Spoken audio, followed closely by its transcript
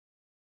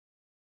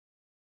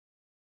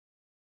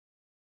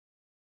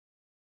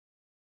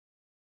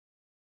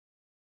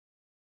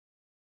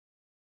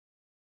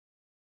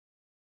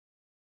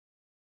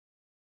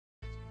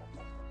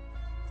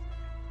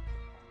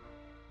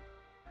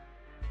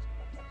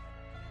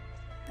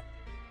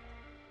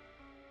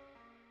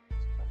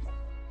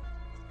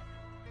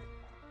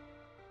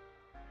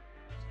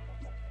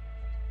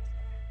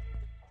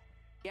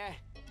Yeah,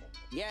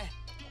 yeah.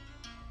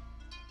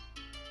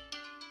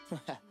 No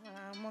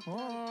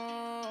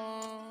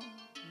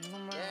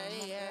me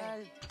Yeah,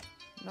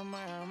 no me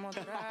hagas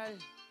mostrar.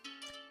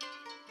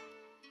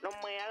 No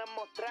me hagas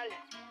mostrar.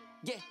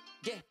 Yeah,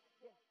 yeah.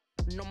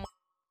 No me...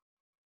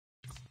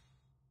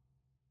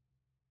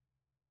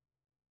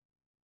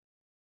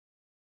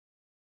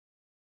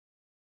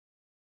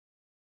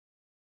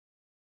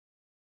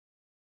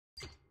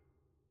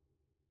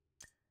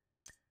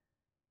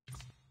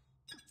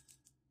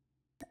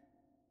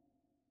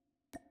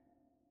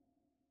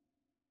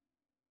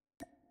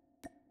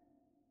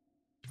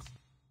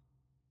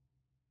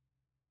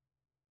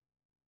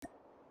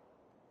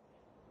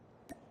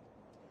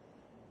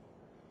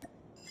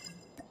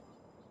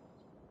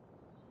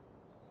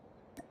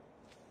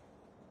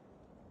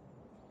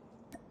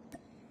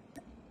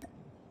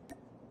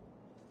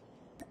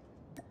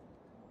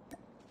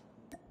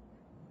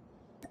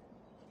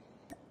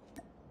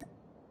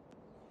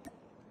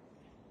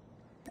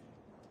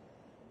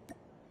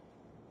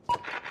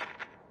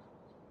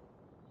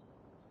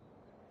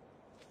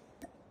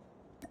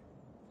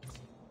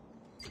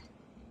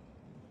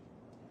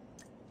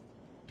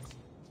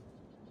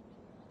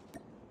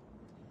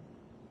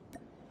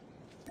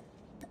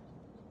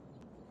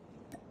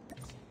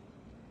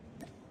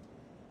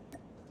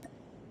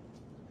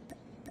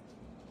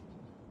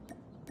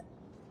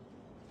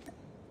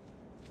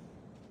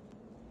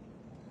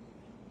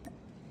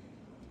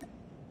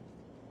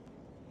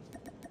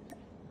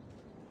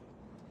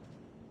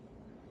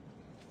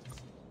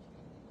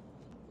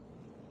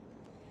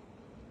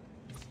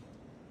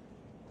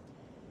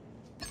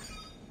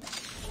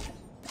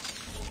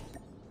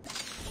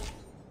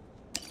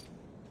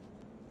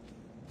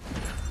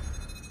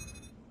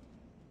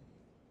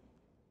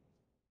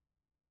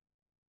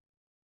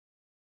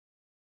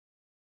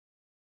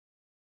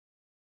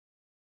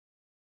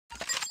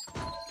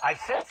 I've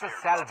sent the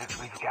salvage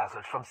we've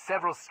gathered from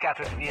several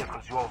scattered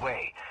vehicles your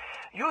way.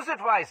 Use it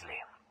wisely.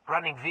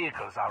 Running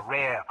vehicles are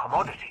rare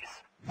commodities.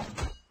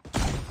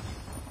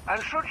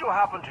 And should you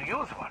happen to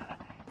use one,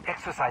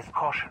 exercise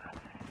caution.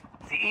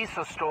 The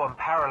ether storm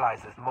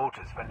paralyzes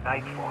motors when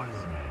night falls.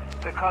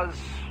 Because,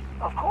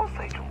 of course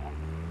they do.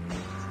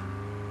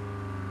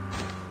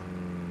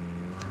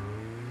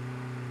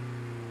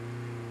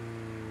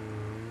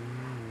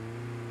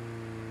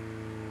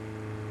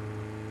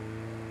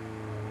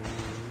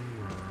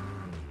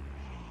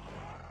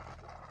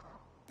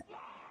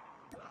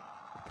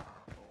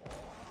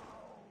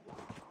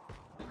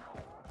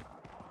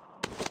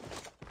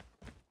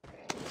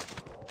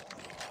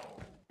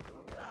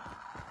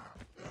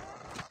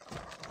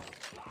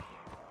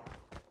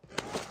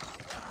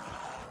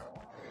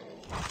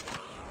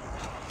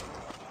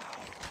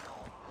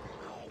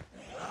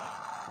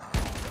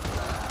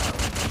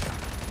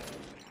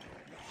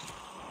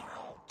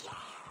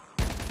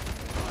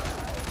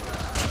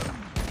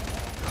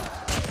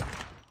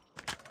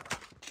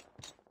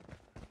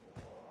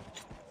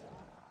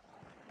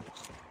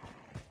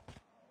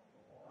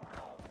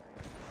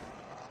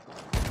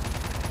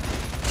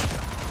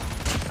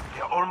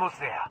 Almost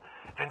there.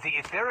 When the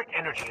etheric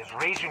energy is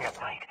raging at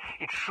night,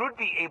 it should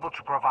be able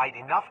to provide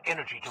enough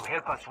energy to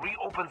help us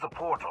reopen the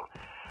portal.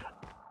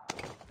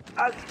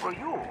 As for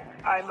you,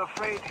 I'm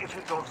afraid if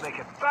you don't make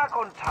it back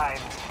on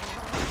time,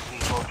 we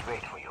won't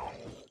wait for you.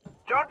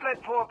 Don't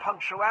let poor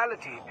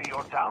punctuality be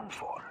your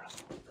downfall.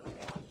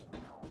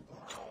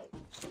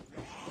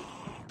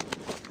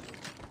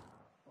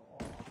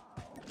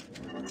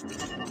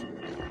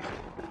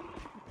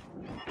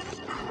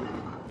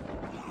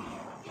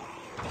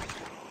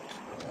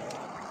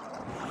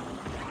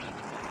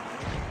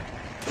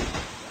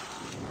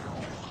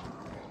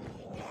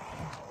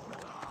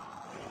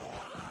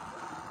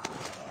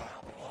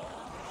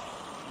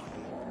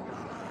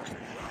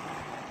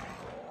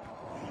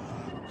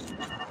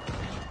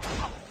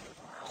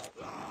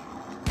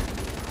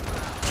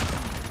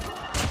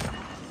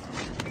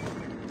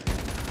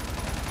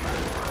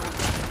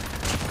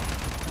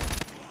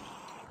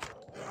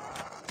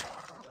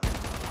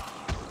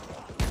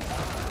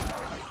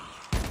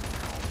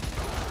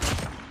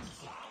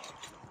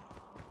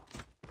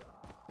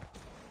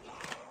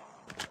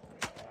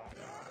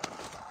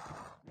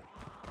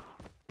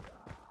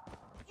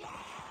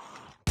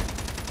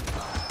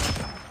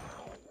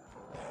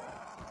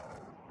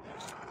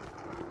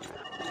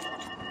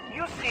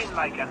 You seem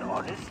like an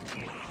honest,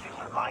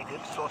 simple-minded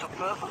sort of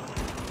person,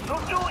 so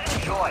do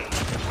enjoy.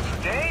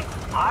 Today,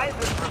 I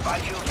will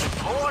provide you with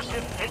 4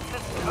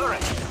 defensive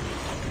turrets.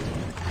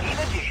 In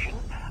addition,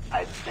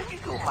 I'm sending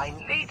you my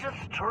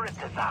latest turret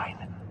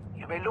design.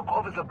 You may look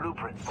over the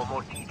blueprints for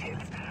more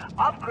details.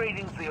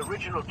 Upgrading the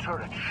original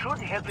turret should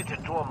help it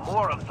endure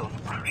more of those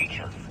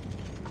creatures.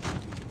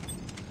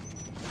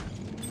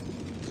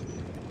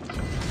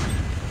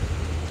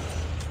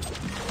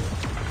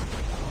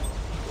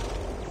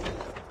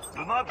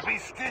 Do not be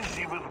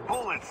stingy with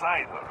bullets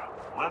either.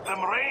 Let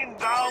them rain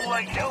down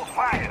like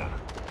hellfire.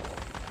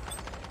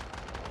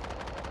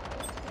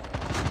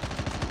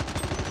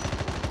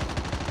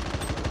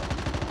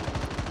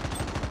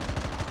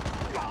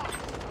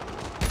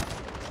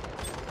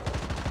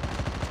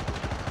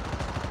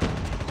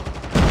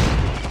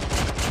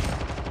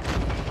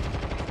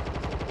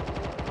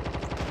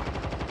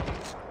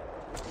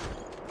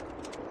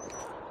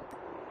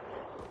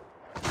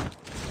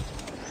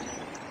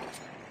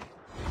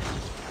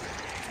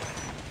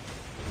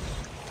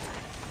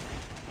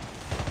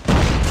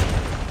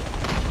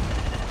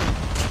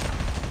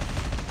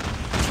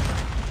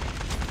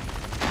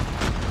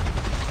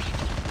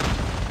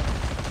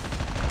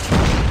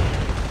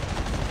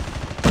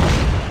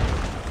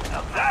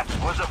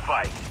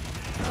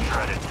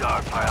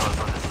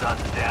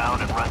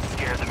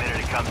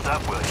 comes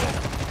up, will you?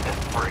 Them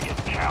friggin'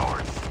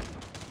 cowards.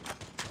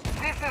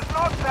 This is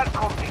not that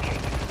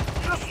complicated.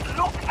 Just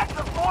look at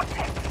the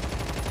vortex.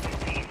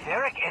 The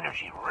etheric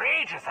energy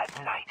rages at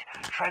night.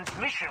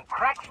 Transmission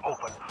cracks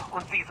open,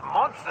 and these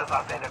monsters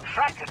are then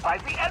attracted by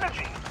the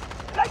energy.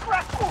 Like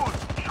raccoons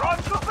drawn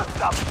to the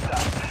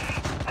dumpster.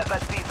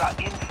 But these are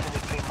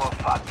infinitely more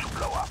fun to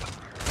blow up.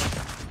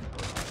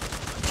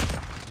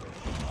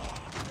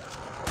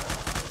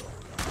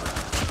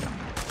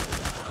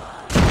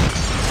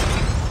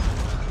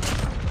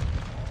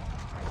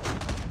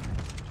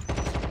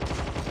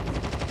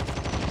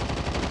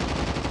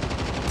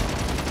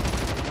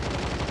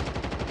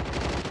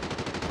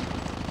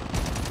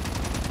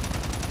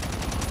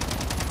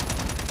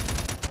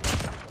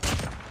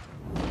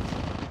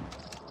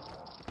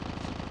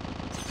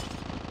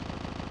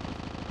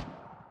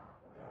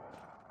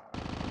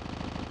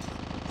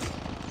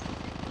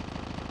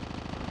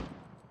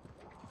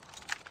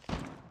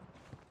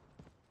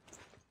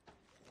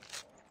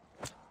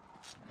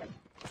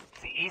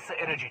 ESA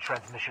energy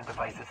transmission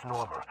device is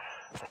normal.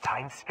 The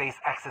time-space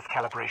axis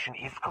calibration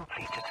is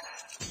completed.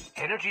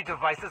 Energy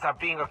devices are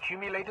being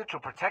accumulated to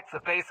protect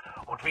the base,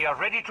 and we are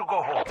ready to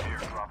go home.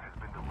 Airdrop has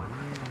been delivered.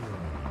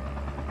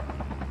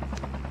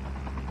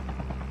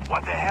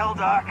 What the hell,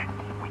 Doc?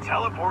 We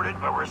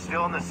teleported, but we're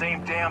still in the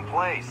same damn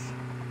place.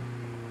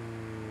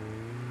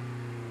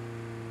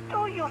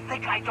 Do you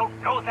think I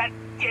don't know that,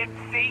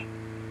 Dempsey?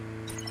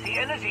 The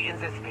energy in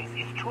this space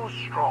is too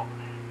strong.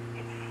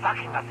 It's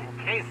sucking us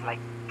in place like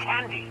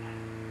candy.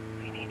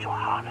 We need to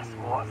harness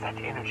more of that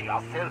energy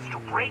ourselves to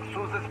break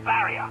through this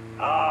barrier.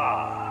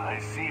 Ah, I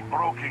see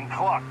broken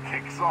clock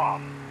ticks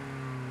off.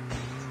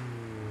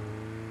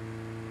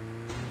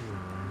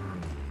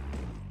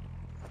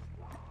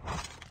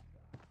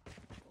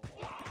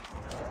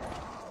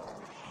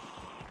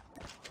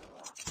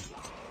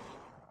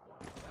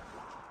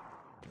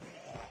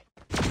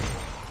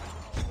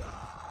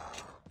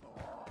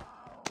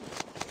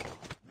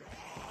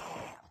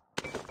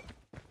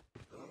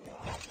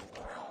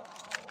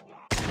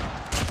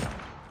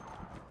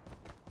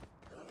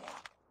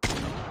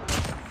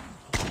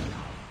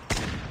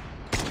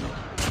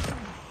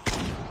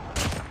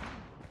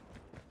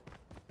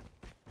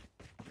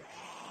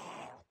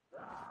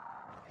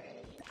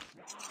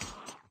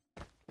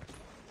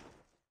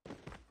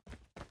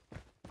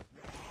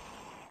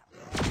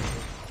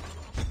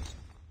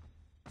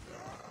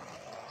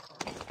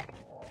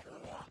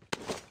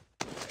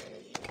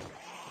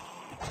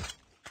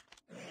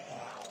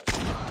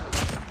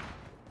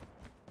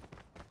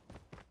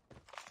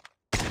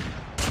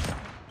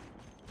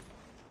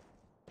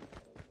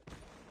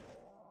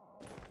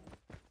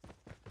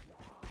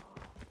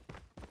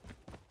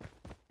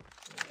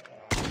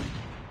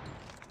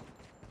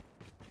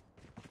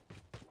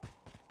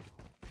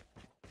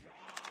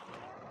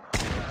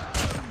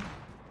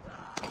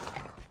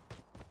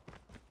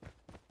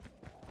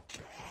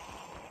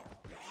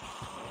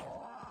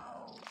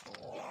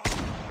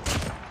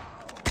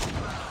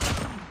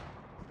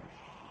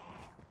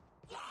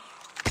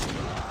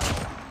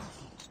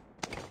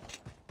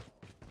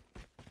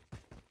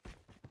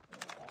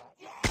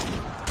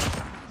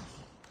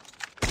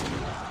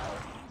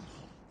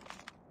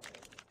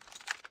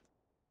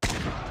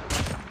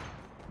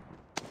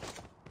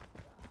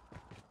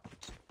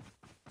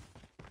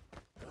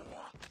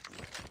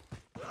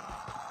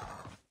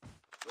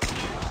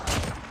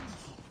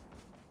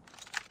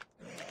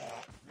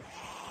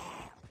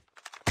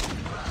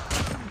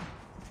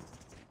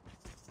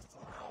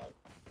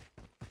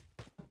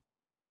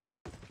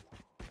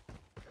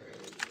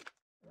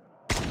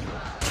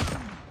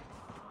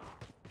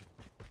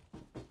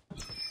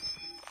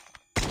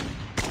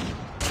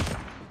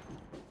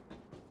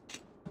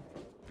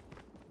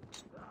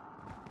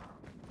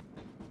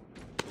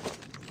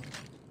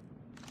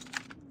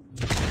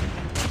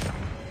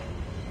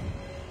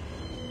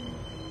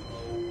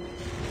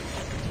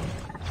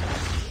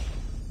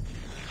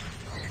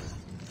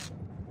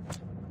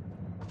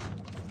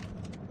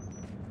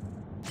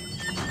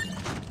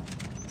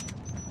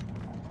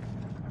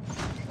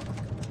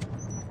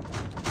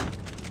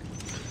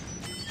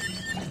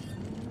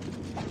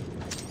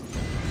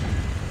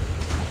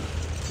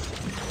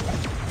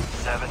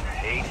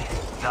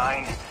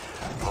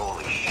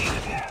 Holy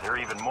shit. There are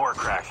even more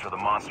cracks for the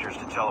monsters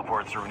to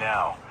teleport through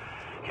now.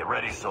 Get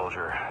ready,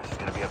 soldier. This is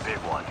gonna be a big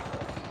one.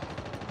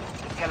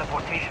 The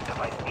teleportation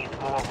device needs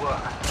more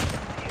work.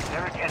 The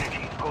etheric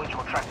energy is going to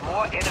attract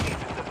more enemies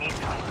in the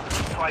meantime,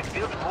 so I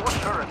built more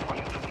turrets for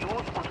you to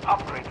use and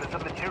upgrade with the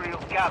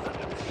materials gathered.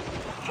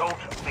 Don't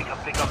make a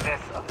bigger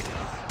mess of this.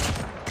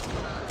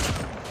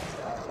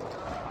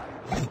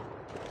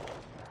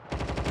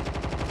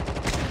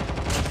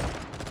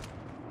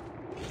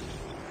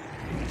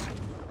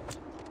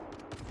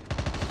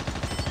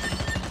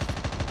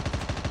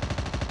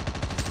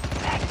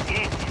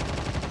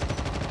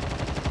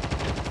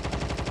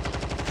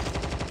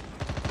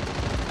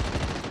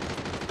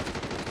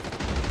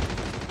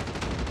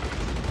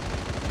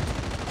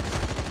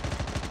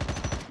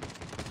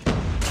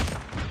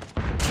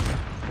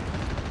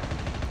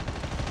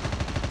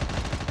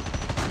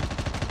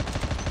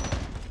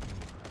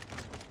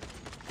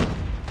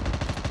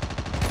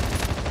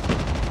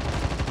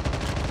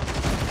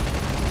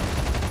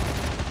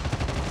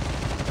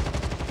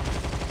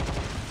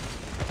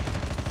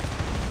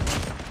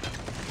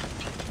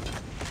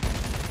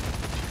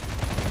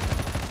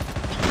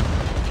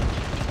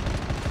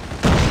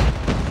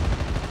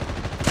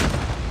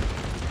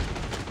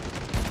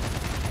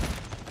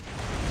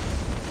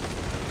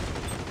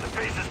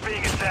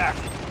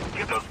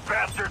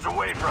 bastards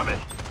away from it.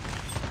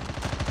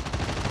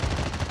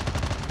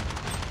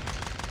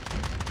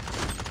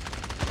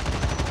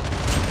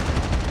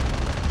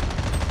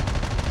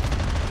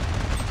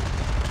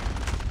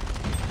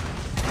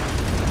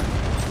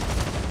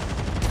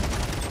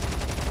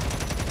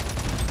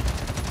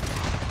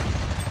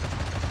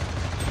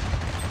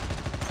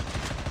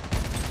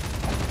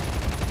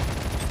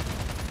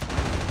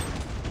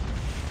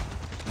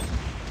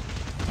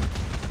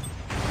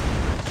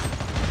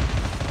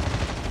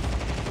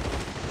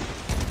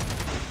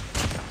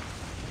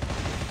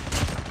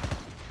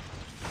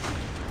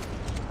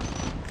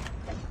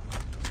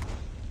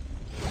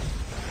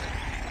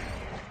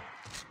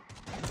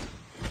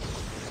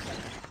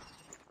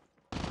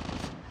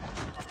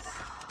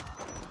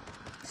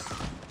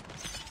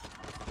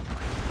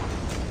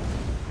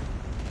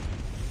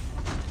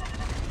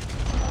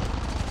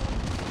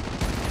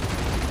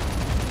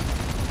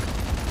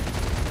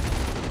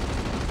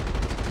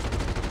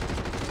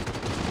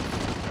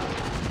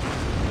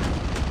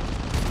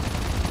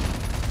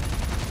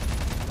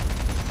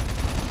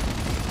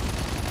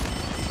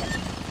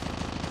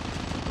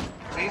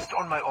 Based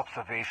on my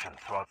observations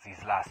throughout these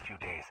last few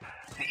days,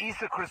 the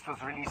ether crystals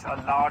release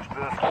a large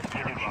burst of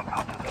energy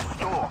out of the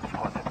storms,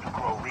 cause them to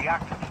grow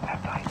reactive to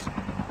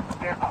peptides.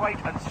 They're quite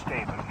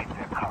unstable in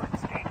their current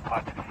state,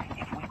 but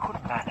if we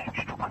could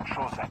manage to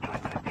control that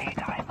during the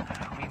daytime,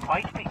 we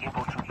might be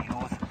able to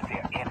use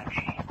their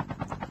energy.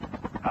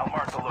 I'll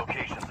mark the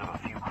locations of a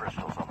few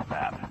crystals on the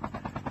map.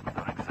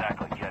 Don't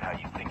exactly get how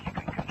you think you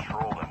can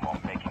control them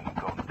while making them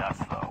go nuts,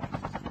 though.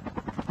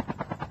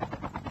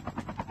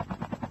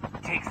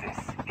 Take this.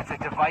 It's a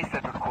device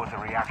that would cause a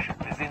reaction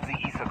within the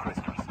ether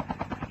crystals.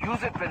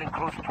 Use it when in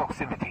close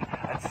proximity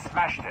and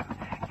smash them.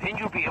 Then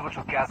you'll be able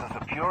to gather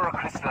the purer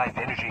crystallized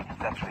energy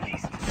that's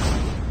released.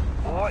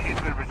 Or it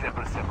will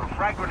resemble several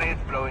frag grenades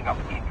blowing up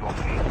in your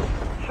face.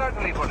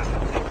 Certainly one of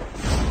them.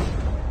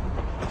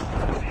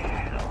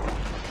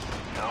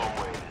 No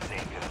way this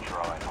ain't gonna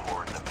draw in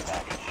hordes of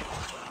baggage.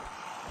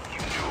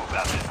 You knew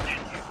about this,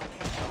 didn't you?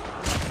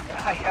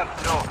 I have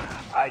no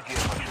idea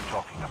what you're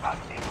talking about,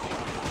 Nick.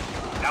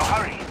 Now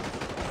hurry!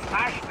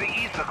 Smash the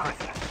ether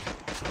crystal!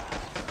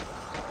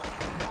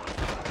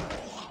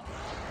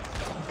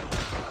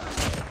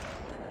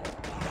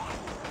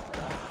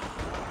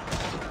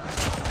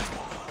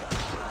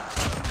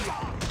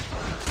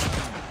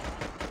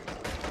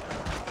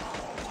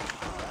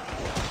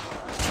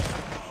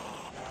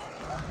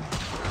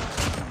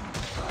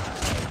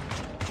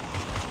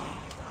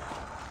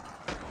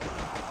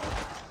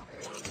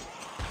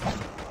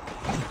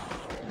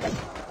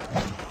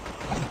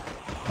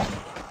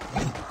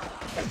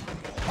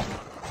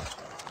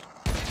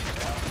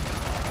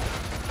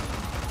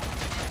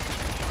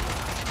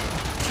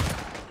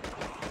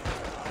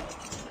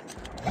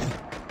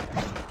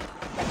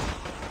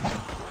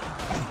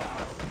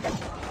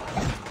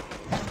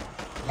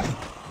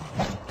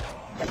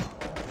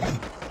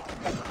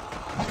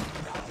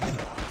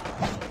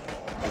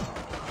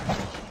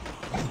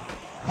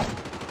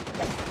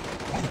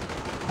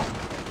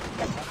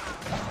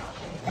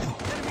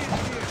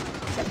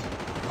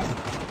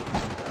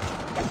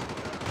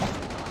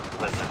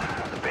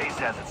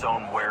 Has its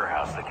own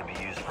warehouse that can be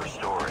used for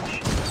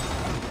storage.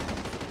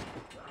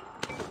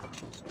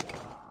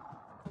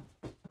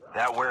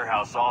 That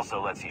warehouse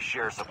also lets you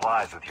share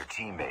supplies with your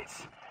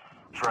teammates.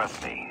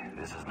 Trust me,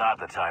 this is not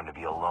the time to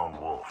be a lone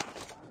wolf.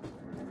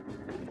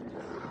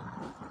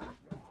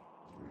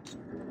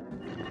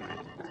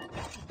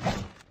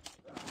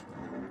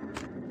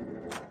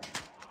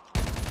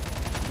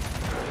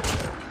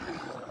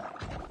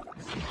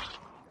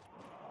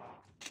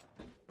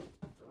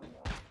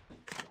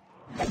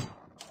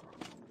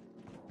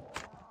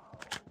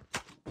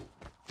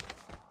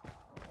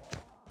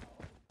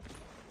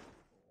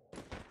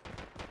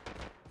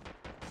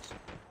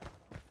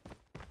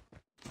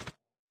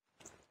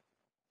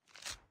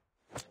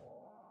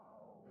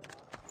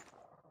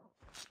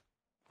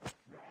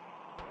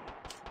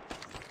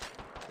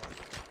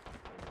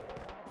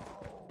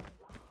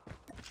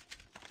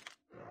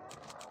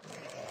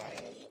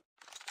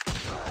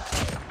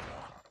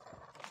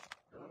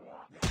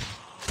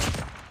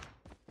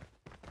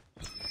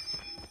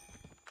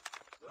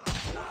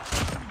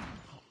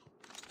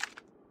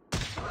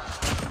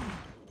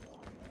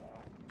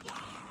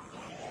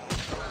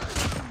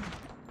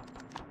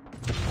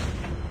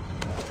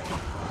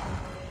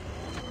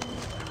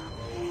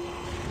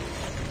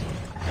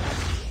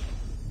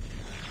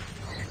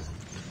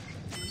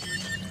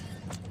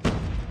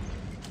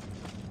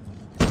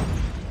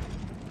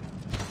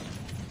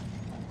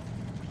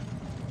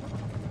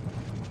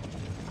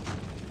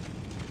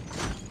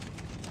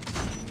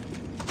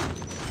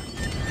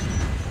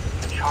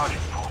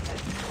 Charging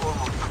process is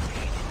almost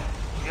complete.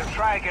 We'll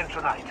try again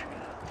tonight.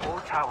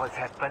 All towers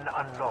have been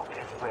unlocked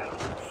as well,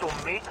 so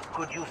make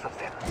good use of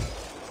them.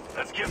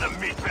 Let's give the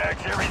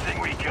meatbags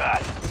everything we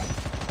got.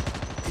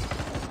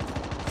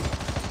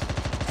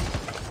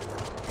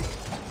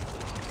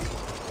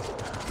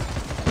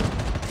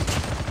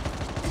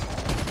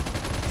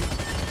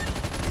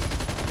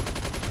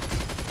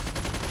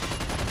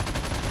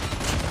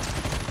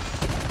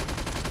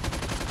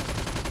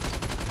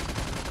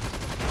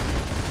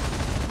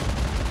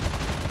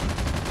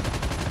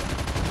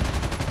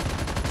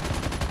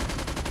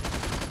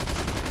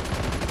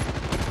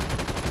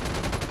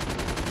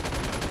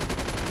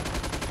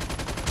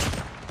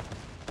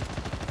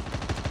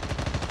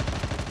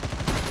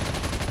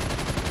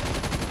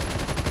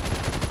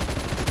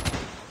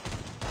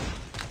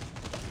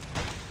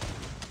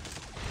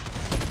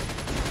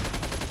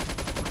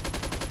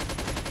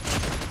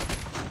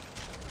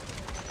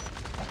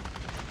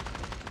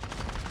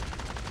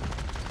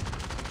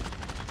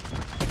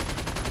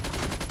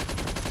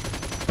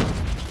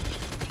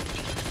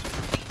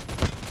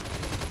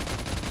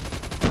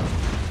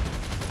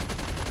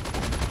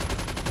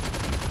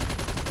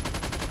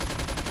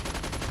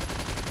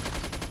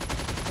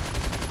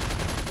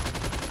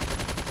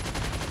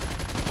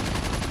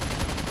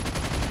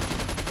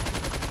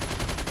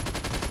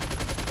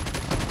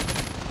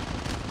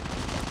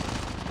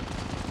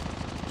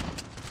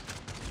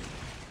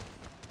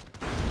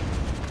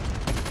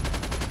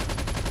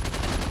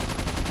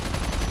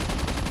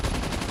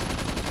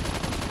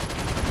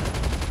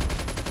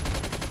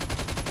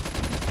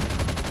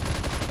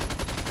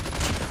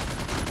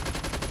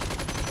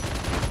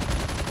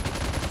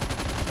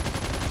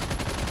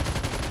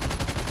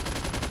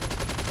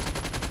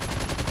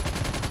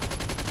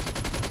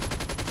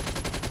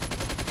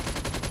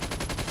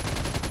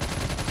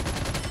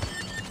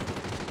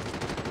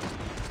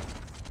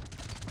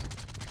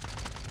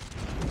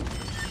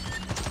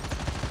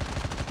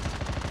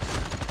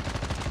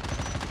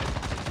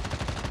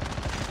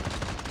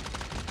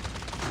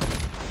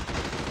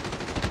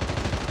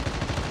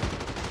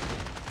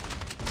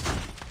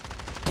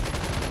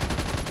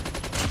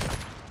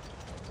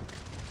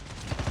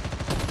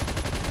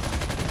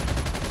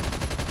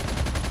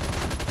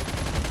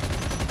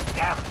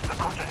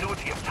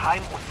 continuity of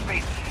time or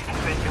space has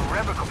been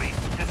irrevocably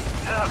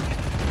disturbed.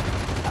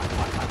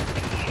 Someone must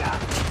be here.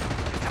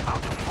 It's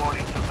about to fall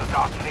into the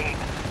dark lane.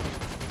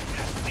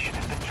 Transmission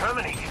has been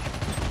terminated.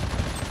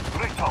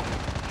 Richter,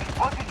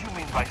 what did you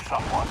mean by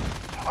someone?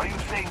 Are you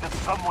saying that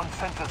someone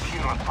sent us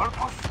here on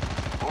purpose?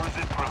 Or is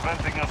it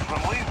preventing us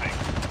from leaving?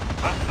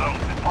 That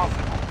sounds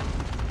impossible.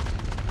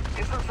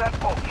 Isn't that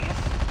obvious?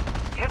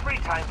 Every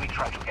time we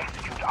try to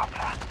execute our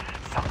plan,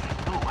 something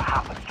new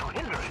happens to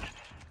hinder it.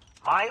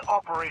 My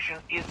operation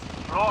is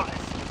flawless.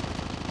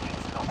 If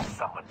it's not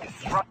someone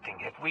disrupting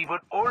it, we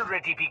would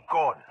already be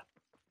gone.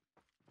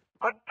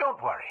 But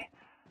don't worry.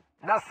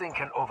 Nothing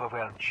can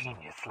overwhelm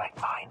genius like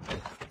mine.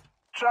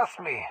 Trust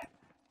me,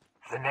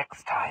 the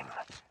next time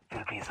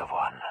will be the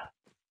one.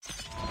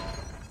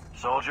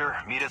 Soldier,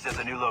 meet us at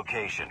the new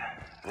location.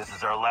 This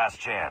is our last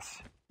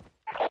chance.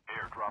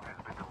 Airdrop has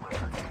been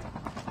delivered.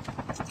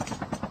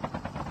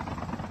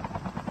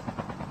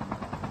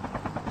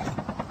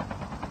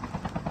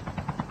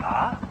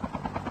 Huh?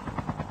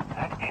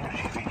 That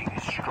energy reading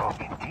is strong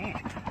indeed.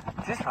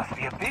 This must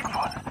be a big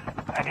one.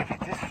 And if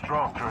it is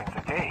strong during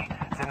the day,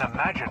 then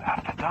imagine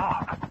after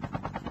dark.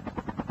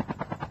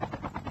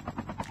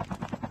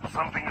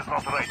 Something is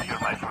not right here,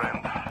 my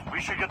friend.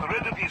 We should get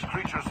rid of these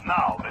creatures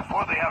now,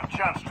 before they have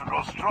chance to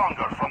grow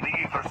stronger from the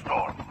ether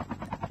storm.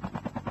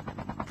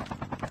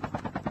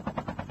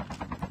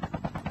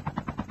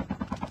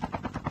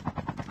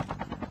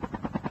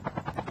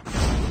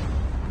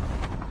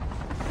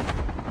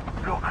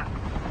 Look,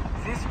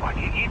 this one,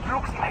 it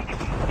looks like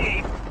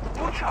a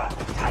butcher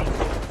type.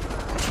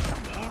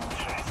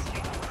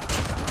 Interesting.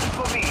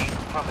 For me,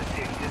 from a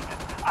safe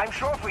distance, I'm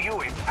sure for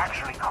you it's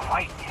actually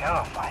quite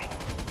terrifying.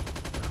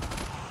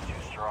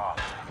 Too strong.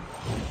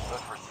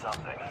 Look for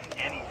something.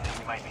 Anything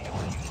we might be able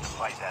to use to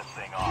fight that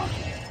thing off.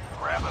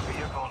 Grab a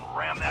vehicle and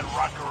ram that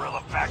rock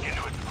gorilla back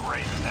into its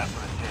grave if that's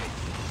what it takes.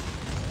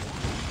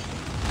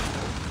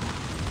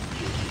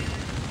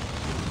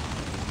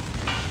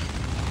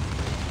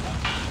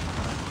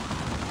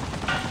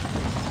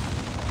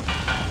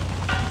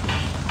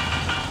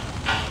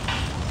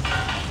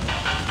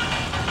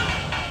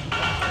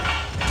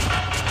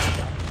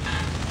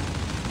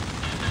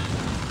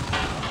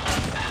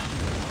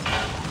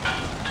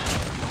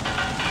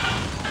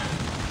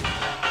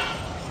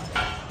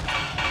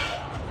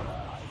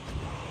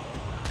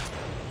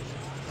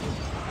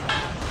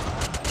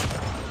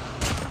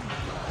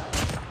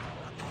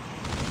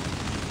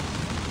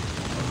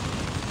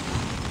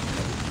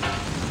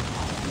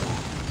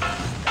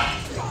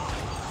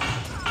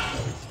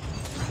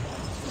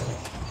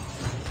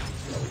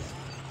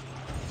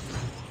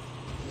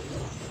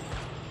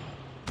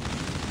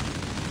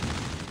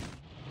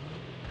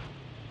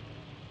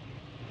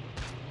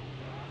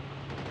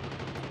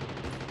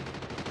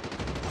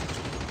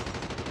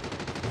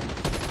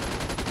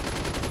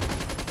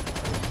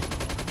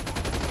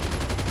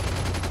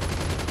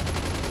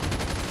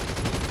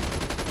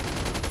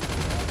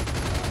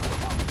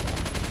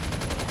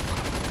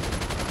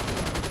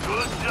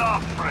 Good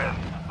job, friend.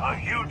 A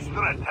huge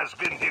threat has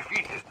been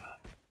defeated.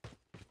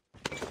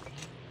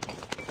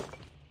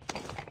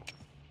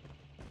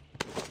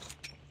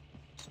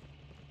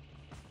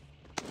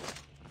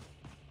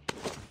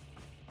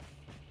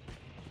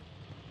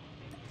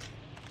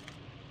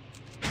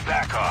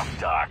 Back off,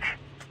 Doc.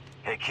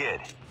 Hey, kid,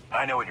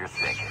 I know what you're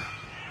thinking.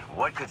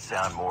 What could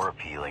sound more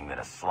appealing than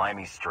a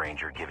slimy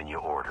stranger giving you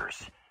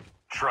orders?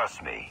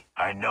 Trust me,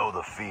 I know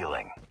the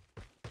feeling.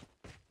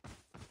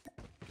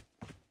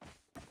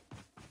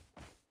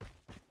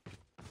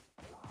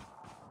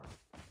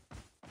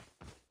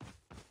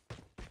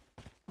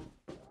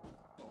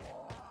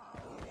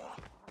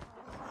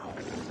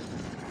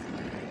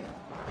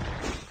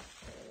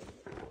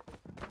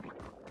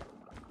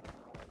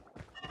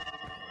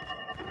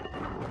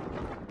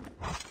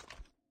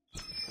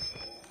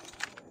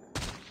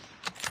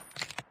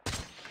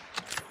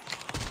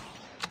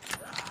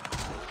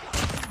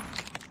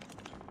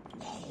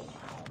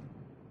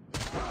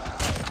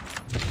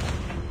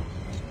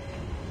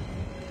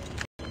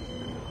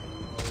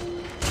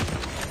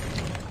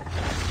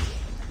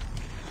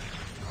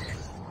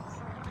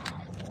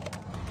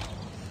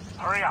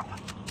 Hurry up.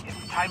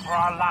 It's time for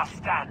our last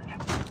stand.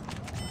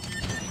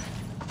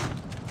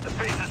 The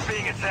base is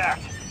being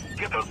attacked.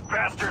 Get those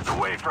bastards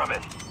away from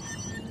it.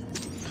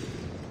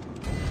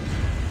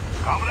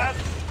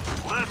 Comrades,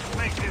 let's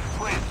make this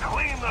place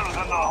cleaner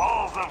than the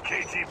halls of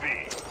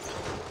KGB.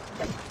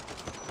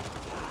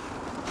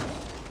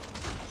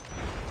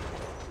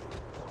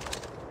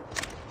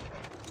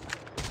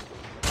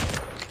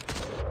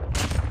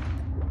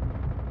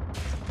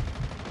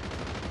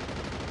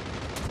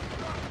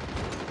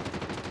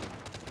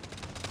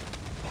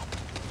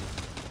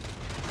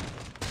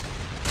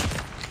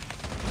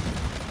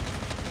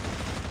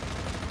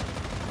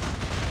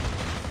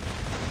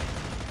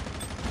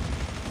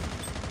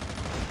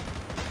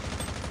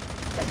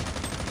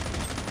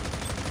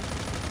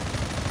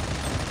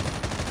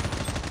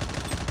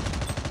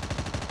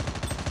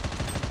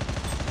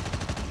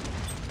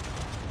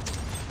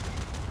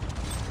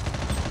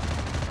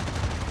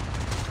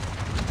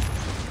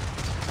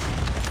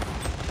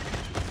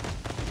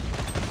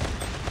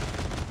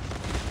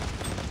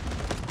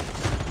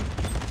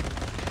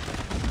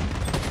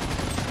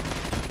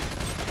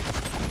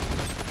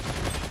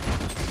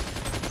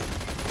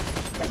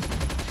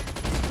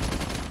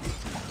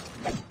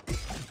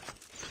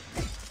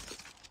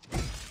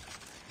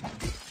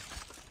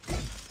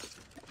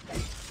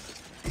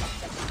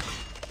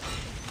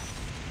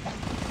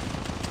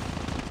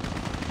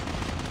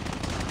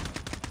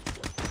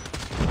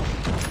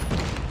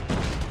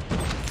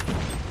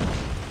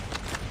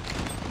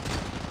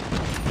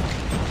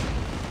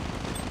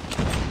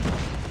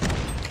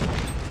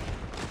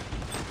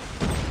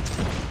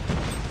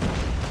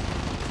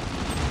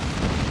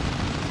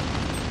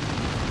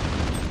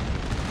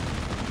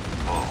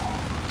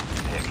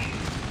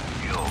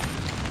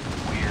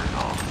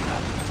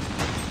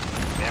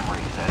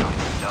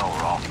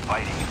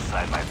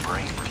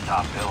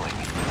 stop billing.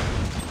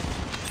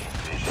 Seeing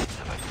visions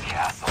of a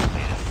castle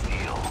made of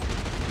steel.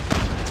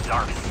 And a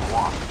dark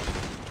swamp.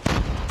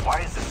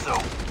 Why is this so...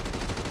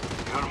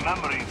 Your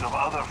memories of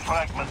other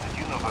fragmented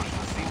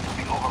universes seem to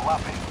be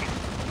overlapping.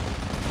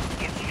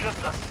 It's just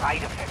a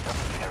side effect of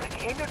ferric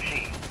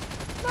energy.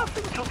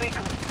 Nothing to be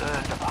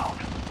concerned about.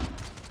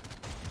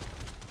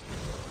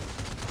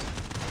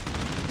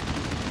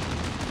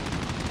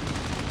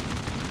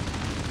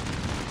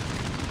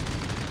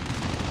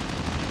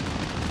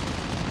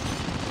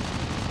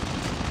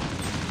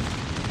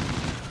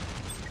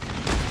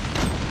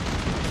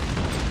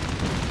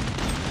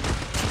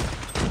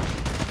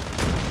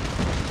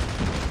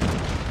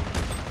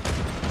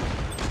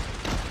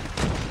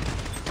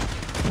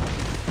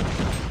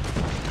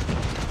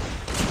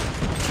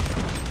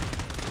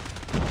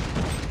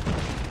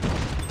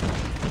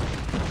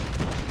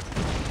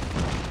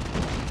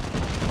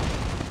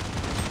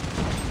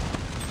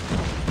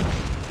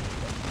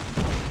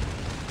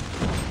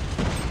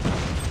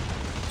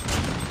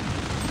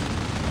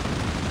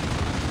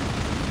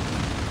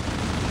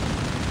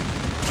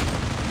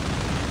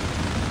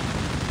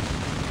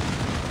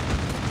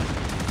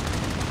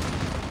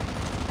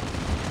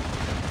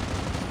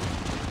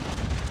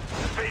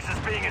 Base is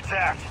being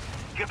attacked.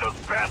 Get those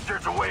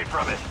bastards away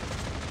from it.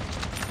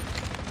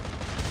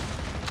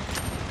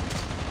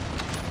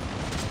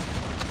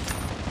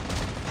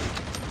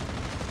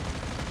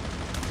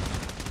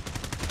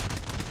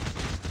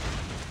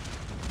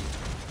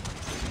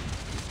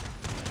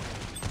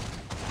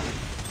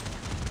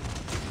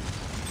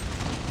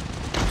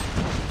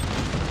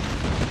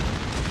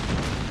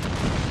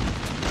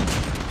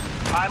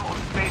 Time on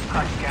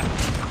spacecraft scan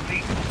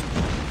complete.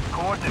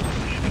 Coordinate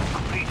positioning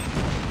complete.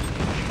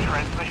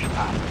 Transmission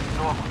path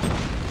normal.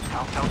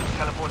 Countdown to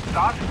teleport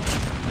start.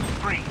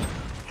 3,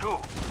 2,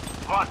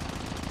 1.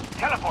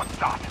 Teleport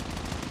start.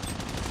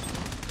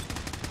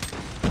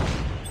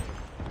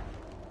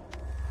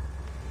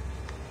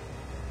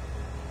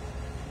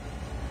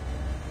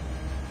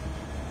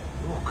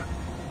 Look,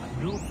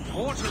 a new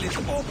portal is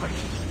open.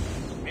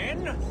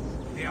 Men,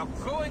 they are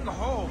going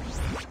home.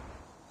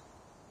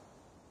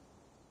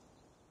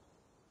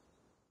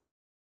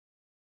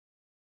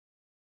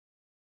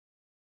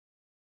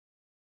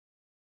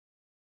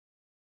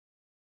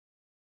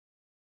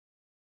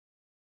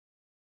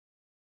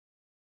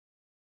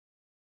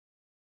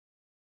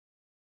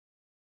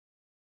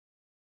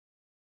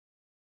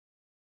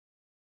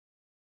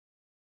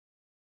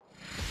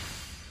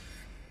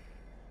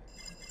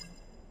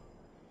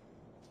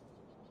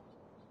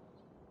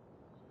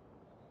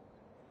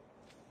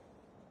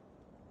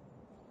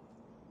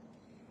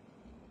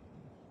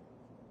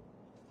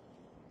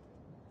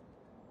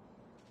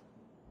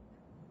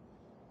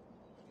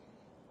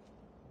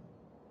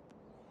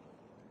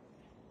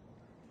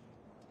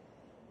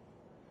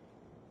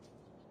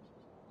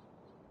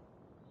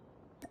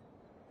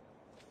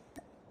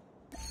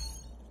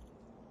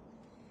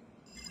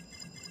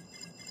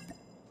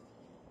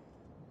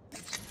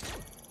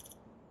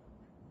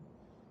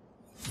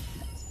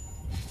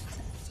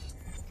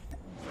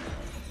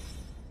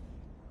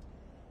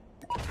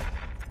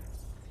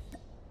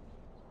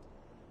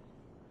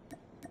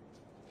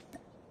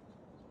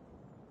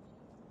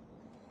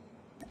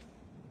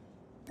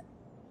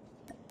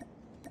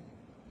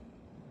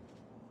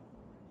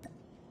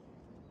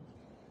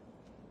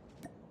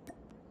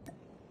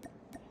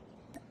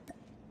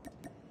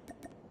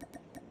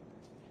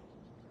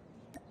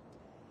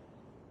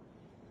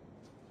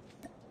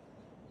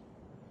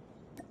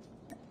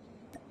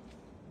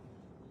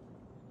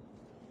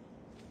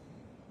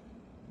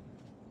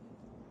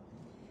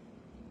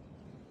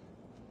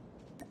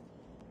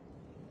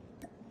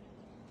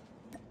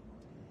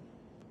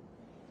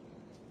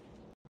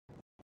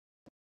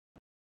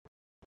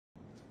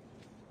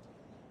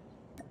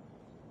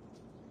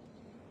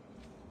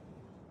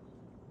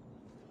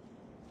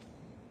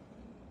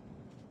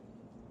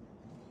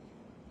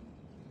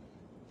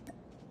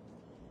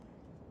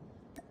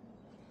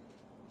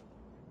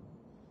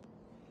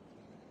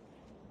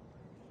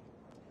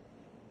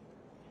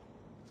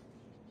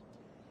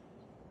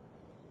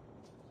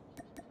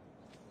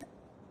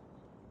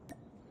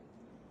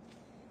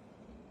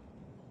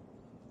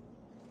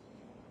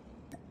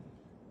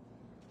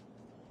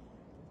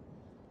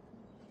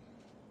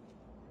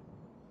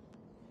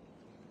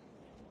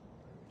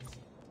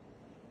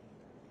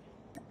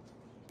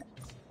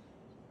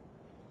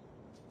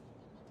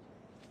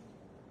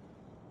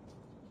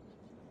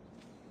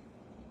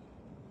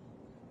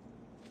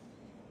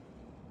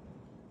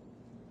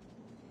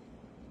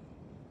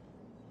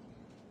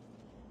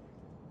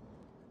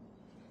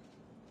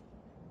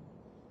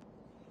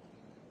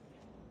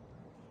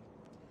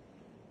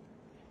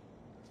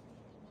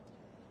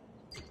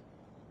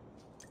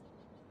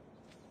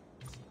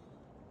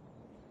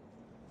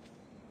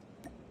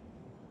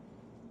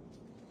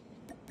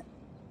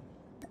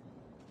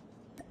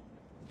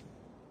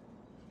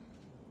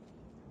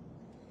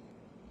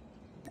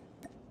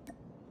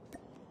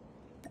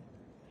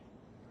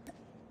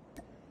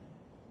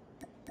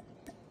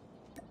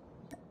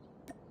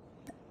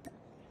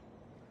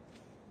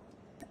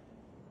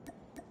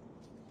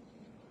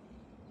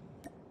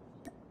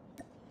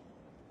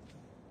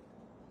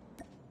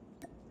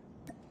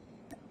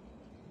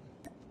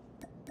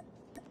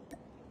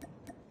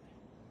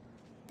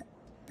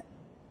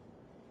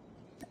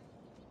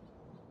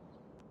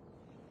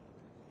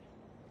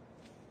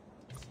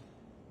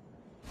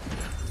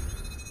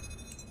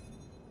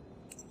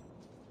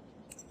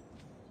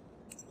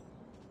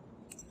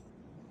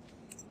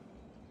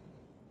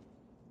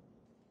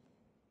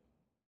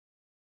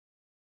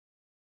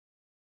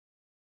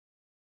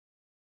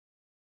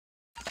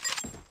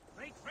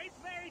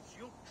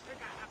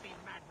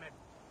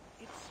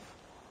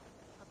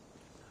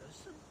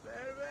 Well,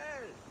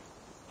 well.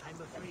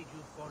 I'm afraid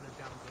you've fallen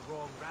down the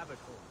wrong rabbit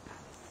hole,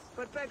 Alice.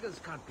 But beggars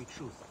can't be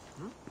choosers,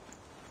 hmm?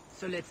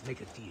 So let's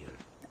make a deal.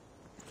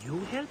 You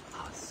help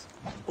us,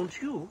 and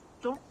you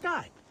don't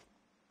die.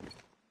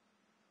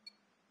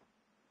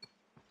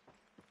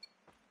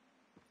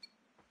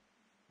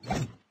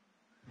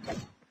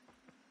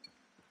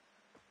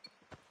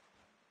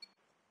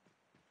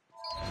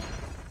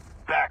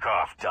 Back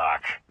off,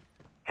 Doc.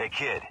 Hey,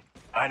 kid,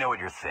 I know what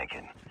you're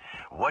thinking.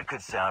 What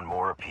could sound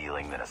more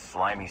appealing than a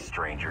slimy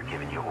stranger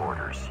giving you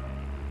orders?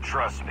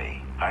 Trust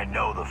me, I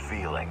know the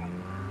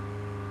feeling.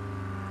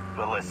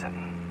 But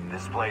listen,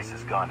 this place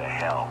has gone to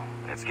hell,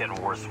 and it's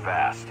getting worse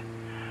fast.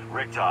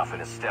 Richtofen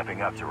is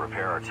stepping up to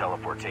repair our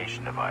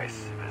teleportation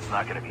device, but it's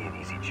not going to be an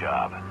easy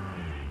job.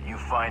 You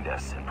find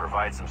us and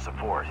provide some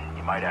support,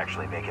 you might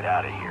actually make it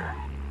out of here.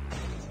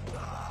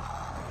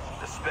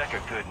 The speck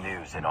of good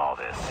news in all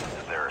this is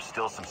that there are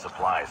still some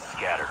supplies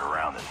scattered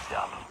around this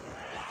dump.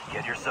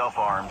 Get yourself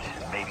armed,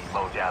 and maybe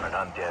mow down an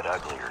undead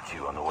ugly or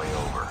two on the way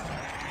over.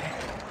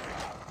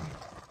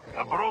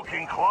 A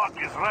broken clock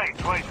is right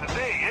twice a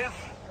day, yes?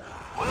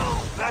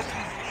 Well, that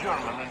is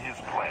German in his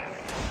plan.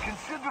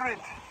 Consider it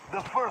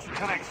the first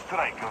correct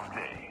strike of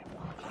day.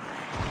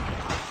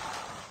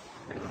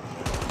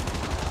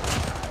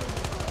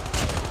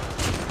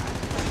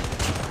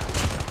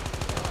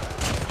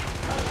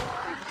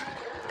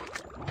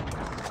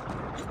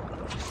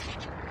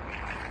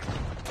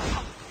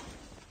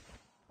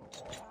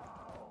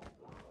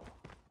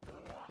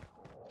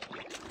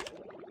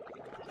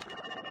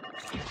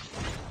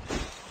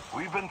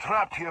 We've been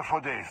trapped here for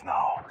days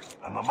now,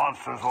 and the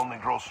monsters only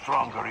grow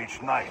stronger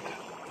each night.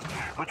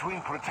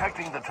 Between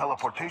protecting the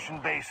teleportation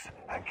base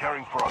and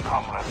caring for our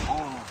comrades'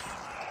 wounds,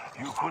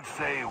 you could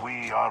say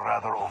we are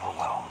rather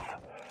overwhelmed.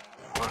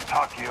 Where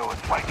Takio is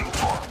fighting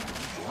for,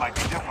 it might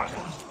be different,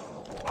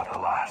 but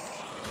alas.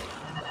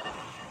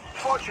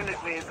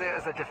 Fortunately,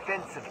 there's a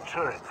defensive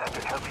turret that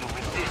will help you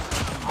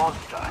resist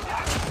monster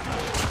attacks.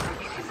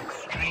 It is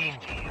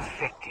extremely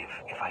effective,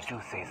 if I do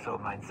say so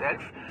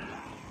myself.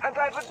 And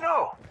I would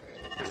know.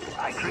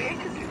 I created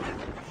it.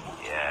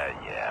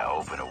 Yeah,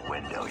 open a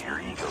window. Your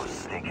ego's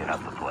stinking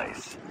up the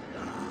place.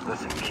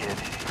 Listen, kid,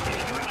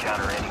 if you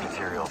encounter any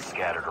materials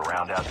scattered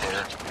around out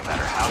there, no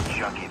matter how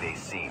junky they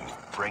seem,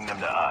 bring them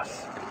to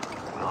us.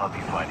 We'll help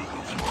you find a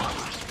use for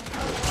them.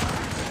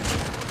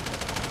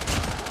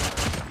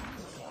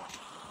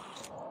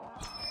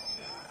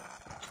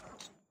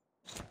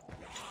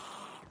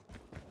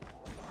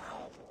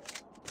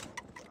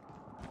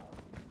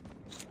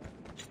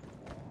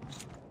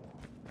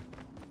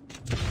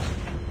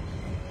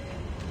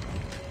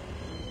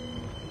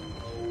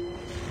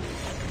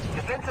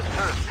 Defensive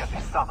turrets can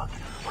be summoned,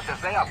 but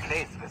if they are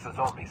placed where the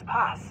zombies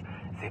pass,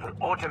 they will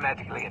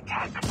automatically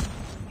attack.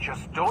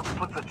 Just don't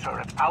put the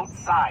turret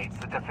outside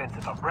the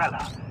defensive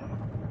umbrella.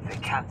 They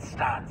can't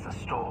stand the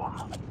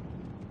storm.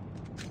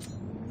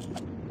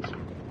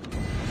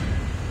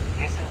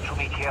 Listen to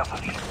me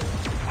carefully.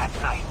 At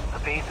night, the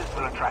bases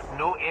will attract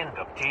no end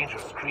of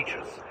dangerous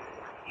creatures.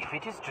 If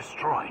it is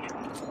destroyed,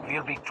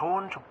 we'll be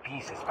torn to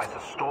pieces by the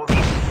storm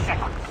in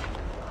seconds.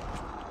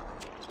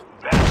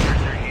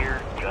 Bastards are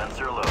here, guns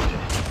are loaded.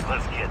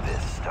 Let's get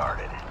this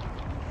started.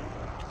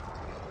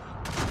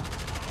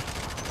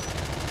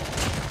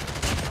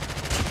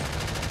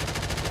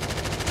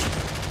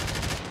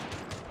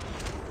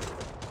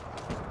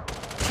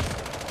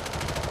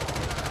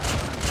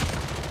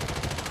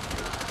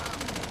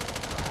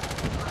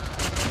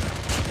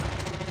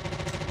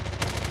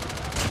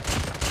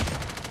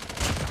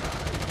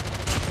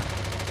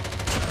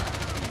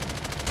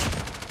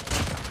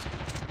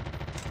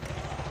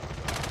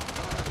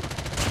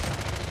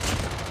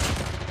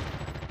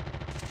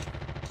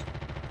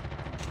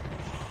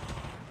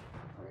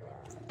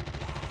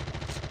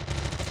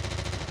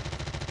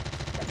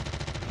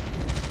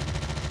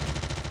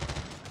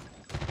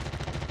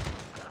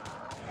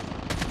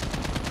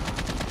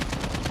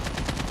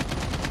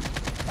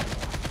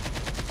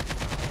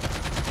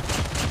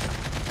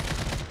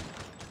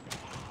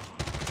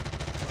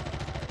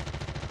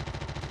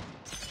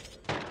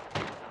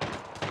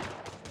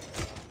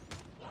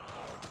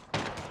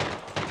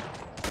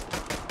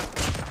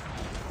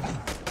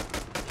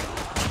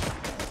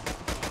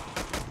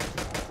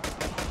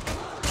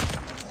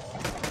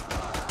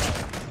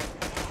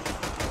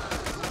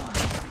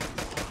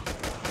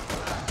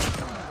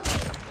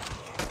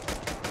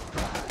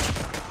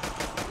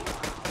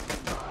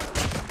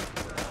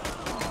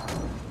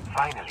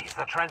 Finally,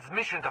 the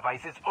transmission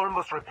device is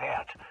almost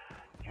repaired.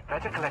 You'd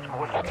better collect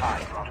more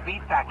supplies and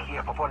meet back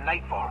here before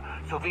nightfall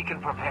so we can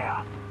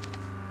prepare.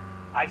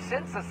 I've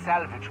sent the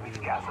salvage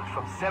we've gathered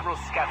from several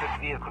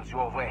scattered vehicles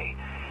your way.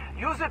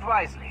 Use it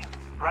wisely.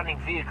 Running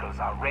vehicles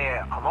are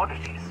rare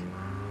commodities.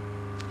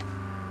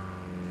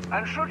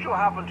 And should you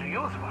happen to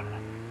use one,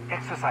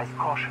 exercise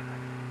caution.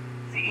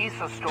 The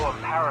Ether Storm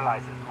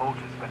paralyzes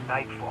motors when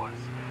night falls.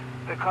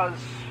 Because,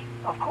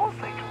 of course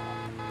they do.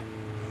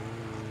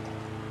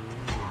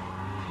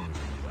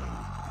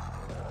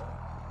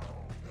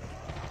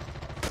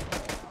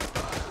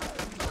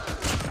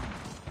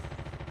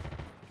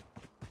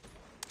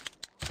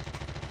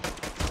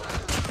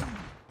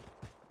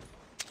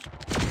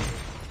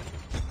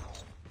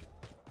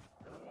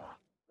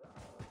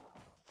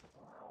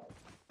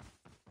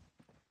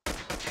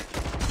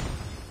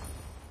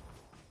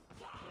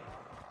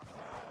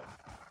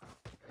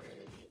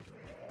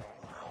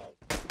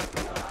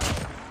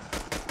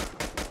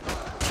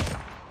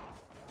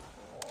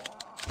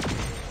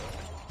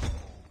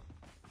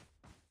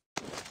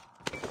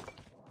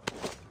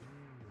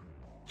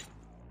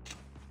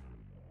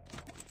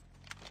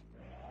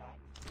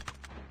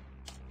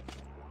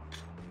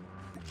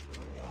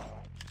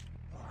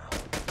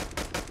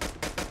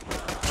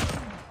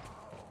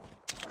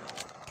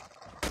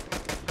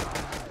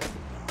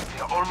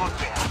 almost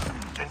there.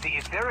 When the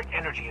etheric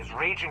energy is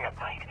raging at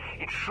night,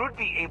 it should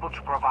be able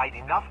to provide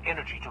enough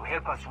energy to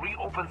help us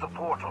reopen the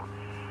portal.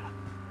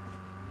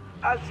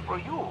 As for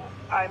you,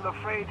 I'm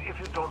afraid if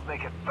you don't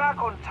make it back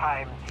on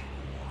time,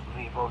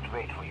 we won't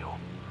wait for you.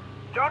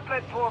 Don't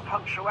let poor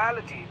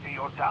punctuality be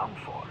your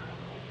downfall.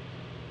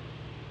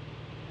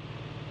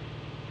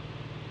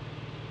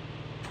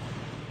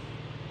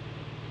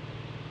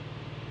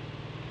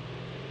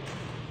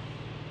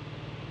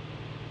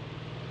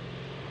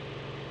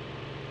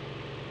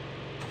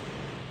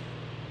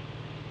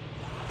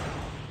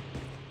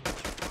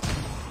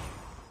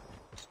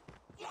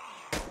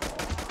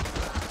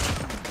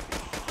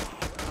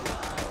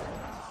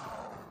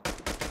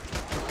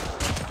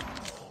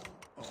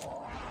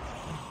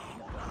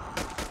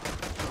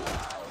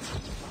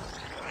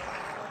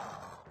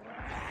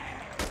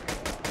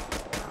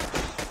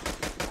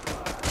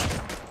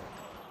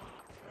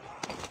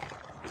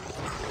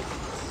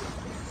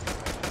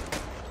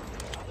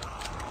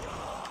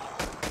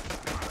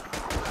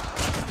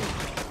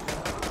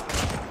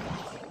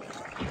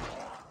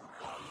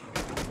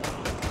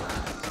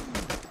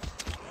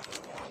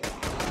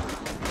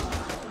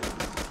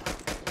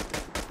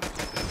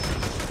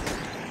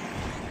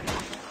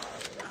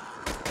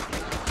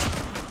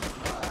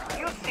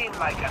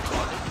 Like an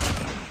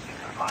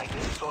honest,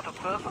 minded sort of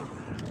person.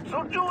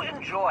 So do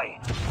enjoy.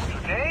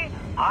 Today,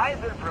 I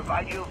will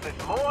provide you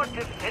with more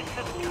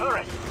defensive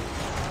turrets.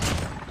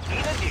 In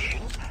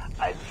addition,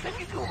 I'll send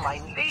you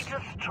my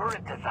latest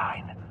turret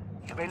design.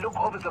 You may look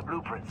over the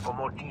blueprints for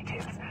more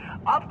details.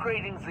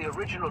 Upgrading the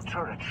original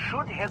turret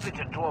should help it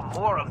endure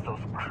more of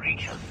those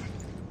creatures.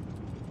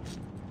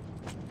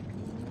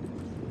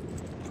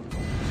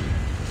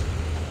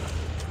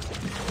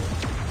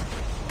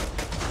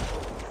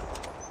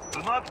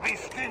 Do not be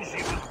stingy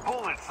with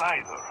bullets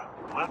either.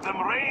 Let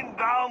them rain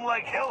down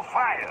like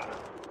hellfire.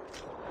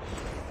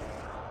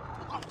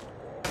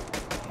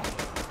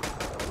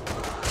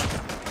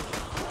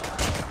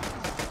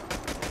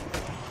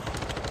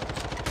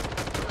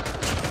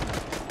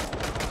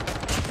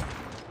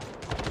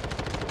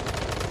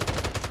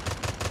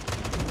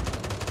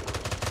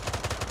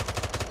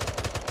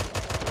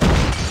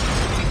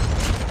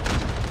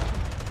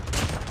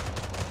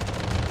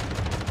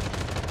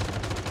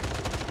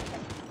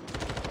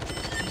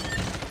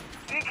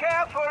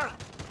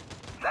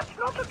 That's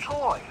not a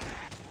toy.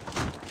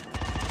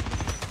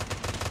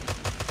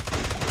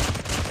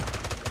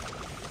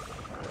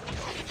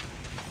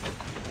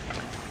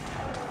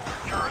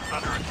 Turret's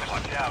under it.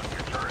 Watch out.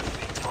 Your turret's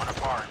being torn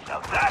apart. Now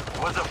that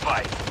was a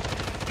fight.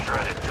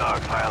 Try to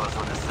dogpile us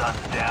when the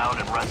sun's down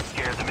and run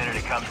scared the minute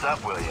it comes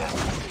up, will ya?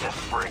 You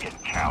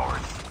friggin'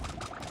 cowards.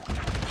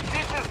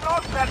 This is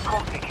not that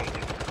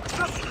complicated.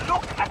 Just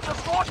look at the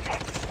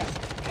vortex.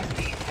 As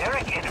the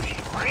etheric energy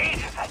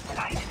rages at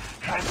night,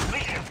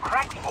 transmission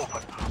cracks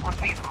open, and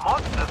these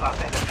monsters are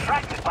then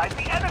attracted by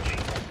the energy.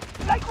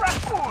 Like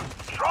raccoons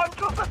drawn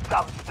to the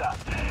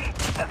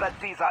dumpster. But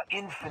these are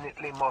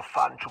infinitely more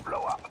fun to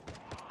blow up.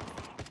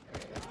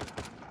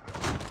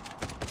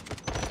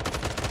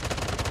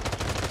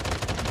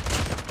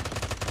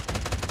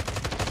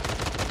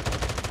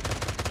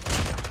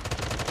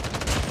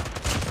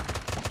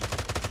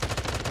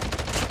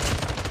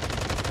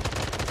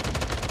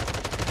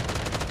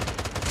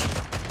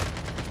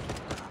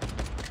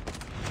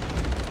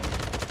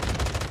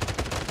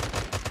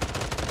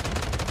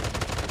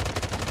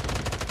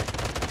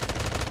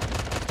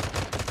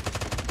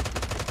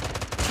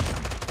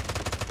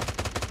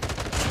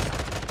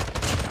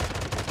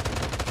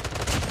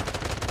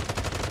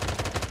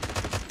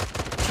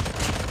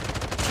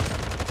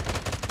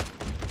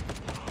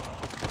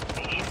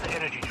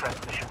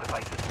 Transmission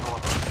device is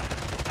normal.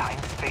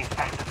 Time-space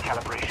axis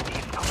calibration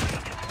is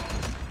completed.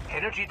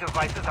 Energy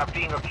devices are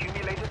being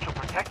accumulated to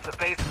protect the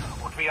base,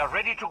 and we are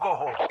ready to go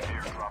home.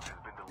 Airdrop has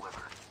been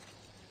delivered.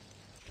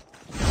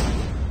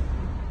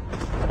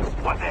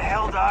 What the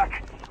hell, Doc?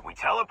 We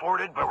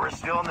teleported, but we're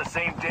still in the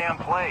same damn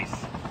place.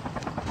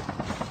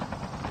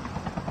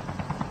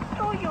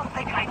 Do you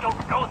think I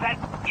don't know that,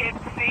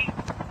 Gypsy?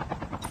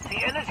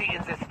 The energy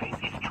in this space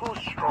is too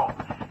strong.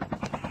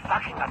 It's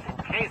sucking us in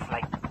place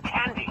like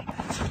candy.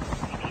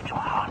 We need to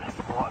harness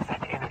more of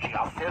that energy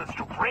ourselves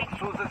to break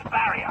through this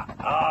barrier.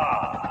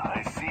 Ah,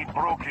 I see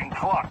broken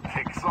clock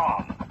ticks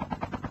on.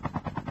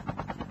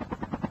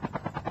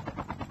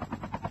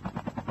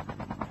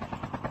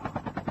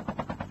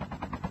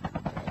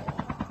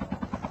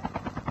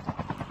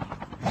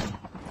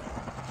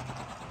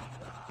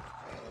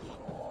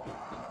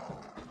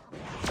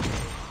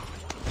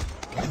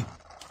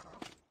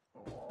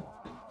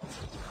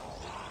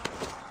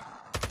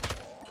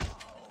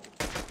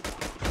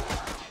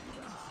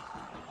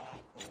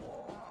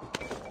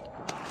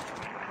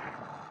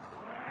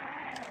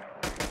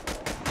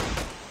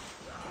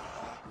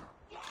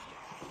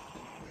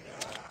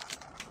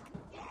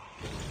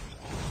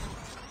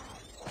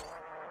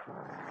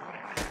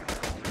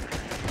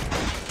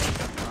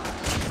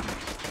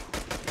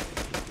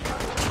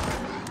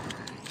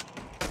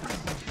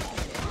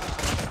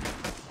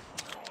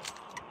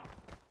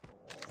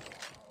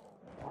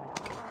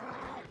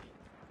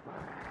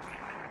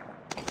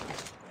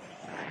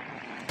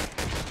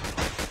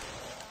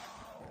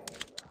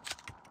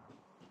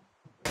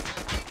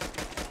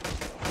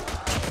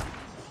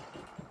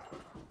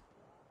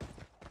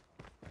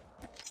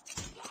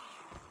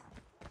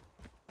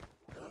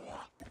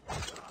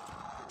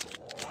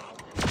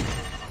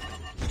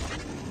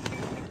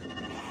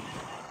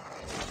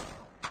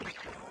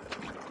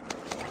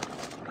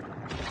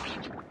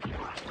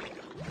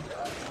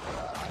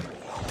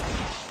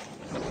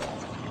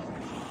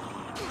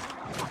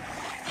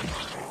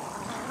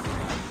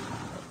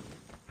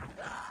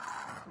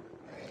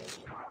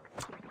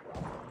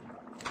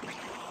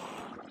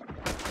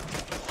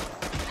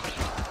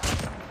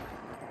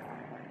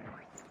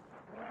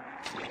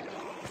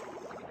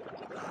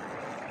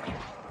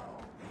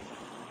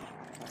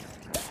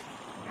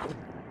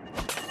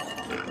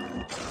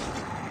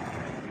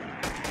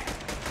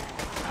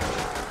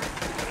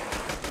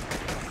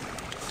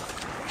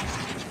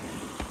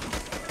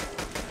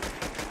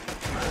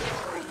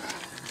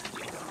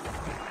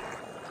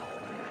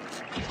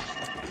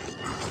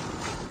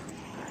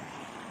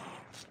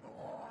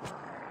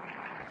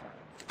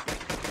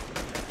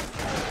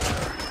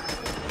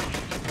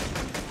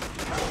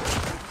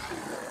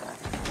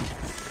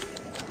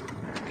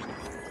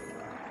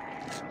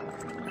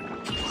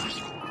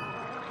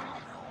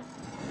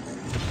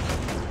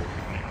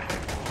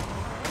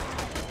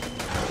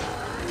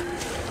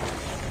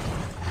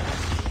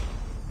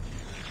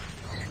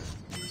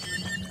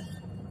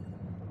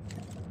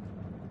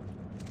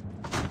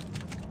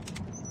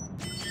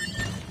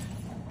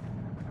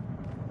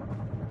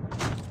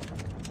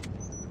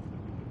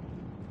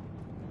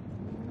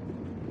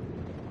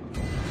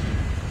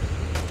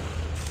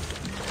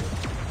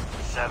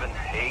 7,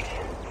 8,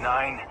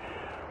 9.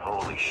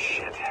 Holy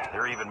shit.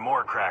 There are even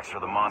more cracks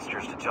for the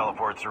monsters to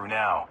teleport through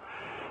now.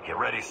 Get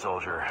ready,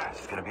 soldier.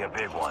 This is gonna be a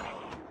big one.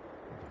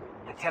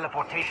 The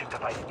teleportation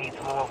device needs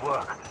more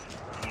work.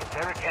 The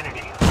etheric energy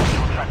is going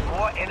to attract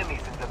more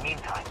enemies in the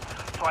meantime,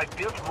 so I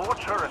built more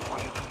turrets for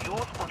you to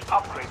use and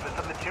upgrade with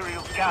the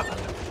materials gathered.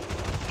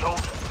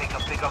 Don't make a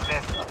bigger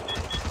mess of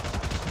this.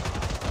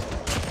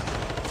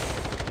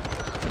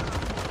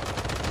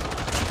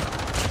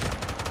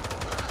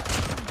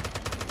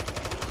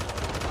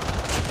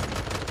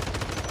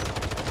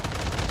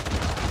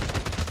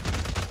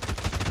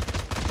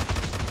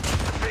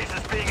 The base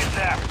is being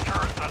attacked.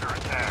 Turret's under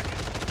attack.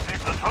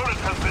 The turret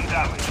has been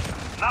damaged.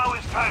 Now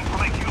is time to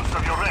make use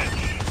of your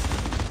edge.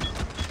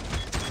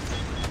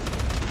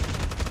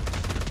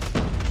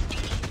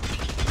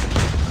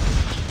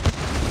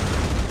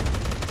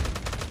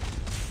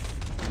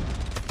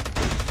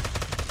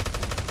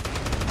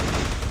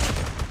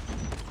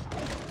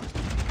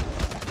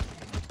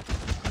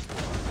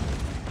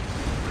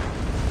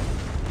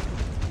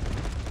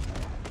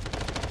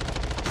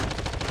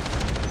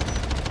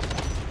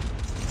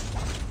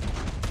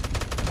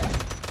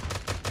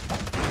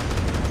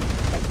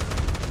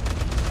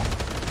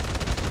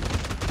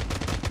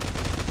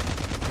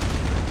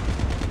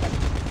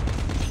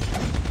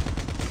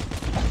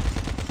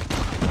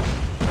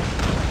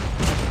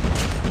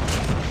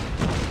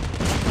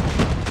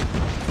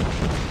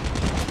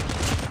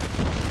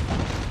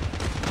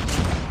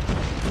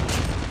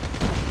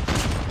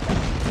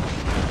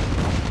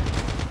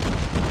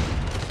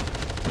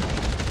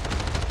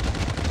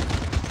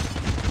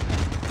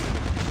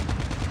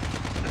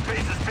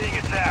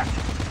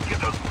 Get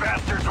those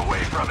bastards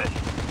away from it!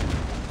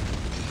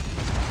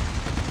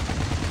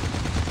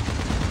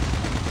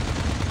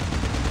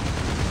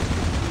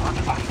 What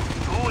are you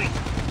doing?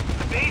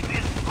 The base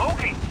is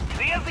smoking.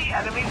 Clear the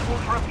enemies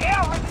will repair.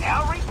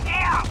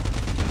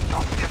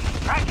 Stop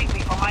distracting me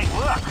from my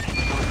work.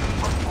 You're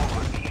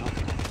overly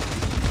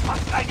useless.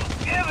 Must I do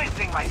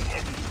everything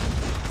myself?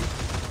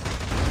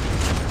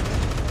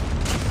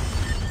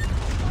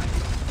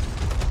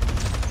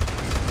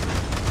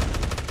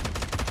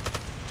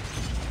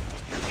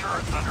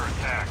 Turret's under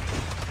attack.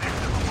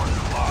 Exit reports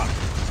lost.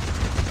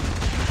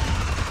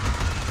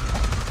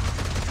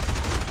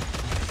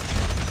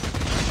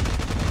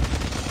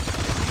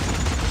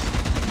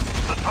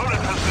 The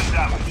turret has been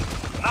damaged.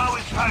 Now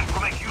it's time to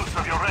make use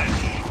of your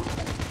edge.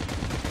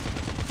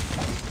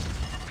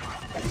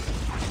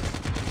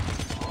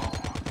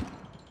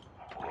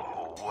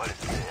 Whoa, what is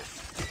this?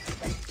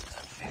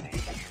 I'm seeing a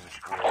huge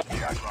grid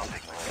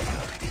jack-dropping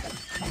coming.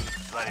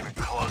 It's not even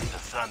close to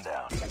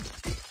sundown.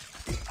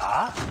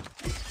 Huh?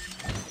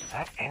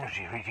 That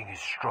energy reading is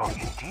strong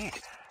indeed.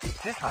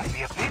 This must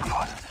be a big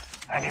one.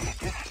 And if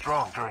it is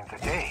strong during the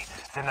day,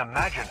 then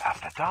imagine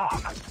after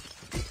dark.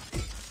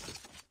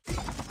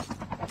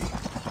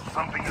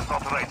 Something is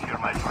not right here,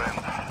 my friend.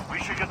 We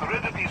should get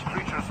rid of these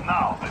creatures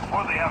now,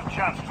 before they have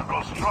chance to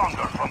grow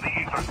stronger from the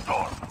ether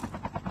storm.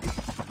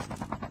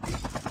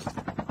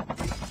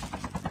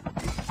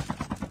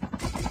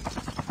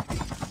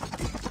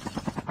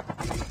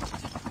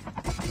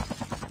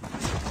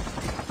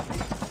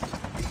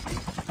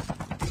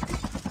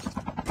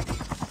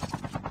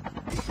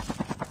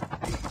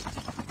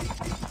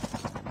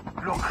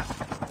 Look,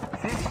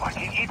 this one,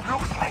 it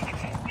looks like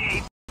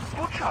a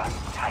butcher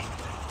type.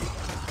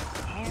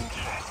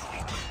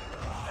 Interesting.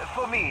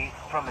 For me,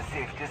 from a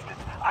safe distance,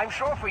 I'm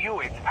sure for you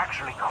it's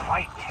actually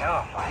quite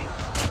terrifying.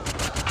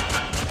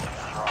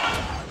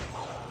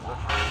 Look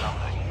for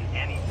something.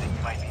 Anything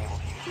you might be able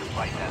to use to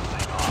fight that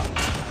thing off.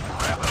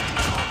 Grab a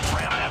vehicle,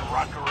 ram that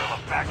rock gorilla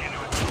back into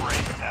its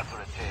grave. That's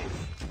what it takes.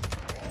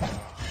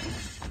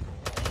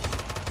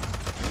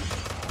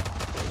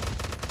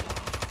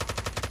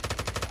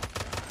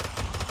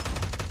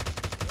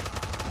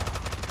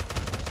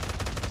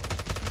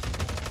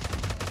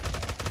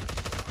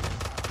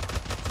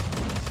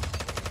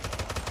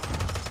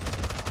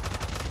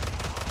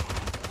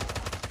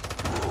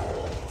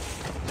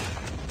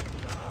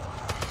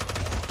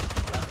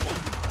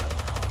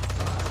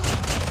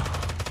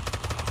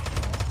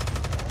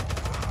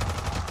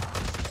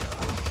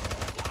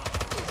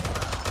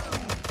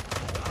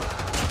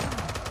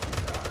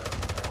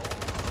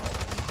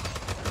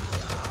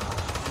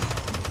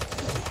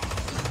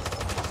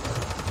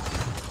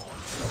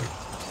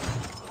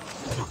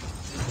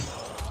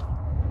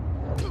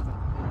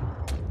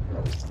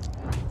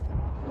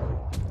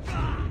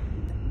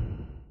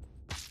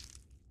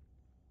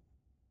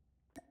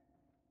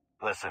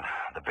 Listen,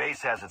 the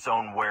base has its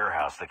own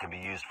warehouse that can be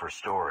used for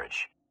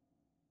storage.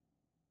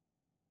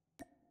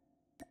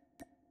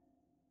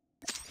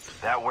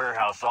 That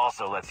warehouse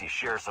also lets you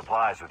share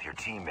supplies with your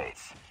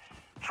teammates.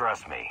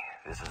 Trust me,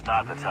 this is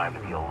not the time to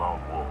be a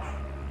lone wolf.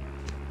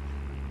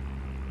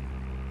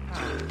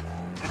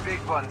 The big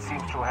one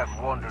seems to have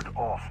wandered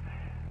off.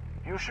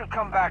 You should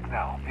come back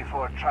now,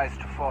 before it tries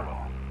to follow.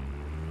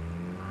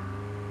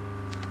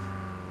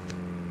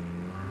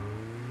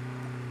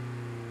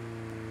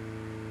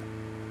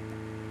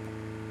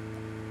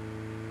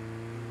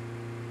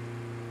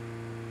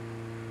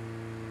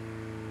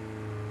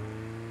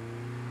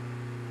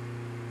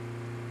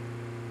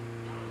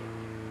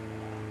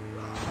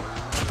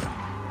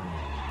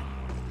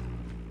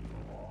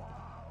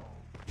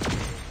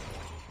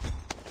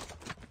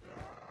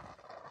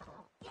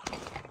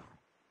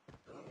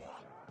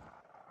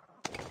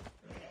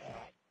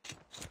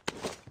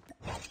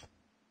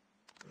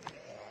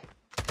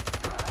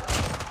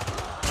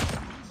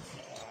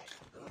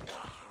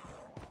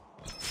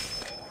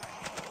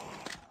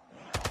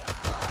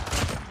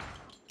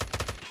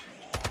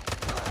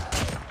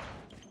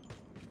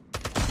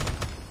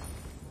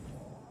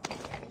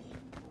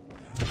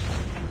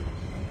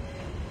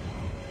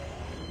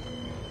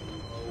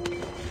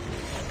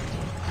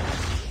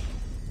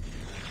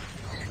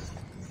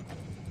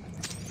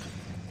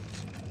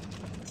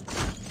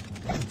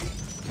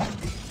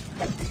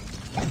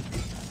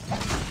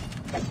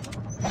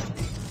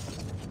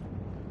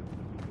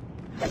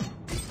 The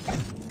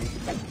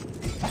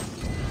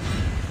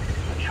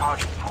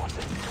charging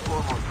process is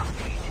almost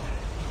complete.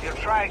 We'll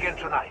try again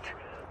tonight.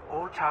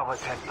 All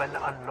towers have been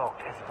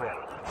unlocked as well,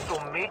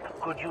 so make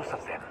good use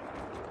of them.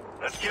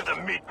 Let's give the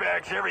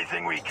meatbags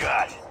everything we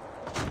got.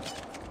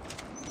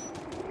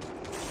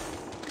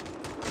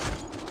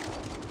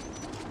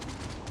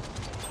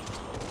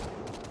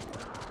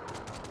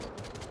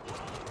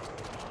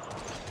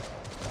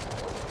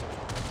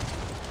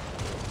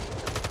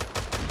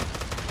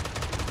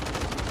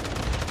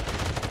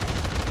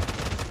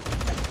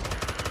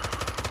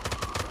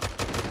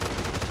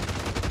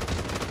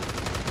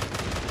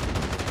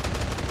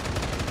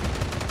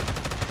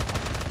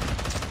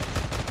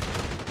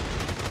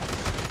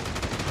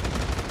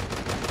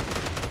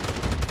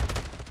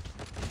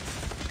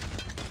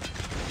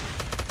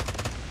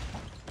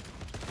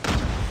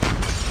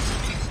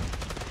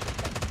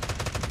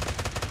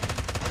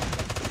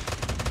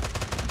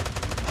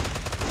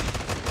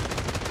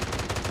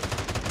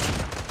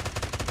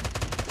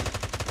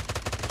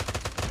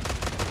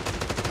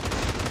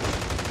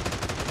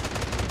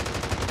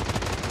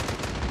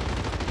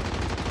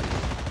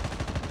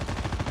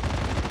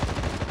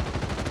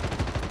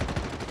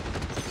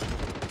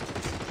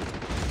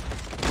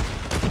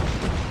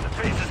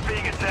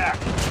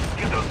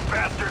 Get those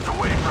bastards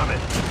away from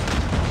it!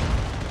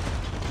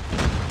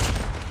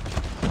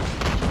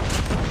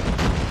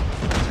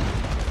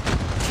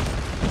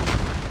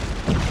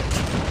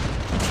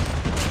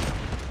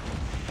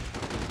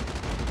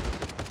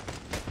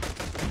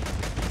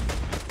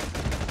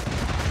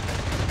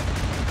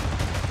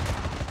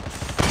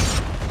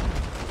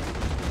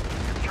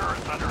 Your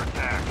turret's under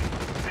attack.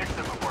 Fix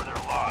them before they're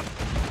lost.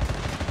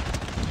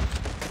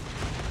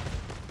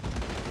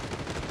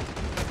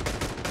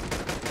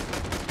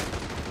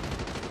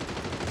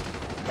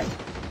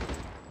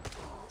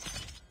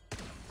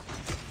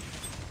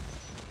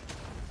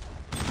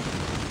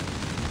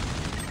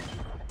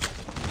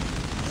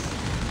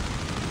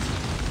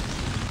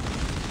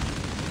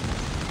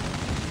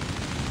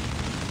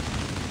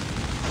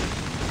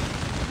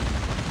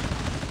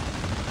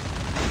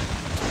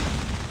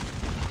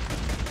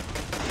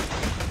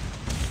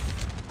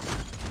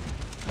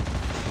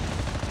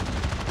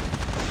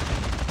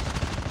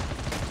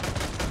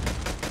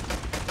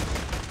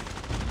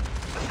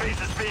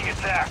 Being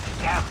attacked.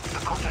 Damn, the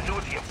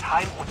continuity of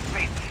time and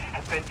space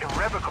has been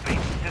irrevocably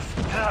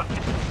disturbed.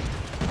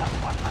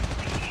 Someone must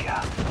be here.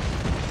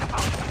 It's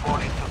about to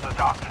fall into the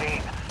dark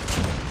plane.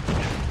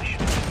 Transmission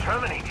has been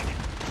terminated.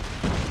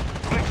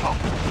 Quickly,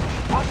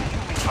 what did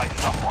you mean by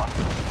someone?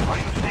 Are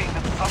you saying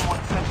that someone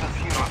sent us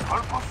here on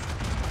purpose?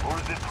 Or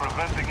is it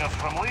preventing us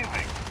from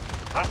leaving?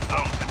 That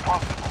sounds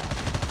impossible.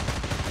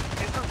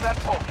 Isn't that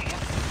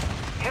obvious?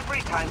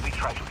 Every time we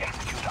try to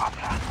execute our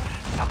plan,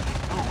 something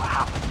new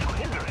happens to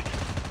hinder it.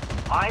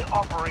 My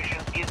operation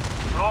is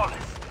flawless.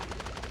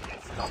 If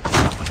it's not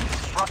someone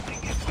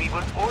disrupting it, we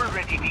would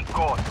already be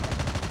gone.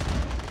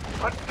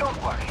 But don't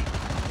worry.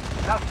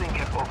 Nothing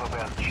can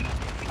overwhelm genius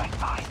like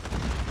mine.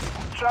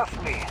 Trust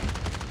me.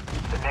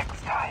 The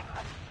next time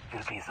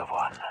will be the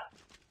one.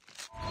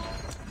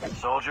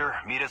 Soldier,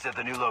 meet us at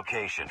the new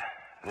location.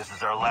 This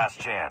is our last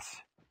chance.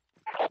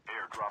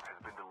 Airdrop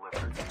has been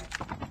delivered.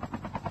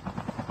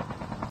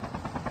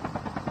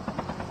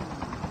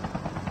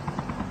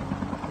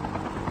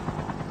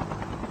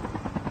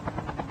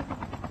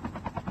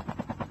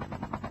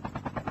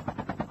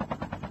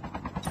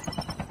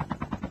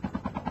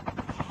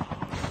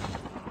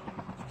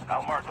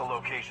 I'll mark the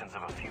locations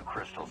of a few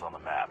crystals on the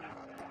map.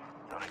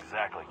 Don't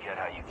exactly get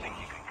how you think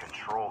you can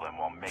control them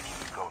while making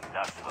you go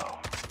nuts, though.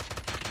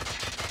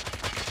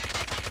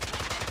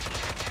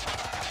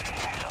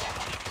 Hell.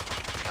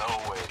 No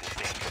way this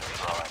thing could have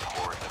drawn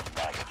hordes of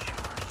maggot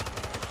shooters.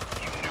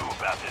 You knew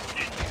about this,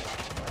 didn't you?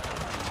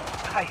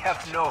 I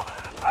have no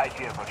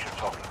idea what you're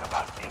talking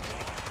about,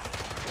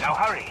 Dixie. Now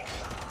hurry.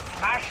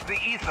 Smash the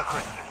ether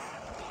crystals.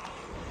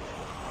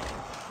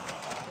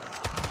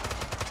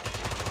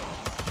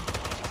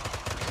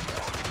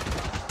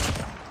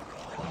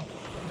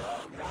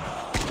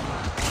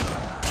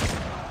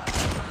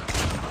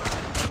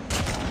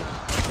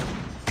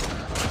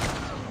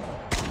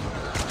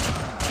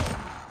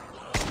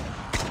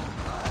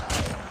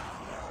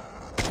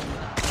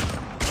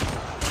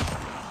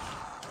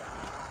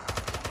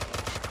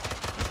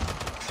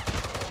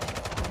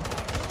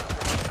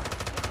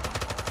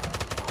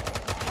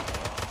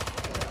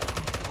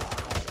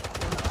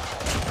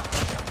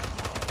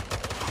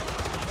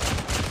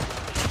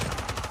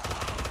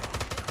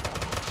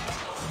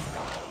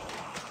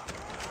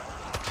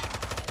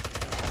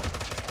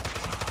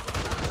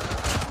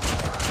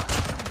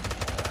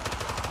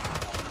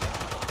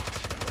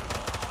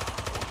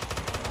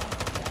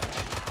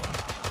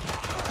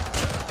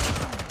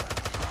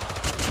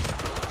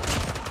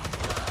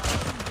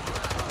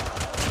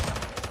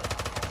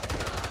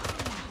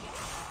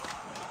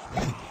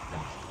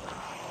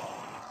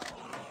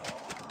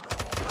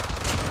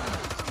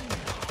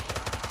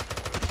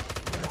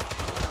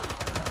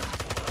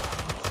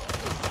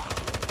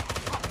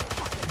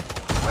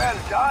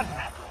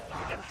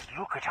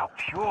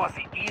 pure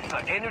the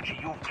ether energy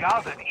you've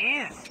gathered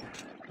is.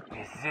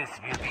 This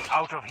will be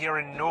out of here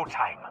in no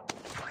time.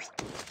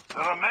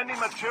 There are many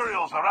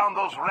materials around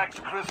those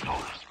wrecked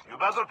crystals. You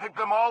better pick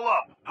them all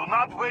up. Do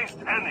not waste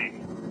any.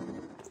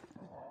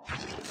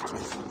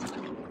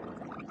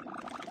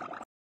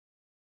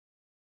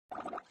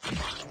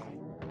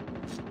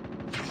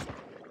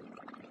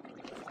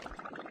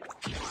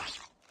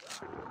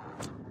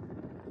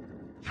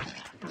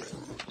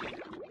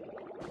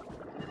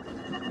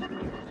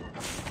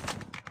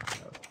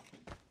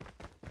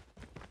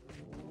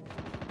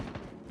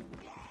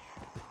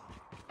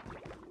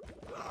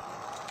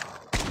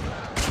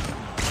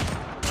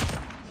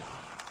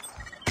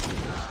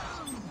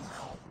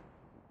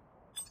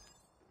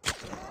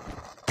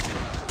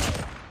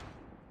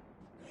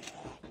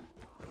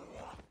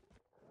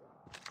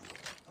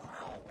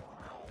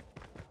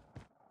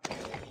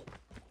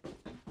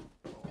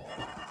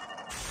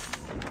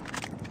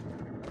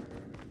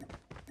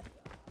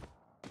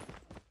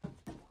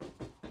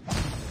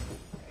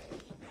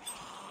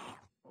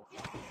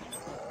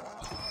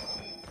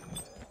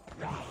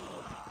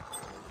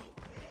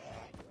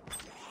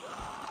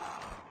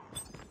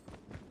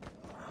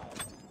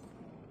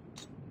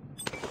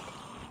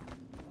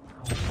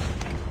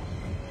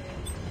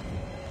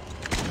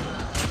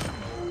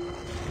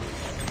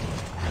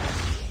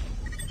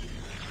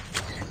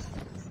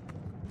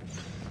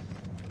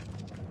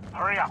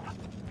 Hurry up.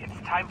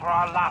 It's time for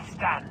our last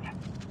stand.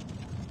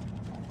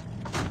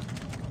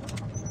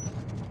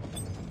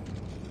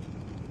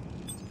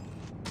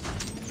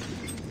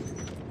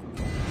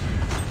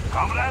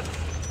 Comrades,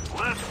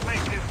 let's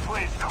make this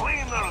place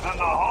cleaner than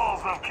the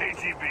halls of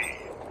KGB.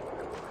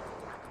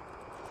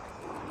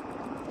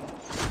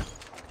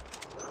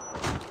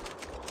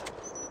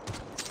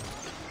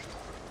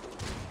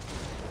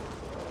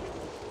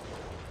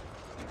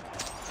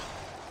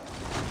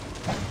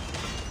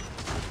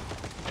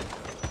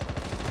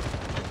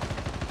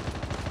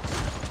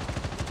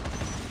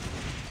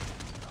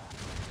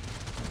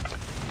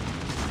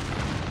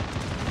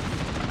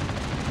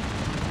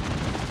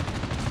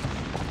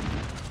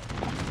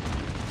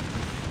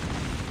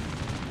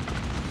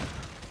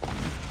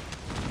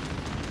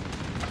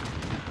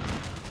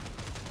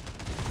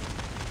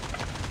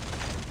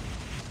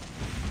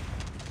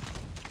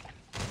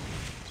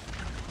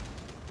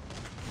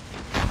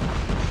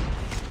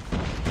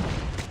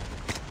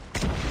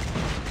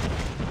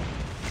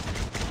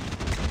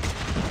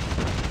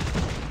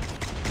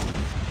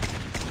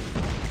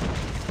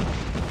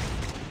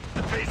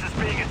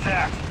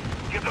 Attacked.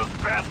 Get those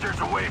bastards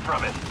away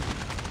from it.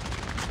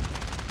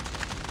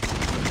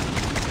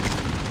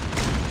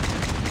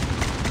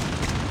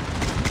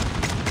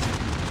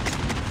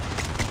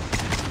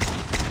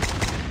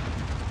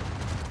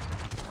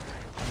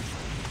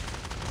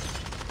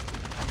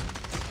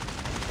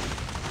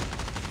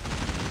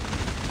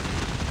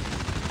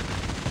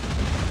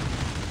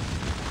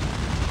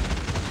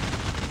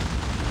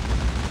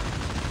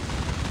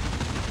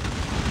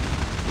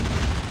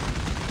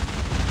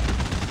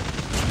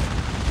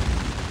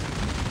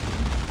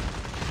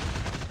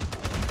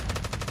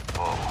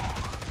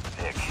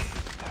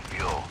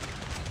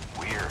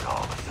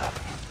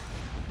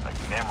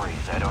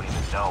 I don't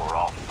even know are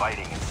all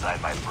fighting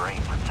inside my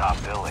brain for top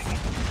billing.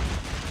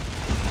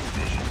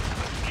 Visions of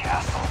a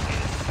castle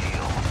made of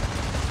steel.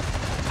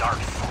 A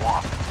dark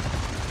swamp.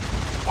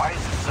 Why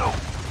is it so?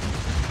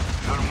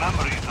 Your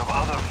memories of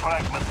other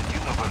fragmented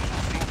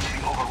universes seem to be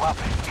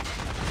overlapping.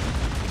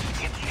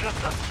 It's just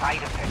a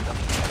side effect of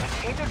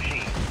the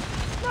energy.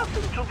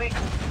 Nothing to be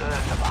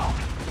concerned about.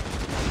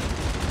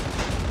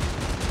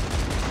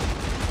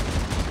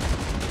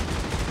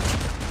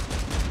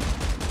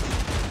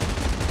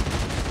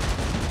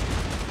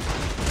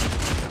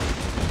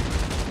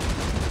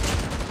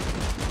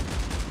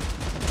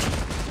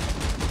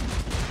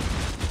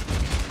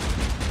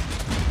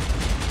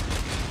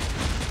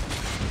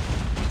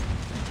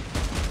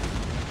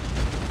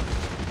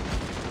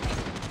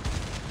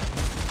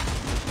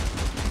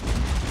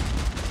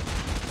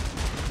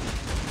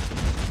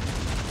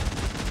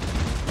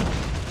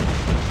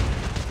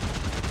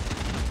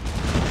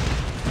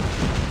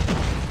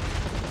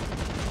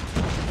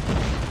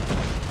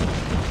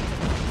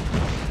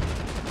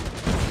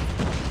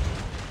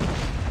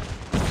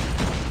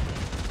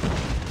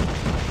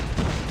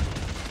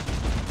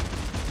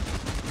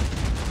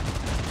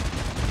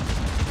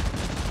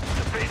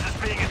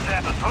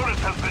 The turret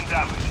has been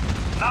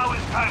damaged. Now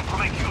is time to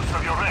make use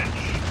of your wrench.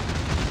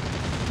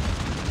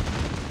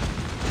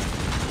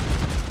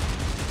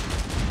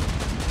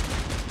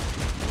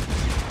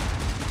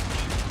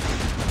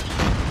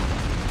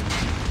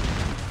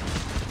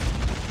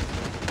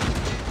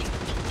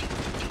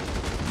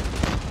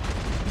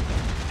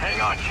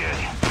 Hang on, kid.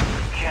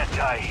 You can't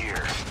die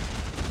here.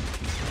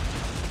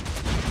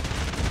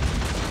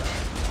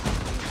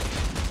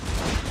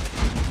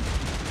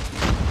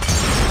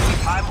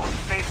 Time on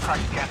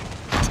spacecraft scanning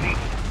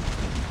completed.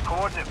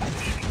 Coordinate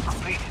positioning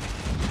completed.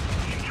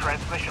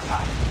 Transmission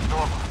path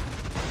normal.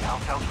 Now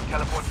tell to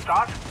teleport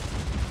start.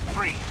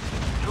 3,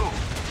 2,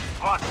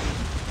 1.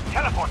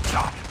 Teleport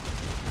start.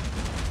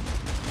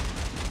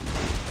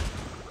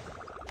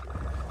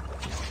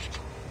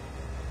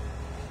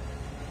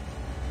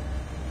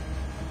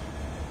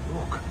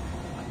 Look,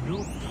 a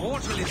new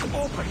portal is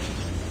open.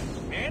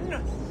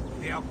 Men,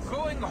 they are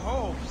going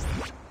home.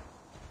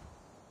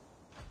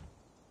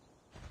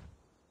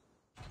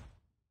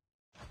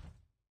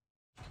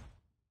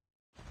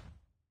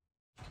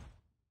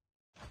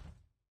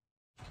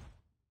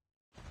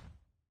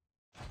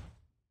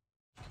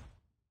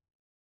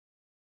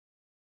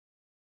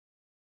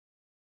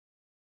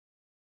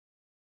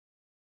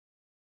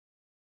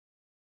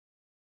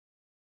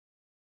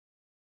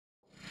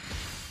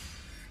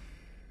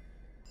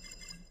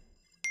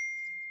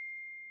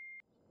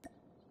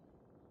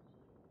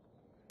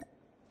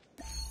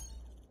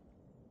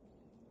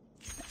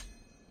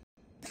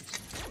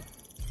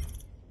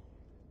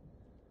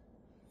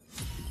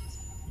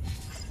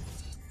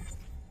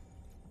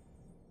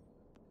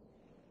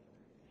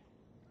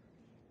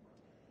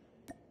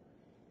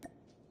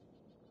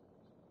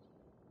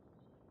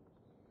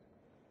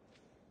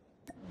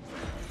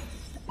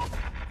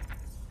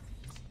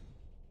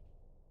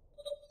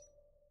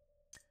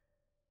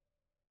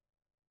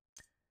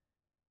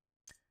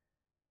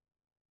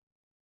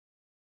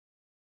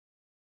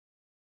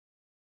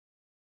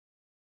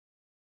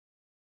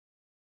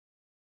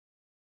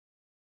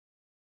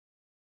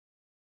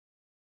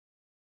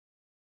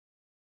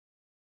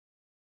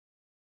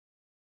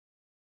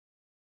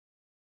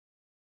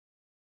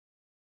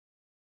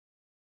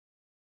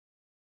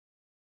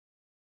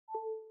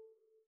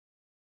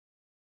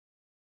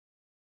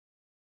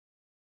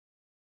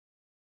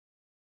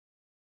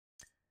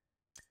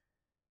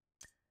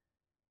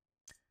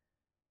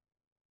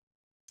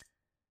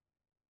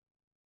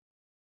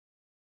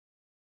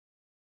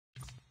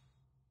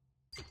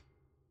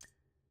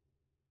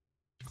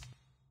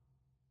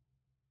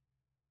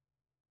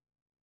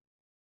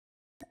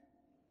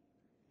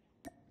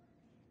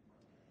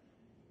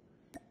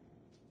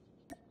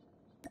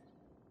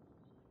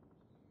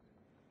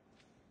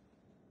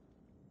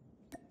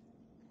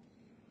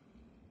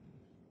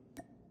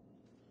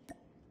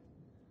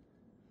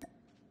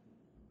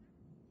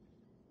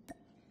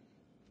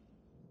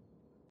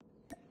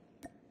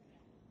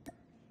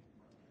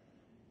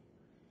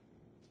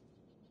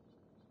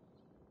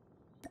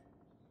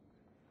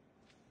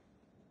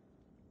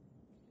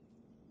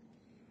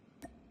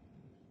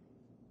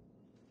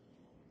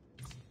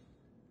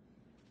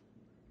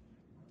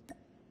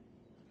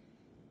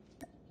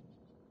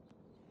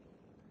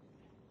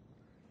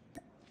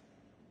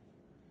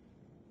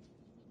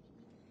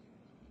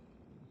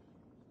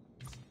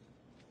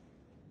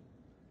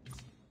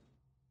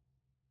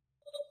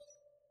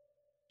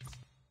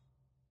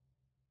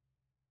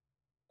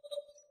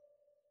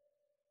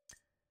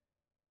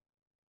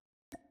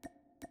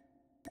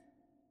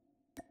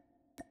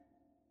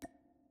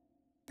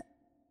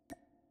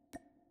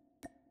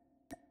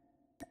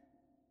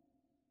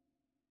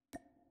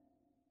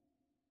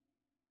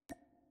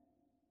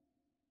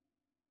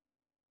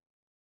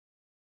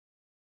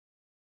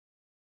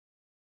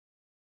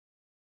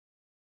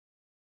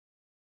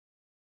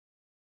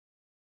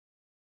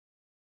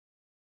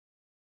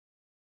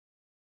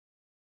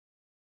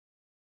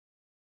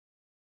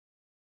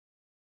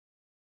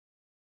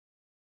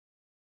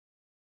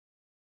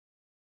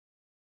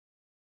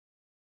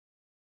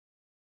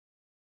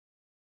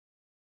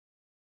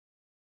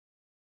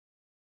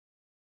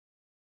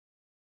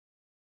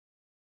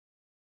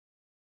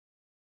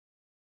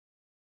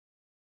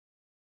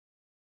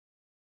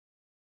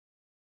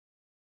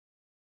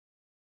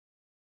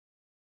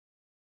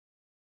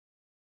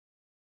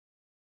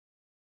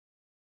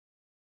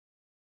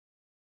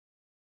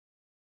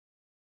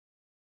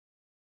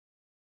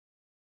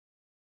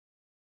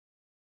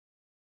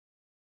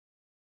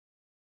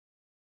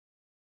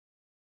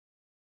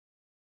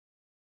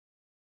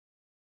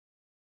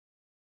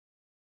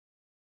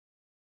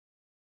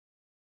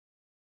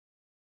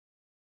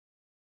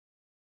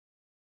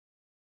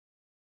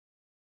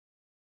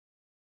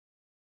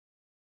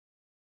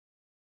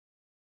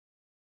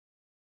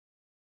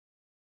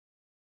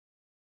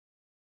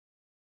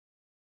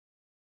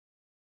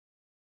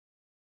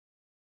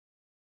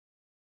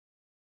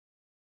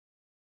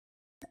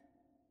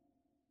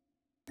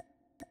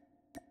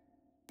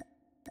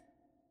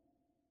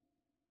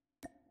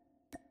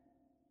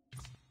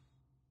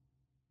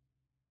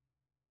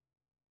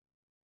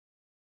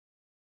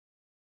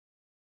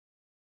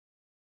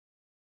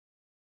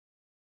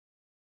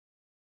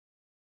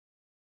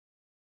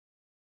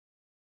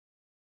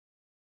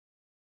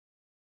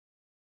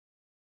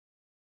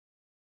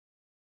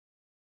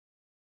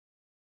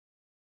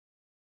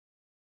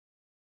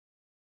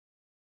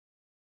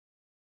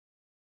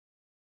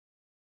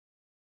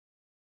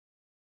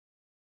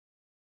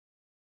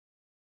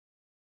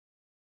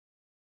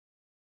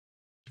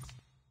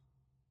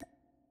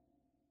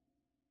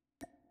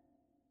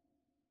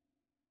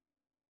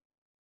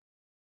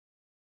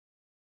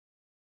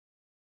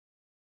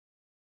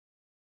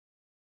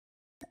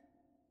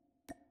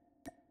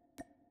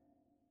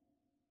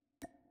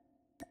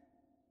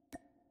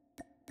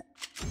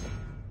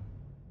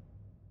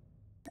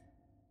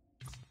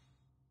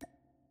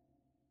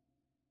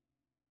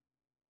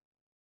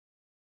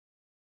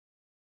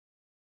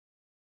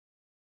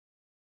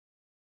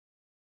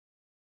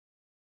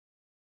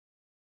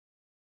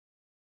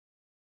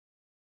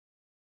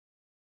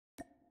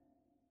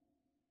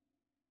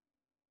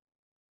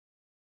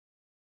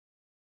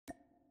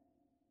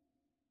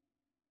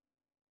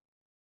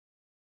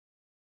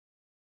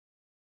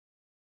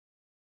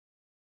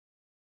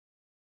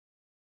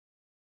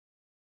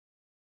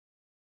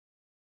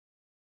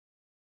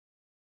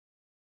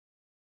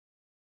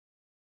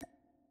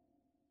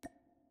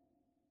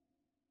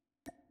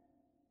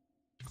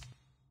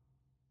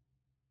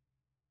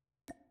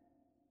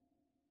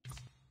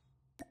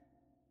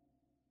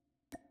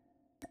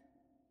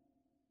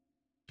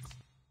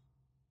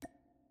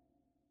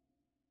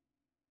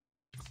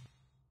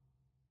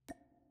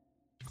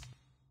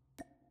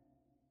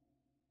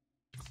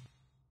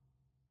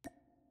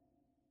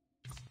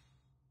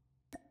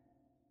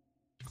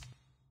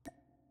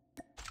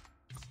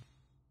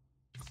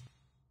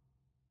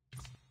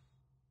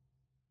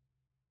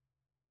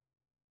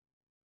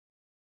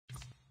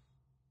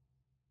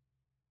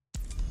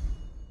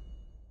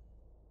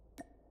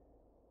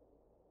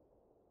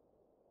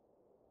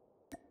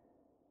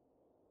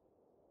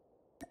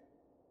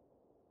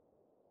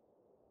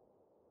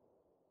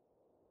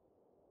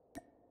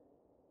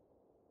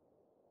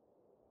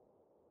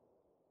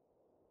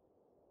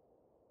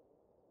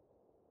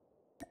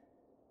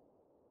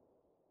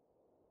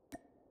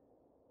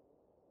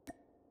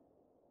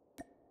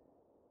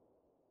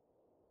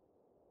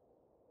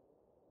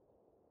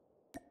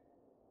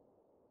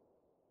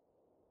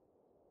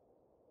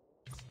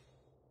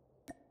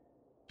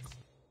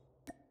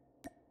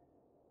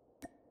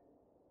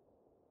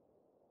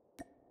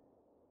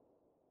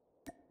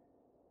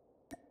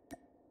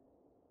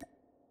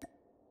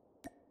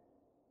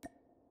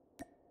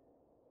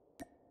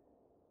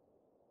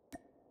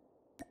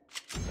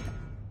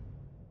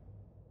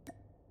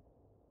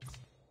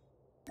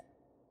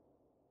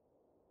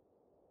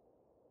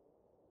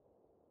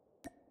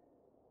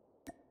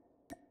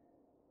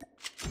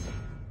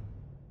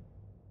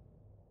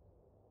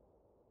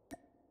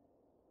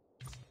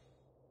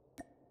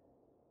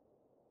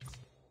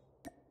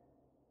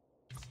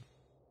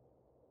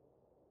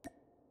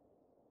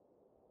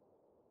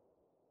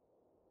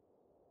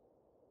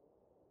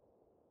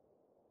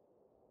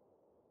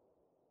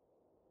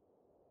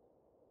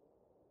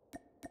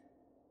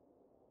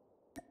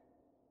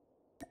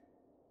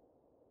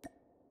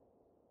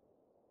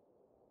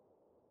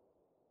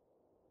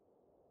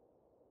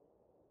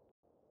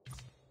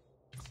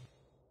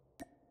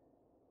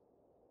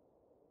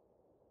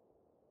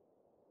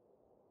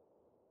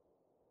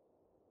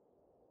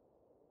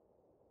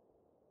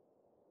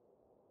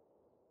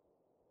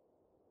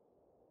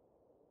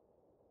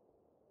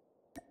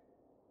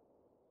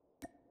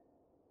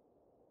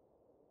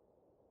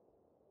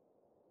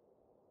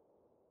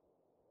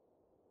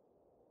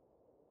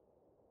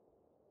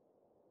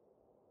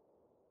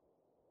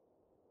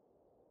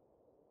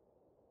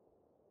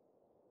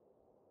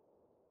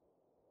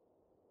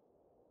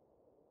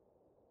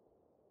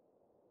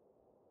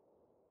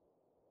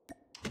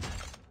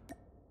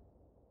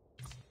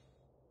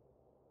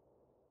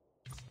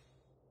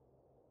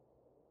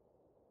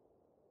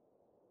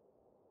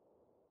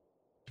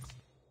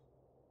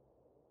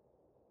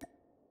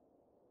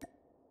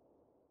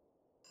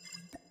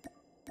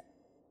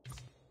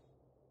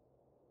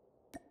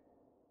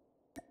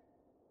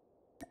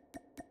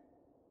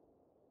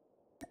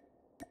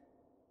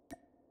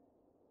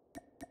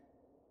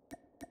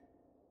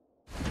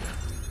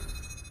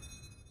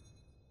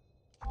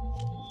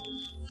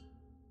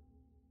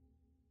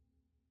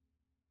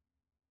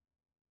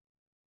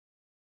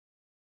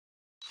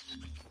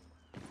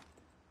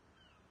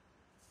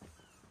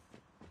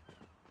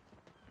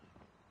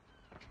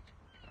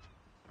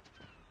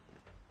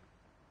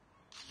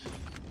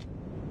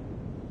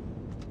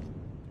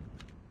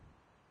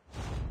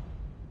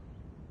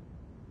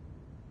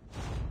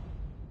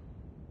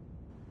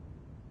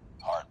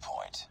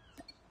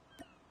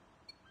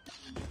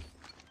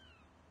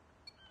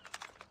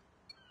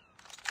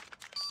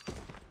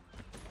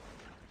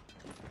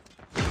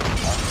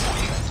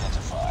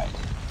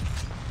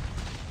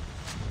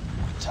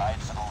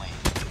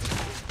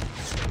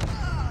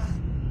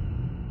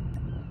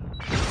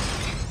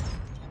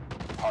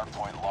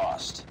 Hardpoint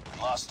lost.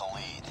 We lost the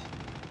lead.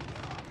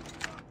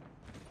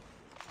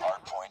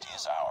 Hardpoint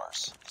is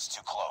ours. It's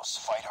too close.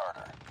 Fight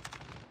harder.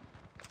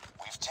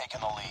 We've taken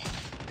the lead.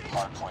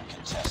 Hardpoint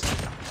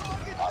contested.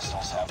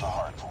 Hostiles have the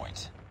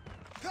hardpoint.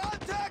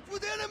 Contact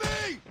with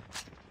enemy!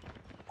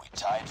 We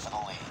tied for the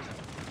lead.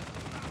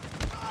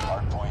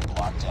 Hardpoint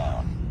locked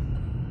down.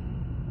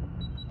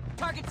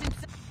 Targets in.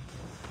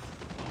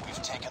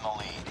 We've taken the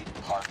lead.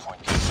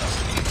 Hardpoint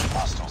contested.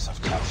 Hostiles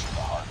have captured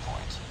the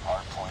hardpoint.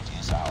 Hardpoint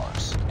is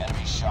ours.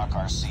 Enemy shock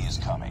RC is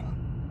coming.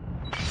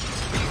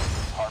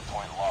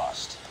 Hardpoint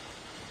lost.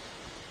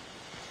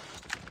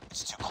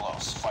 It's too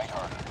close. Fight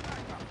harder.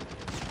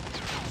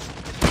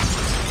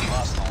 We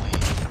lost the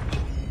lead.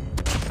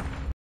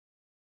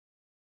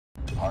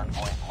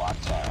 Hardpoint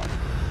locked down.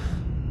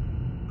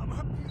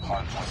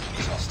 Hardpoint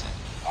contested.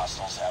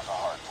 Hostiles have the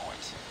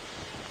hardpoint.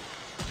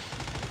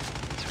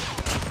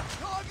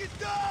 Target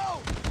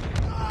down!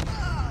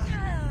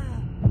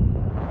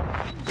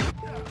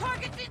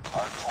 Targets in.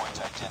 Hardpoint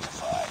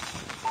identified.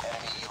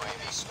 Enemy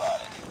UAV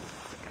spotted.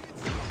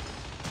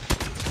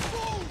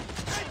 Boom!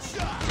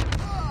 Headshot!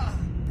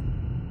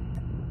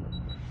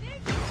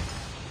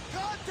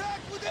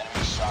 Contact with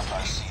Enemy shock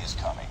RC is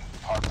coming.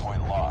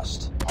 Hardpoint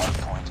lost.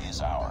 Hardpoint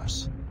is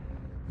ours.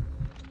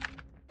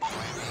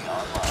 UAV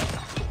online.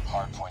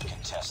 Hardpoint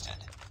contested.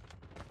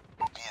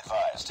 Be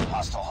advised,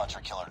 hostile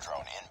hunter-killer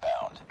drone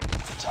inbound.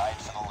 Tied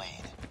for the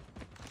lead.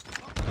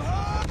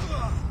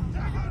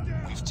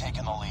 We've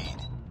taken the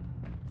lead.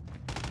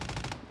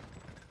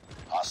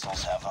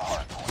 Hostiles have the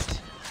hardpoint.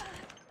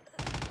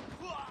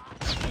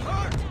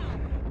 Hurt!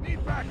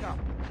 Need backup!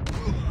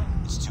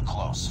 It's too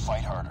close.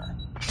 Fight harder.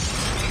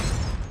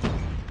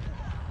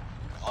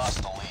 We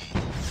lost the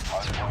lead.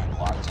 Hardpoint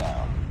locked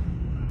down.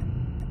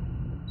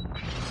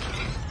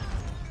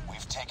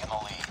 We've taken the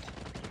lead.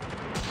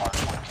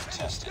 Hardpoint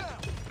contested.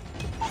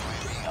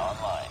 UAV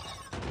online.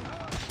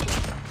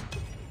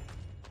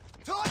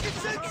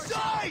 Target's in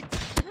sight!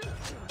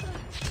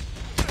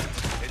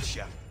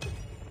 Headshot.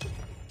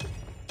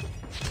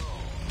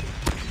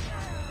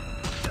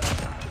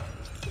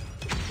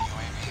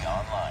 UAV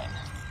online.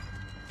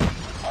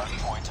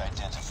 Hardpoint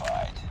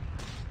identified.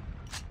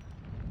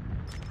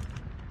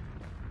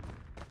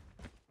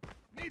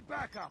 Need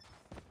backup!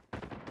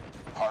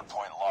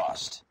 Hardpoint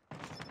lost.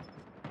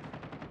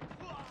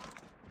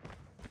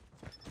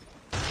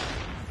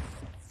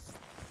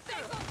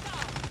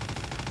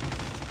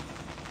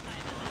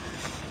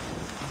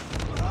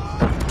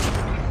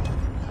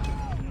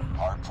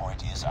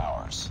 Hardpoint is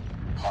ours.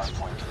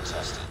 Hardpoint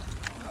contested.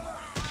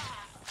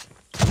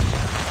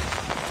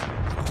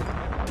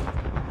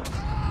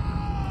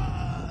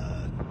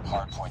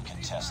 Hardpoint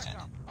contested.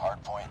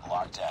 Hardpoint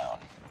locked down.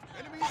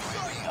 Enemy in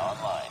sight! UAV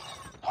online.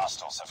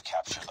 Hostiles have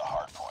captured the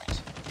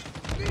hardpoint.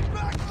 Need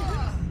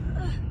backup!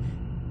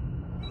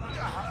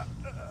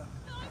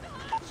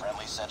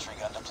 Friendly sentry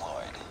gun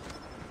deployed.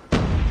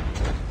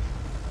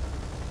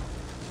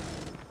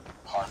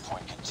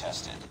 Hardpoint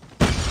contested.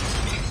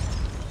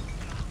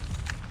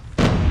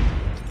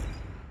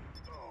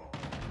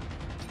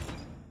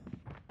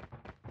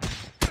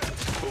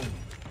 Boom!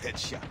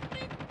 Headshot.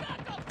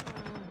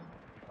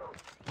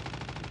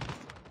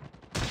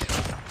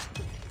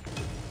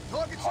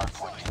 Target's in Hardpoint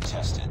sight!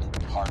 contested.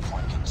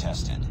 Hardpoint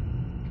contested.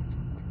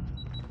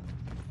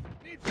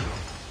 Need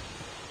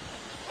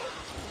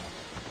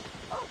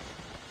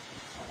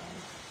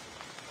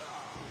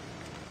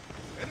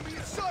enemy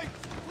in sight!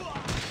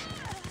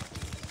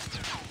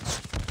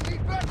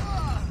 Need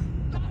backup!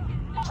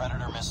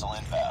 Predator missile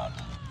inbound.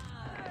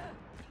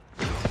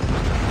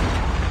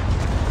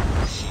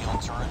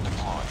 Shield turret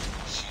deployed.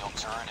 Shield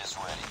turret is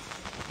ready.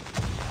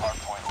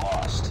 Hardpoint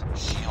lost.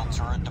 Shield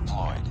turret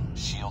deployed.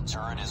 Shield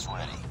turret is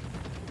ready.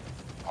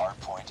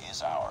 Hardpoint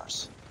is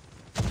ours.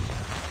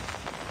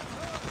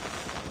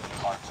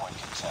 Hardpoint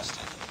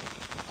contested.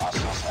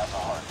 Hostiles have the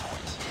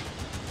hardpoint.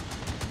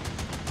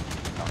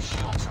 Our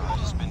shield turret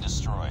has been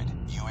destroyed.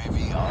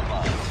 UAV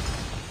online.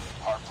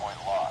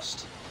 Hardpoint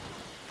lost.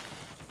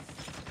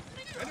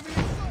 Enemy in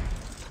sight!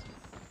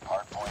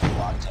 Hardpoint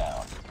locked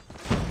down.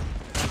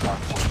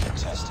 Hardpoint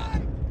contested.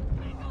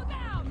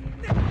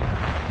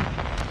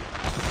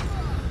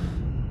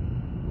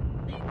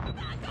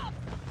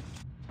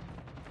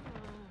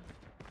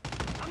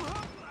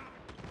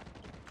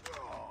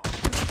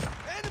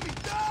 Enemy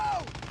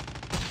down!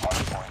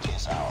 Hardpoint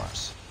is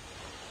ours.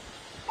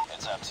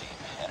 Heads up, team.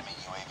 Enemy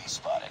UAV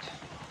spotted.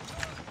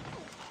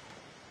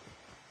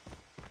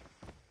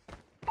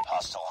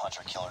 Hostile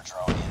hunter-killer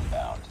drone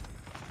inbound.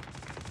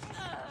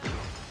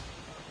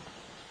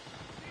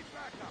 Need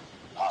backup!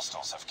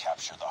 Hostiles have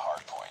captured the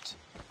hardpoint.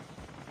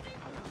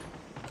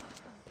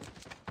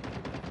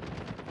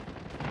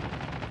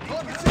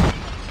 Target's in!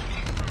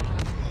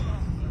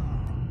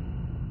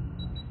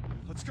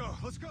 Let's go,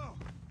 let's go!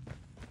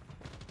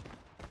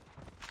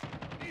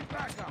 Need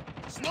backup!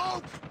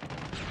 Smoke!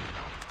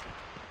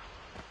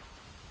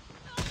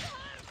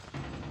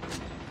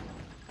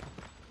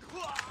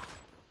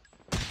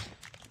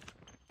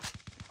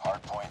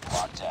 Hardpoint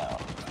locked down.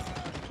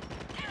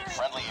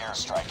 Friendly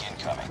airstrike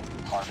incoming.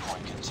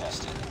 Hardpoint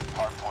contested.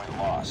 Hardpoint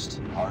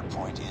lost.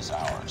 Hardpoint is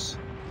ours.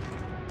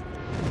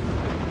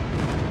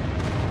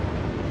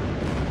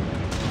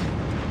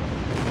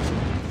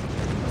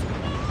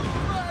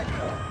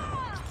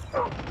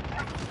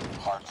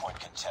 Hardpoint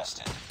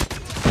contested.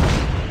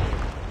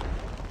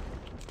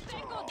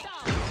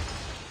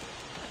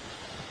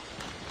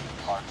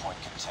 Hardpoint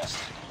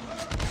contested.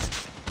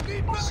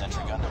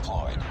 Sentry gun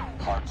deployed.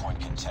 Hardpoint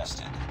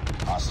contested.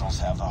 Hostiles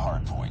have the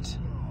hardpoint.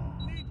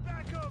 Need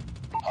backup.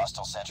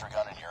 Hostile sentry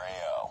gun in your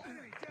AO.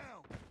 Enemy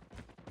down.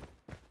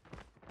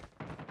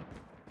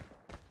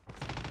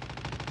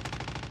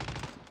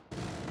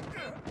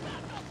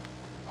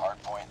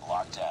 Hardpoint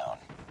locked down.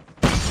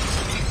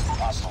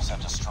 Hostiles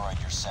have destroyed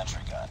your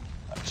sentry gun.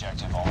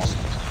 Objective almost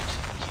complete.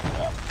 Keep it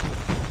up.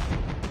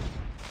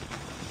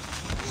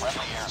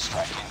 Friendly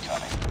airstrike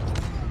incoming.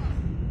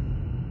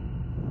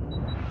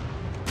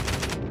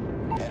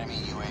 Enemy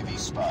UAV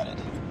spotted.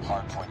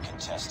 Hardpoint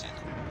contested.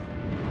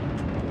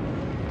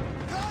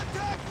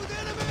 Contact with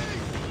enemy.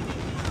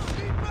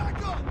 Need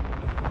backup.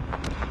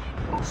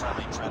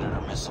 Friendly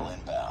Predator missile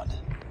inbound.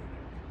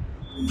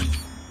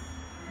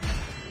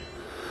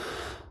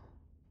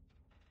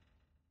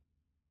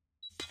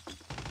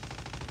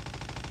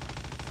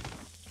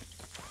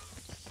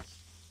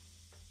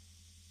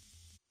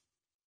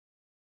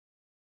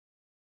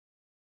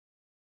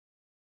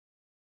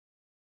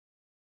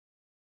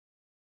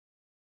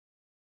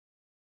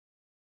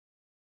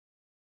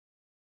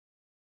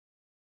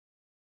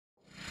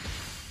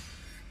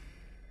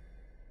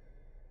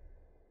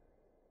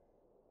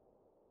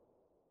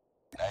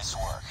 Nice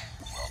work.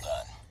 Well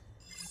done.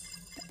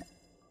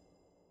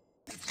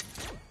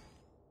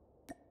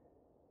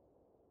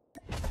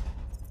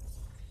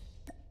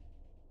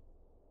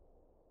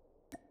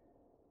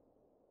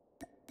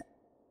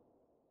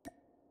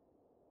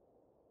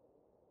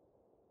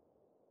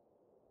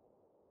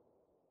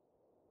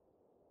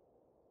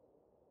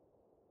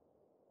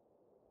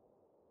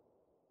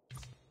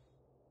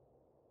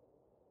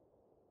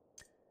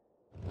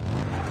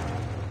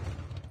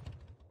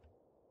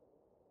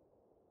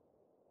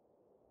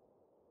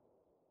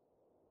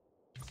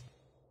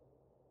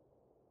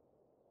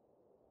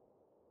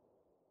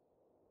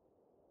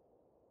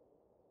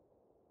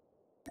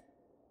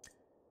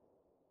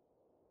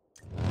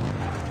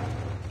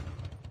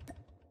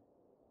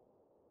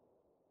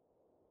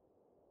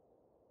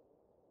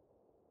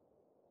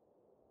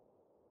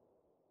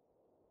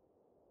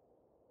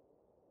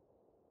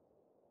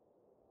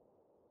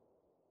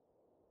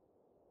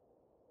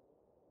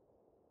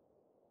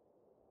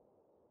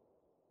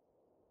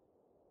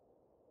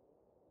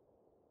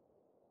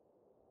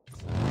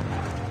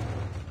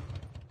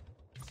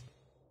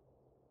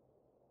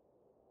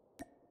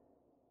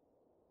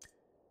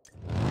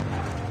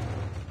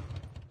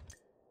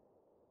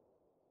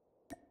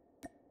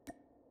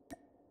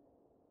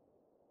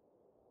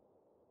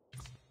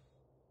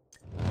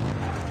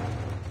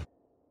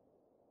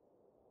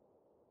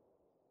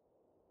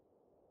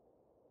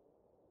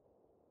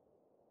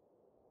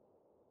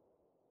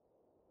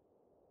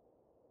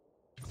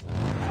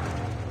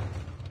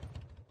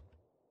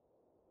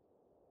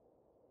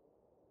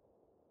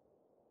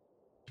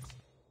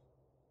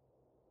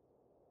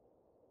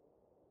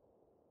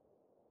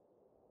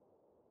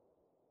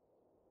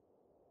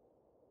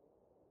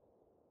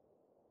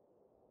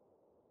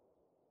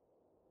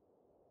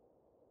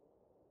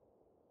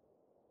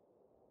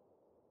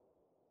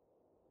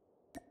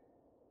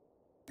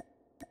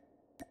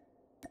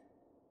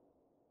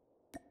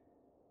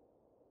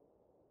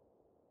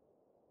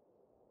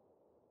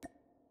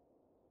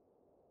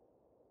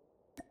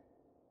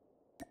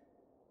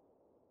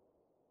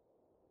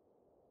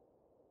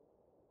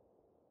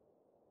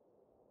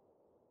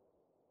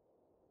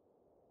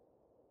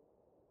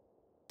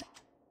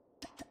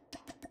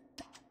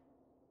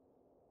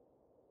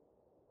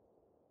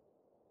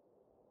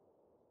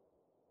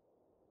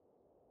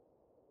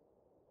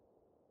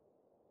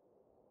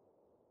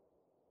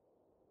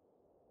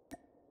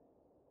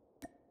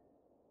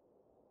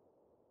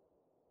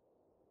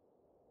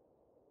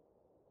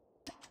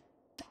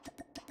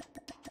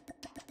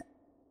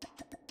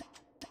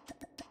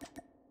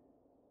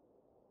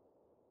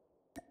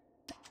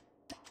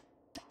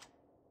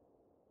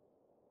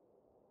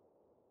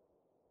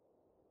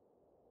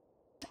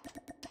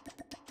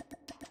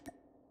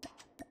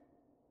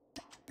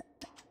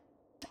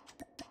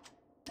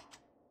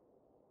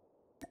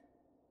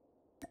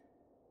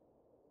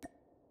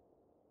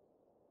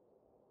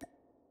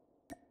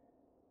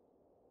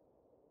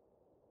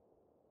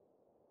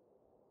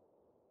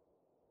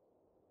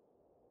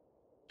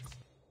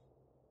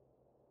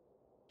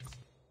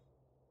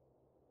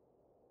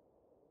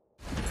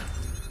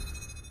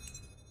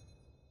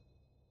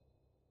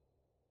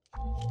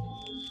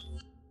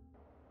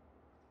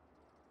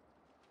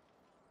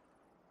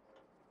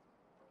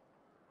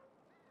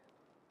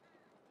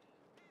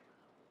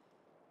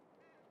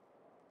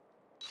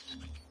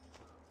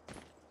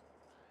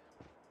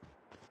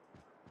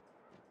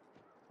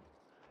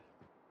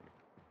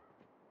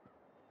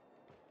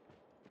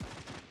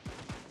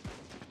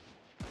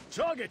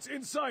 Targets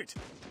in sight!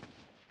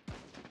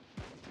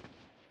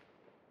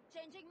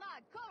 Changing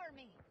mag, cover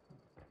me!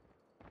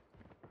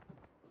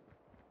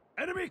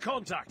 Enemy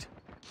contact!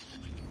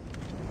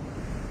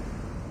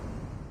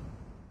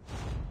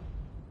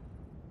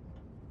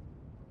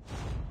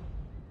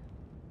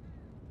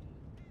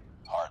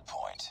 Hard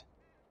point.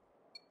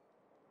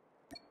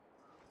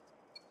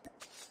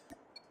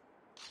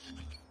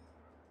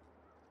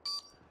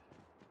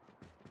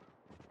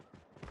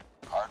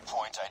 Hard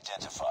point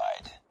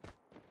identified.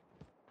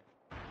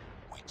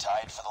 We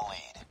tied for the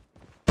lead.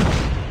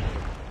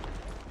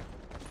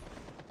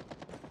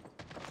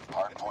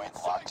 Hard point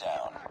locked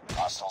down.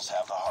 Hostiles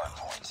have the hard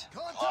point.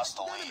 We lost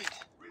the lead.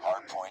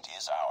 Hard point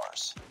is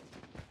ours.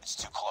 It's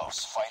too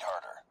close. Fight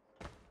harder.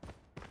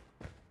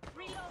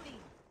 Reloading!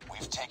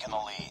 We've taken the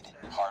lead.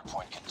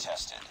 Hardpoint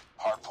contested.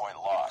 Hardpoint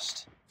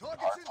lost.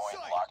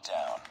 Hardpoint locked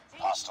down.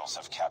 Hostiles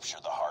have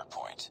captured the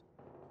hardpoint.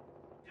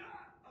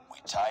 We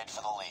tied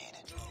for the lead.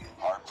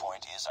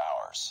 Hardpoint is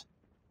ours.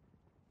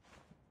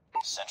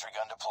 Sentry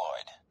gun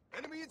deployed.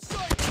 Enemy in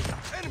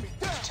sight! Enemy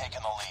down! We've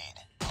taken the lead.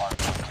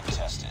 Hardpoint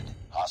contested.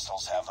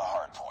 Hostiles have the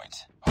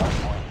hardpoint.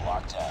 Hardpoint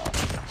locked down.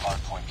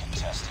 Hardpoint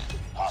contested.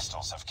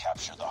 Hostiles have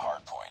captured the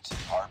hardpoint.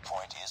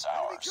 Hardpoint is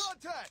Enemy ours.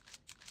 contact!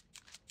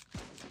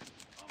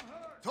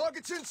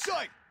 Targets in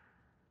sight!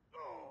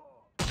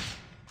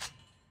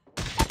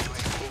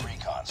 UAV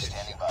recon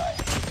standing by.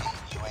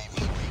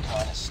 UAV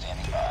recon is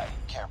standing by.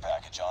 Care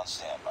package on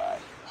standby.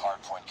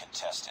 Hardpoint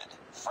contested.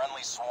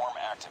 Friendly swarm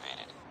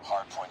activated.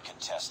 Hardpoint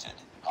contested.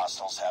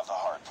 Hostiles have the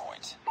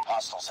hardpoint.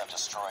 Hostiles have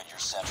destroyed your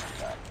sentry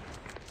gun.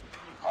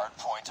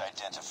 Hardpoint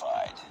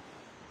identified.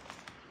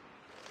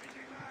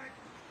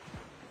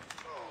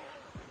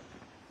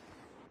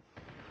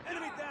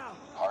 Enemy down!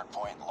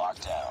 Hardpoint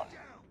locked down.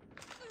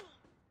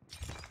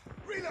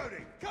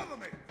 Reloading! Cover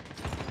me!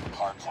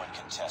 Hardpoint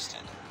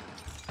contested.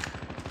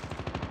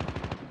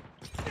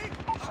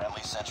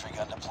 Friendly sentry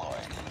gun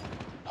deployed.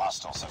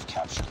 Hostiles have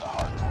captured the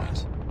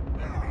hardpoint.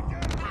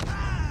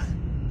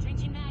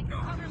 Changing mag,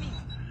 cover me!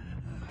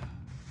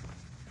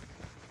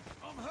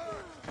 I'm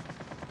hurt!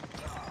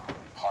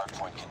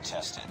 Hardpoint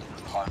contested.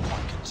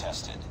 Hardpoint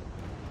contested.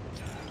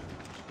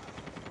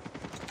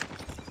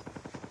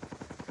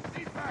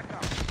 Need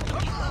backup!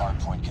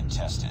 Hardpoint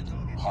contested.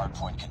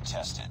 Hardpoint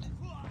contested.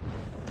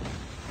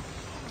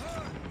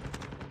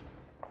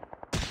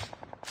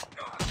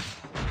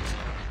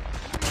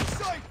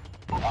 Sight!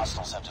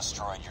 Hostiles have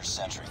destroyed your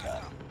sentry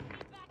gun.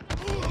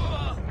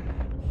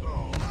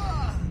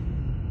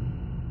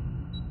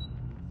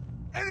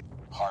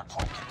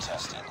 Hardpoint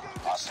contested.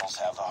 Hostiles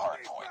have the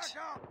hardpoint.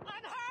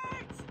 I'm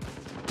hurt!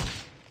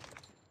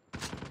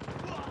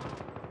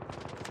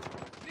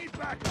 Need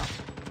backup!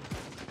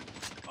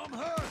 I'm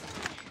hurt!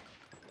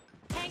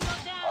 Tango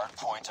down!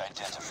 Hardpoint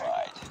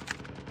identified.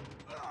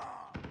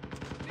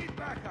 Need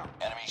backup!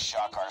 Enemy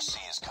shock RC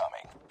is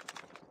coming.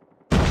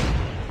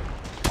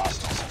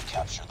 Hostiles have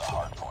captured the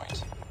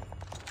hardpoint.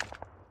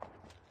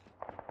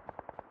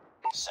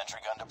 Sentry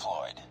gun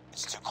deployed.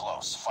 It's too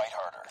close. Fight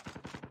harder.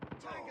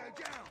 Tango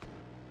down!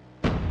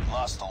 We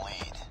lost the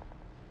lead.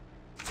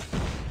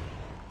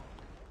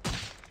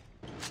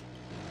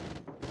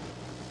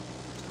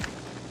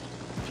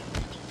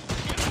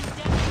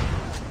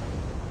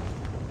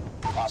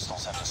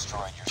 Hostiles have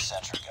destroyed your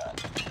sentry gun.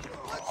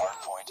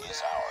 Hardpoint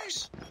is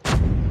ours.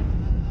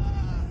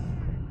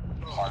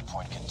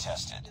 Hardpoint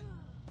contested.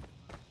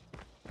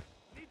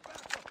 Need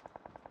backup!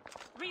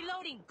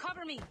 Reloading,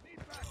 cover me! Need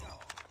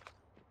backup!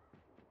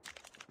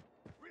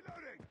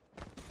 Reloading!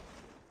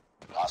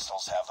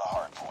 Hostiles have the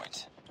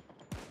hardpoint.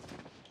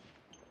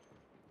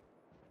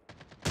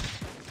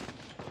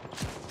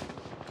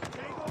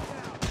 Tango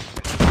down!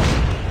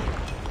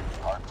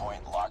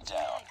 Hardpoint locked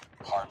down.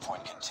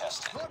 Hardpoint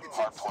contested.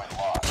 Hardpoint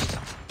lost.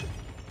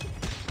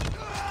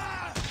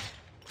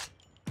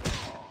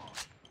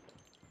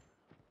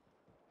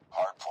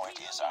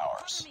 Hardpoint is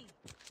ours. Cover me!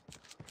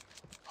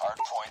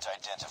 Hardpoint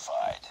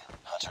identified.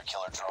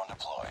 Hunter-killer drone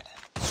deployed.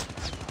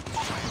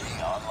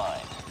 UAV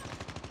online.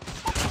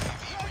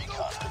 UAV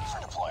recon ready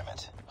for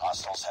deployment.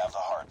 Hostiles have the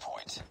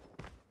hardpoint.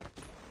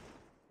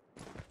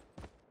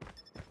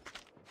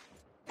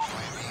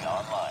 UAV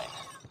online.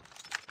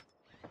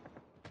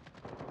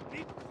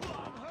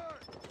 I'm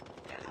hurt!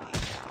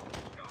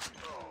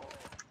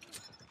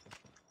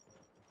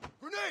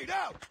 Grenade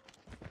out!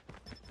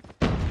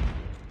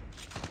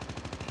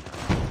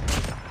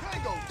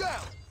 Tango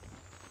down!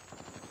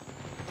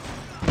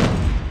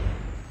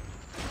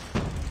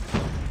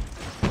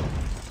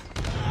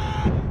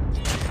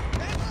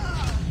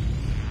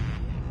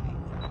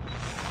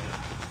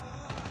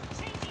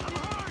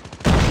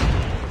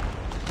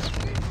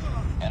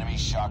 Enemy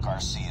shock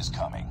RC is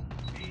coming.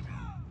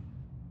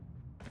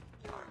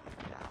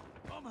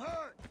 I'm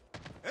hurt!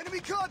 Enemy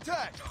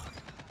contact!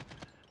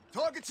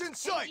 Targets in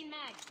sight! Changing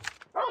mag!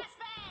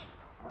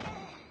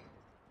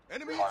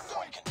 Enemy in Hardpoint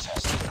sight!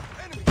 contested.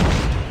 Enemy!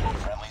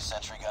 Friendly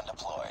sentry gun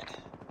deployed.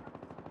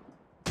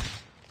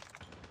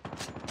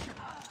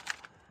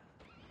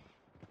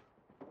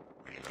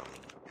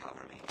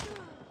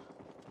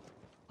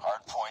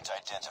 Hardpoint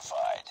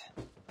identified.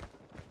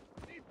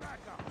 Need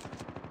backup.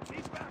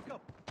 Need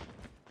backup.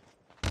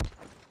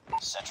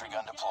 Sentry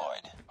gun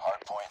deployed.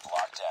 Hardpoint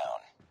locked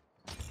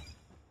down.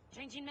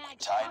 Changing mag.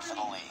 Tied for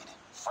the lead.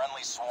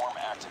 Friendly swarm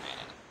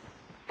activated.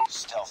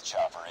 Stealth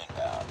chopper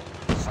inbound.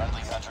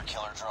 Friendly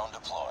hunter-killer drone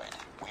deployed.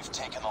 We've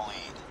taken the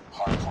lead.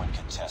 Hardpoint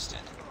contested.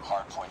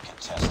 Hardpoint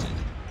contested.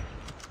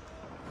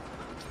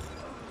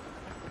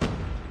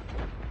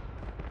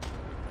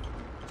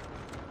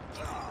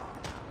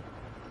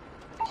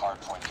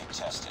 Hardpoint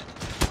contested.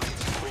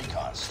 UAV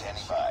recon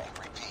standing by.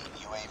 Repeat,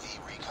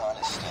 UAV recon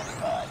is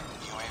standing by.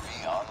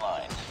 UAV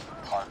online.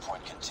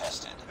 Hardpoint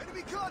contested.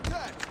 Enemy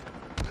contact!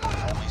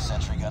 Friendly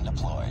sentry gun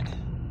deployed.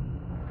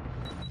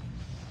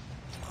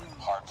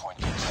 Hardpoint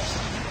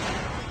contested.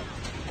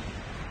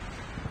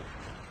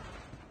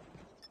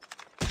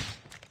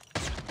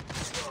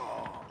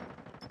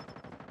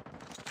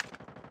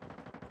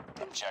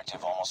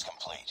 Objective almost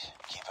complete.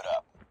 Keep it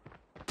up.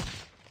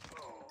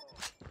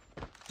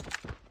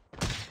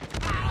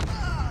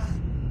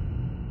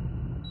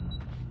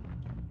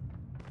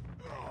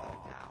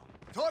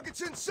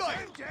 Target's in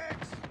sight!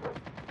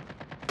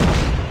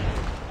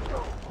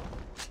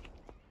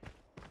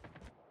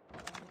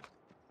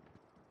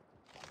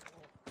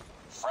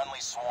 Friendly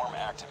swarm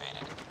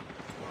activated.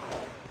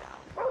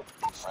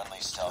 Friendly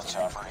stealth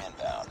chopper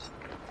inbound.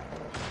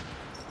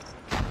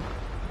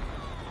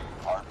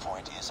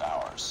 Hardpoint is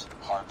ours.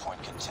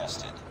 Hardpoint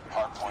contested.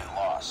 Hardpoint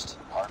lost.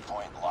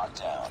 Hardpoint locked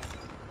down.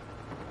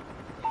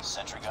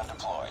 Sentry gun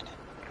deployed.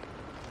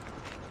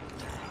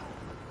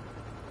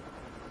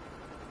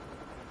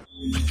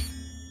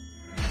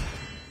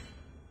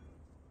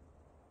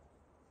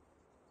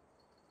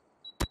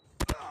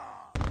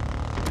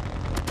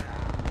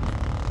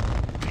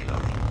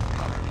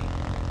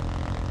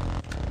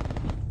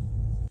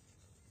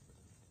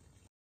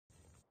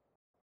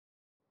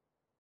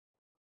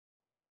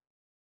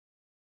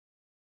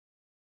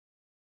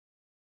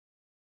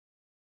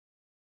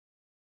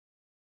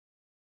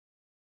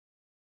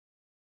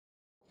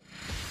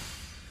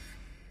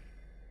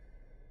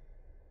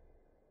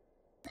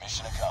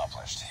 Mission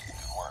accomplished.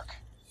 Good work.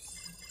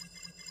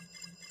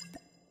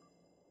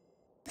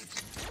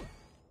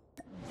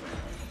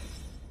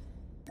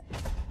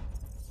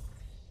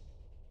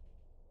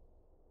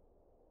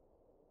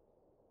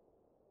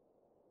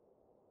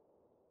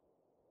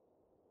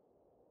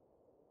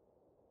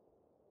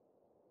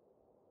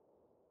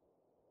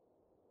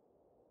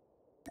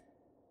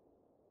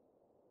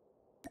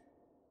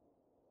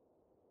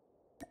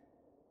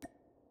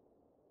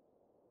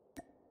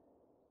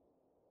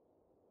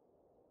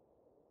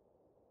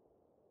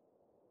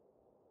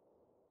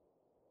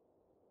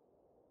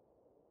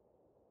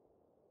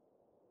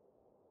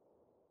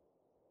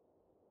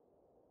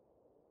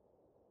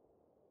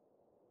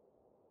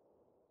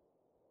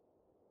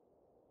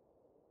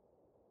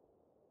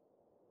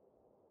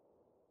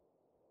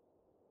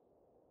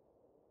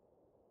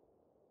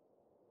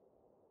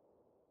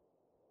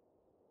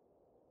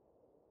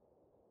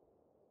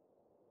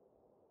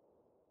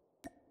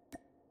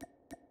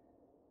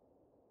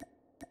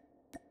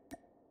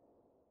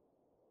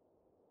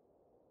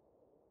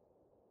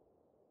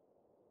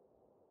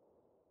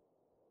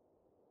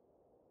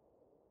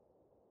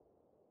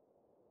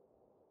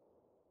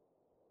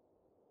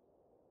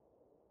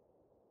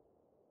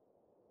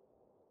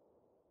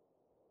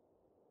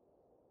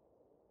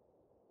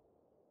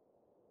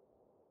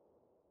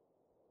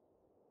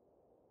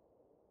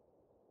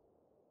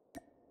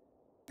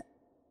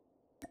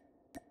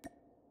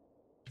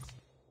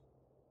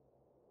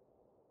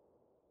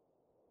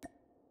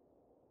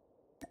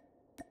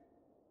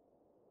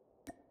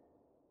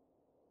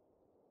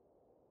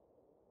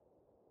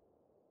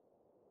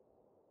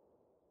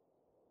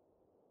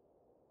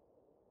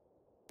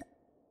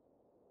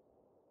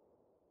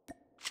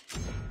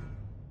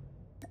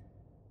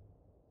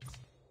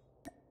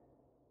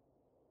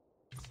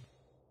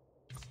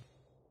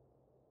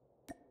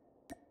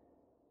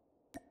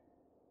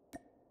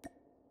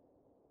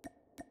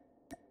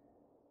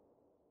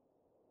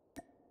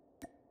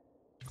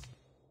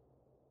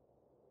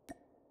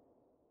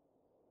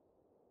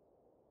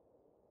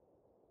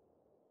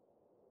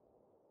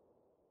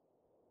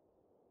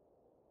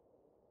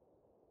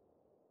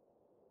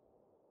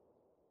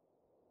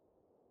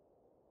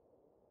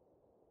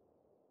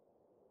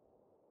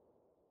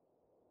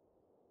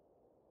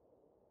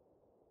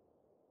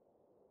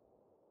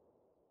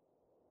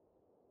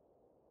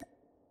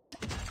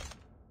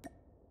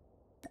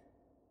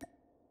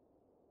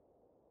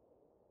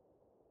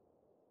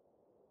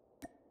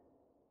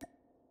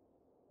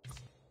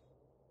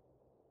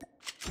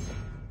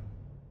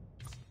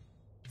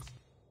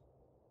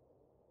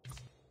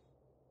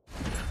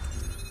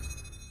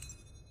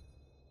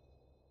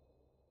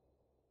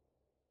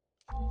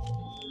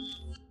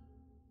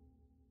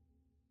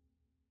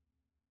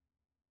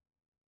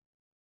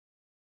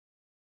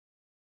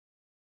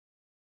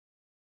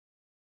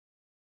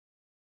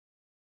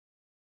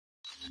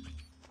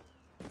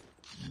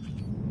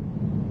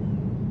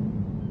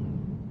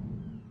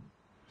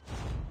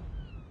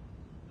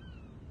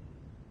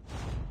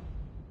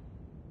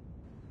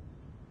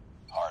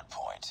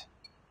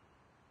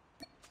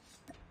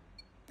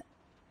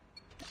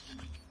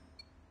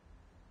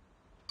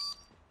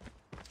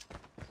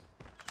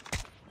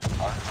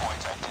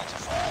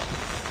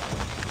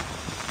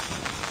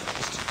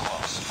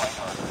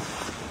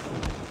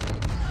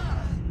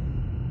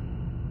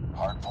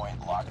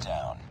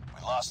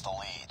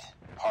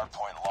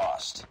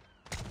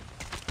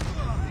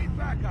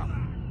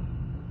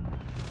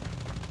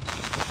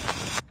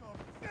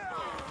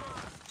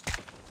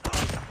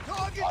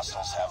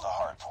 Hostiles have the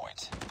hard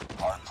point.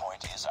 Hard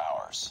point is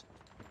ours.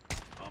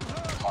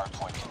 Hard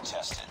point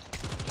contested.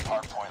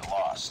 Hard point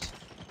lost.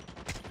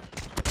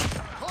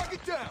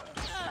 Target down.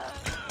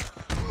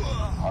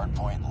 Hard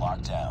point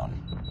locked down.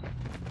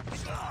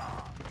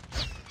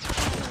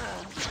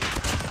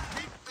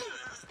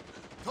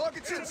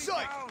 Target's in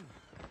sight.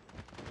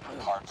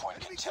 Hard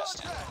point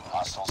contested.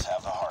 Hostiles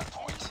have the hard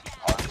point.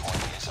 Hard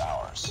point is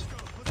ours.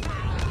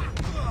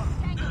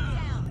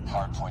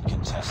 Hard point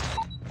contested.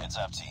 Heads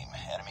up, team.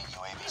 Enemy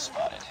UAV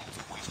spotted.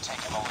 We've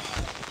taken the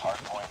lead. Hard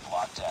point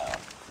locked down.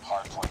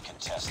 Hard point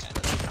contested.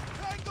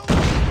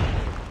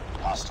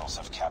 Hostiles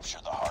have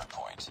captured the hard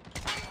point.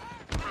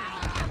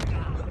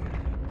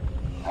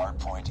 Hard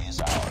point is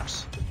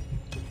ours.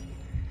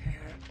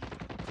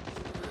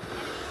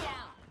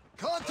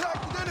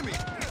 Contact with enemy.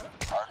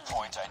 Hard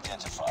point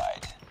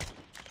identified.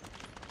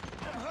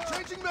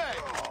 Changing mag.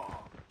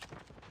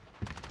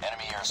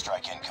 Enemy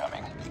airstrike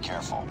incoming. Be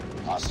careful.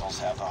 Hostiles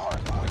have the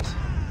hard point.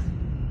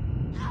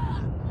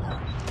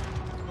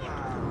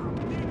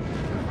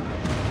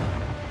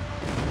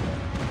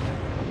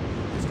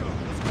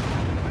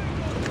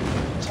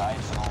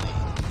 Tied for the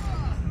lead.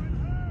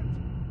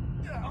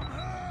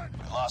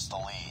 We lost the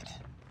lead.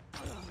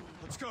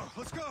 Let's go.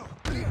 Let's go.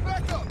 Need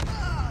backup.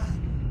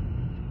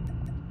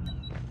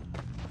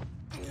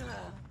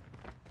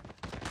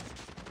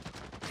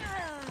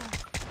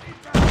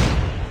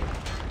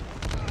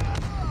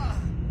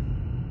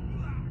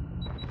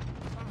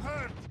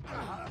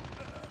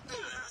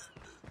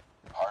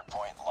 Hard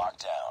point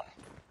locked down.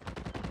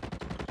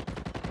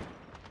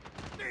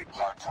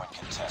 Hard point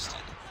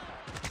contested.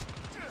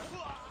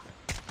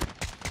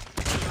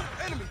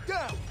 Enemy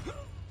down.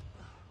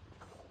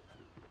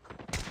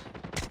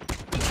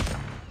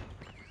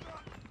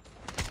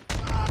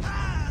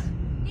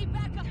 Need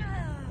backup.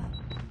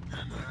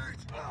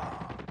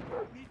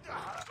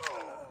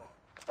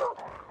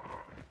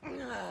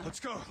 Let's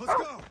go. Let's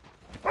go.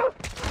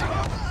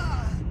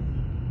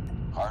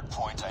 Hard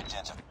point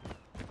identified.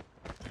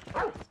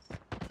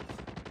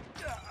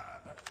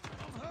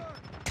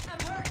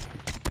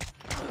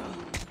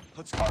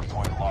 Let's go. Hard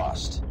point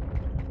lost.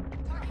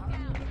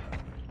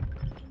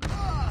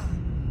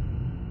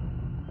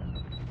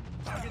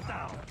 Target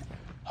down.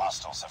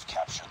 Hostiles have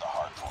captured the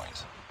hard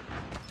point.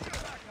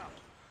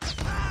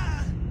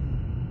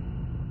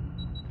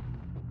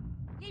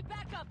 Need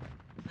backup.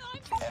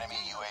 Enemy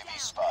UAV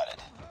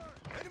spotted.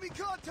 Enemy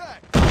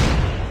contact.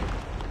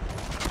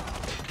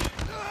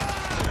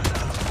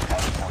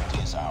 Hard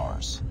point is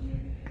ours.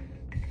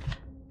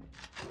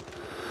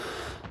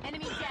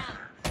 Enemy down.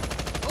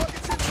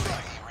 Target's in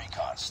sight. UAV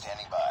recon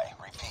standing by.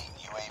 Repeat,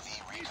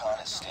 UAV recon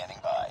is standing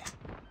by.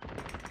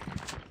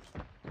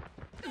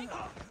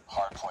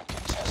 Hard point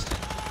contested.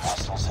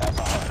 Hostiles have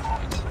the hard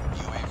point.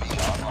 UAV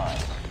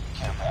online.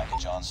 Care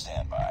package on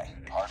standby.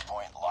 Hard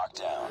point locked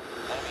down.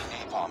 Enemy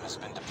napalm has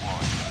been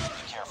deployed.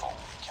 Be careful.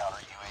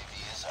 Counter UAV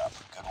is up.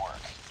 Good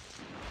work.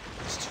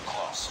 It's too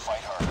close.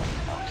 Fight harder.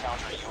 Our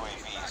counter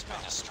UAV has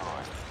been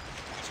destroyed.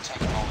 We've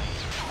taken the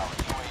lead. Our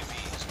UAV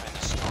has been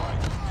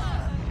destroyed.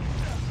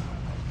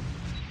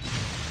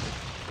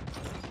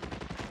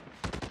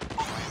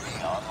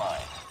 UAV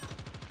online.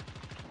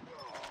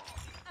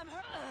 I'm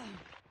hurt.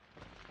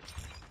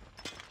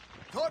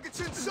 Target's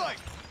in sight.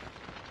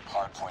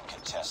 Hard point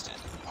contested.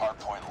 Hard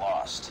point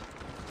lost.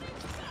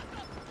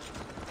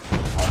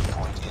 Hard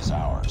point is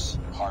ours.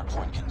 Hard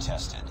point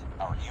contested.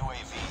 Our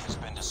UAV has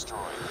been destroyed.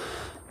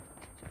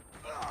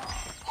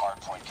 Hard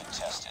point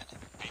contested.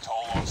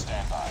 VTOL on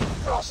standby.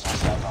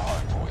 Hostiles have the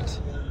hard point.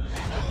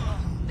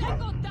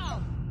 Tango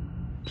down.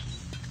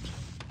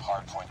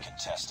 Hard point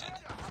contested.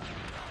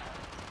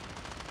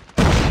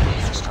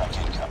 Airstrike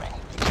incoming.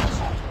 Be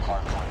careful.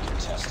 Hard point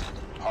contested.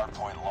 Hard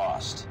point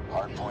lost.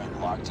 Hard point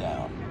locked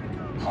down.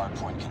 Hard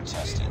point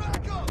contested.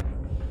 Backup.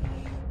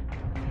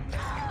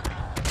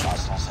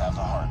 Hostiles have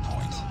the hard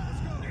point.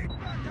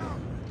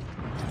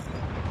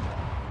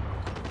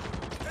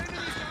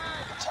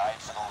 Tied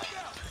for the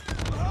lead.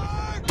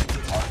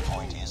 Hard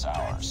point is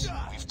ours.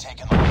 We've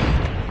taken the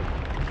lead.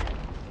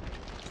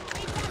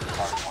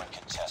 Hard point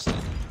contested.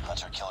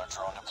 Hunter-killer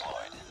drone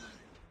deployed.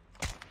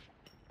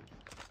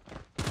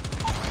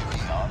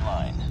 UAV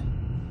online.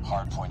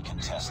 Hard point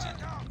contested.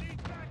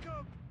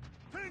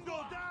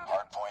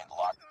 Hard point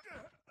locked.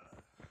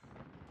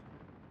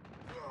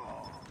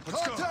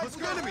 Contact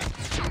with enemy.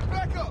 Need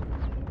backup.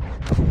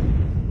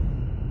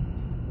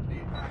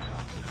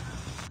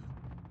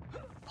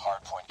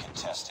 Hard point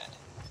contested.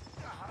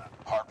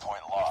 Hard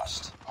point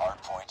lost.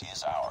 Hard point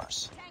is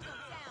ours.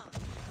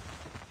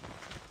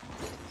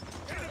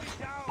 Tango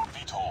down.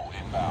 VTOL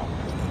inbound.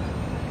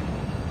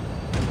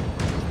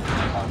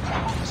 Hard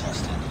point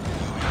contested.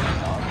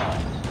 UAV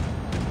online.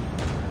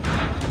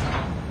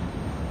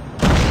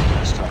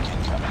 Airstrike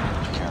incoming.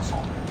 Be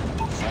careful.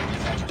 Friendly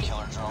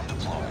hunter-killer drone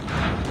deployed.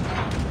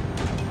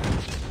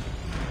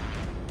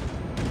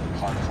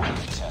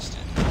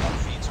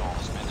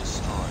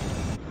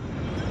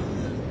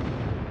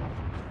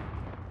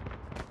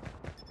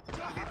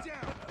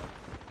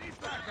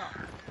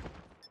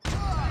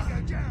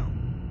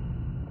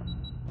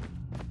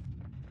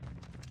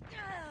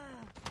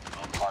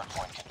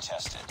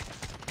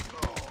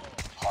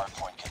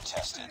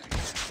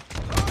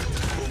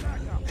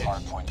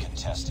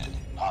 contested.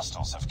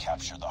 Hostiles have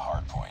captured the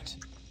hard point.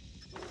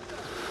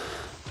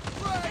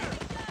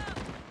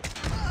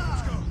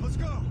 Let's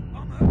go.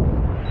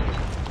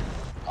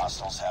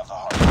 Hostiles have the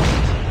hard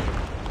point.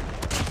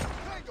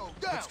 Tango,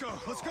 down.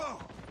 Let's go.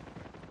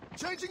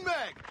 Changing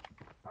mag.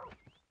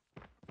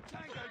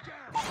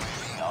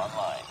 UAV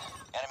online.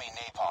 Enemy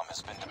napalm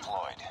has been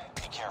deployed.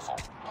 Be careful.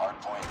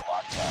 Hardpoint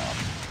locked down.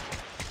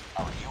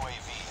 Our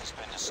UAV has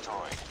been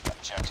destroyed.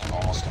 Objective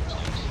almost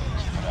complete.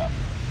 Keep it up.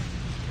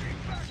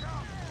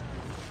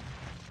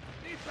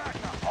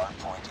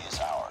 Hardpoint is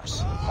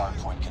ours.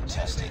 Hardpoint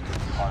contested.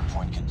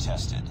 Hardpoint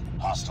contested.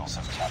 Hostiles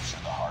have captured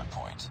the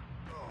hardpoint.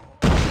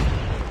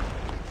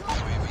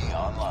 UAV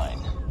online.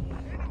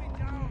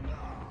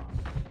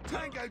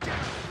 Tango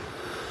down.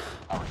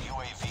 Our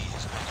UAV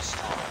has been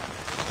destroyed.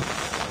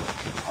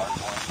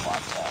 Hardpoint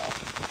locked down.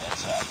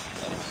 Heads up.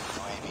 Enemy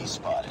UAV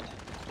spotted.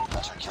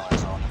 Hunter killer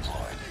drone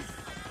deployed.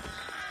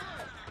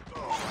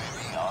 UAV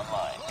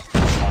online.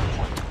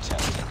 Hardpoint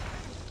contested.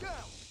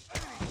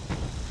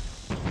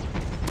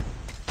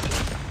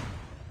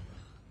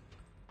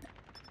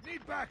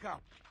 Need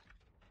backup.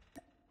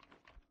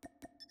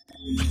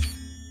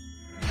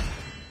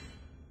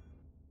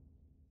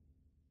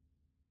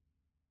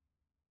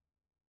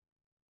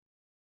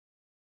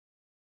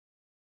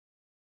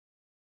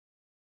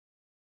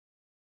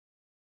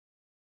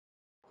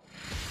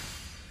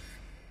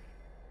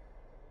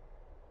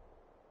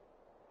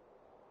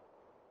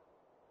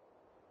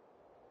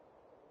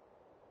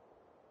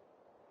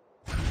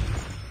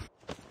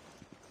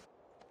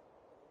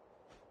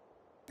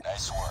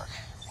 Nice work.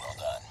 Well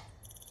done.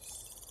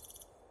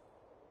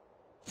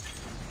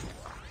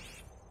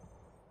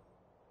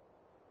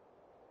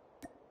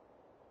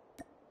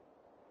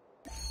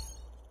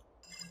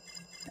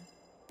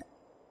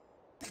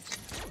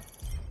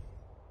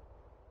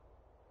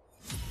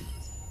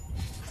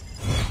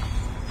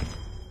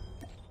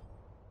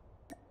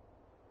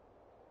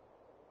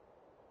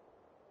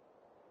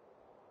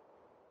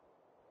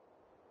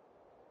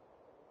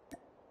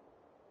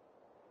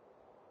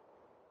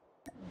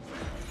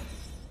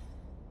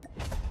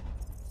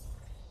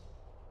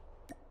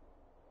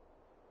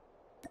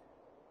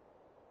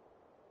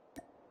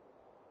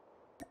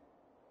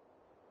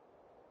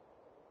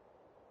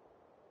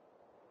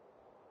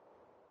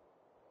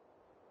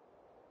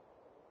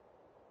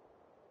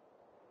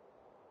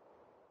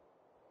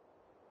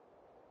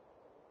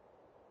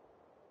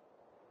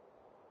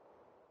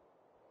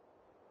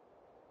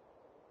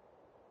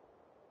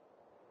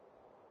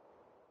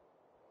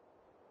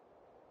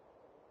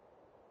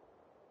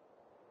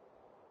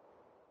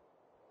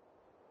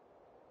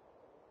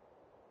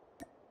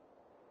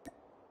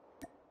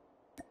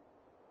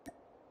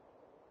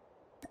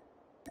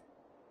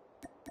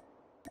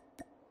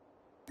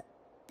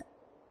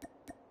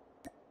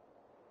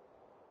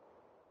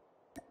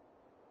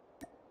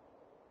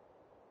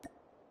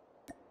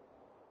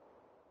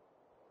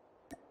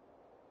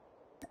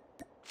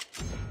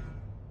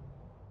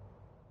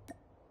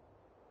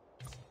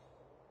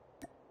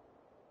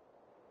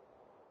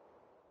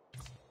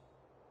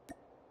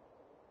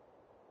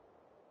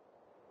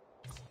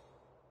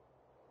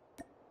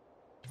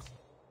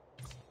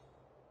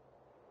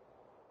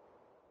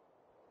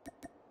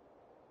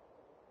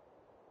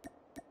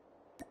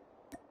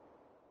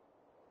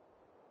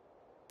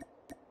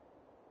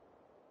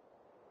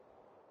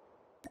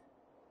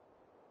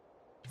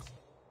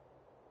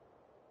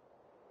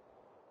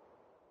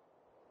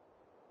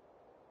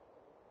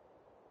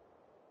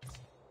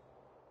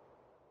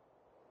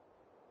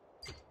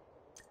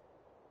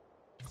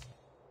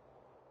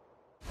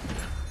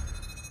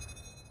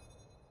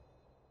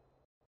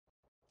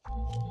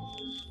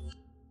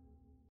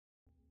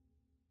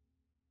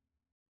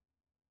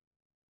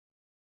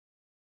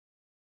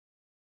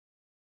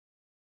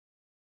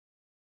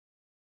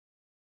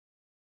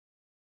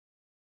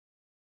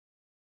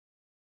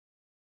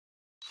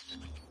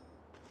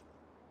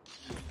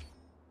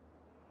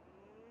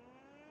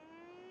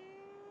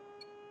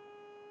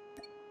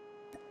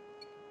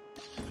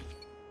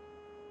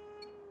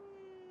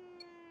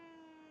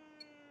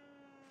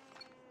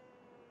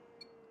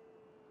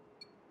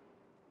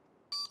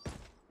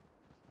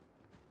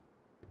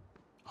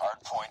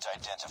 Hardpoint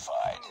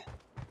identified.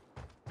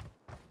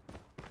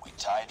 We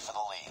tied for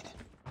the lead.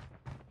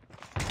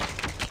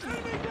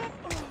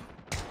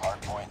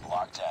 Hardpoint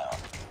locked down.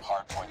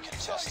 Hardpoint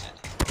contested.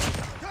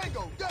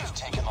 Tango, down. We've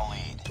taken the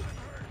lead.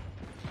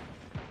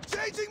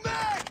 Changing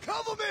mag.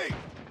 Cover me.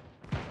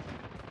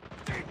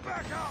 Need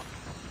backup.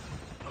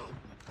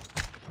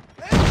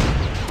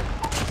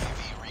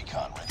 UAV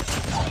recon ready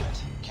for deployment.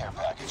 Care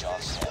package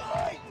on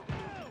standby.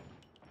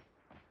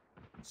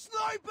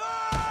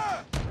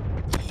 Sniper!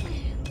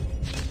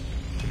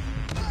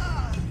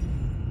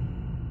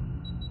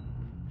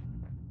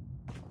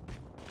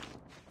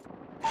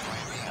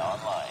 UAV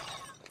online.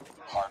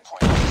 Hardpoint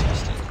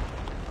contested.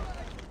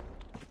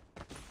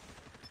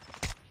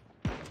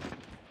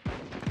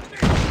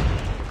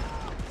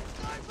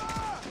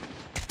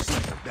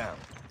 Sniper down.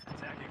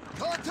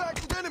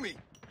 Contact with enemy.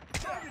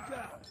 Target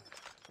down.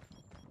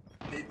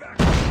 Need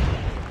backup.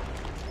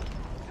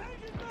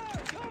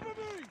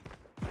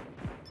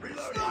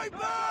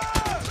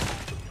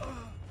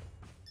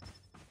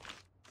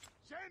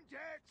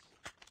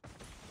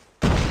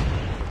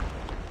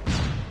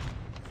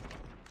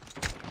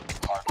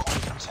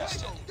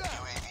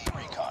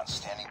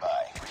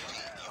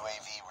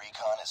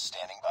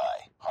 standing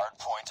by.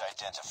 Hardpoint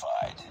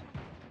identified.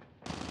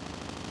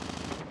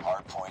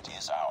 Hardpoint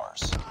is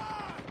ours.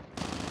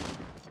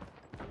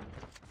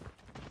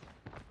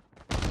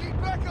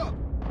 Need backup!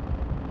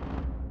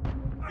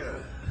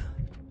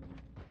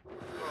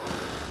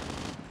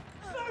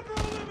 Sniper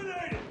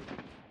eliminated!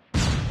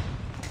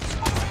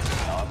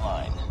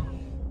 Online.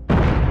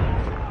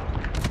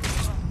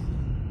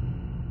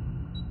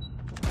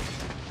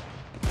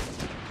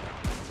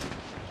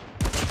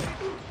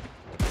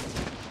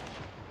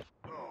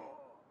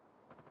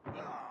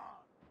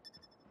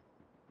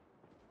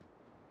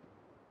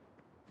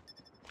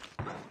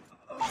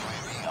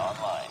 UAV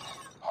online.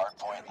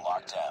 Hardpoint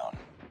locked down.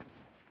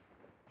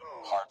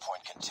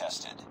 Hardpoint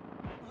contested.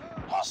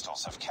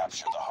 Hostiles have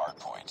captured the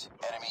hardpoint.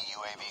 Enemy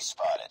UAV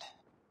spotted.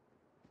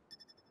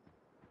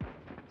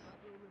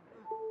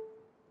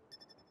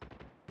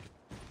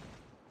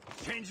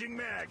 Changing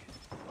mag.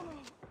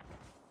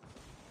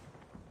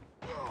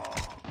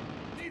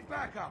 Need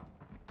backup!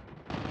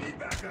 Need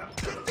backup.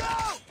 Get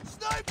down!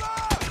 Sniper!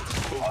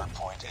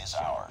 Hardpoint is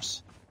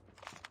ours.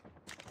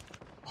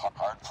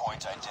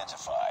 Hardpoint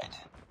identified.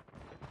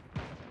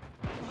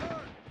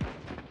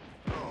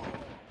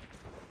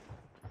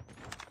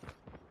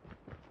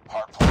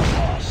 Hardpoint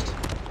lost.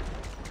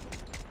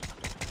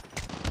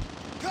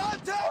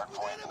 Contact with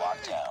Hardpoint enemy!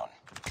 locked down.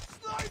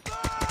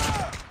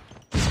 Sniper!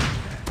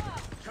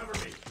 Cover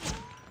me.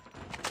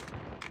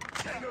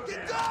 Tango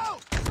Get down. down!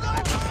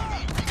 Sniper!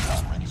 UAV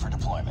recon ready for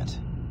deployment.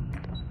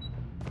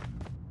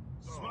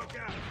 Smoke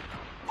out.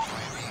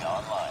 UAV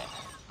online.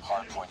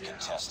 Hardpoint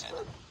contested.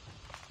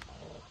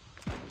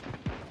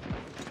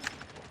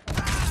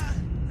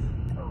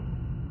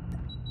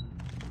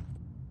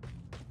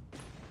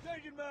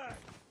 Changing mag!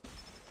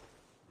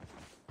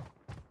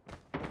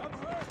 I'm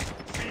hurt!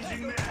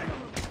 Changing mag.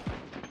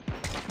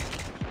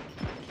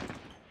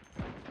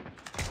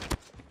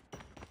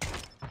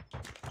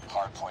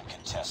 Hardpoint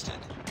contested.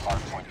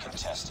 Hardpoint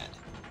contested.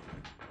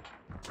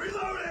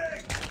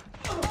 Reloading.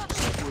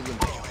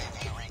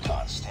 UAV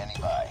recon standing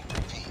by.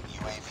 Repeat,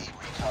 UAV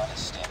recon is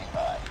standing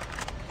by.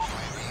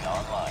 UAV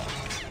online.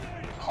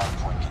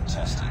 Hardpoint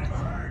contested.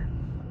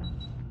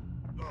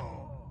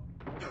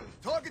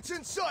 Target's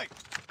in sight!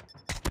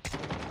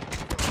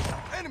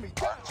 Enemy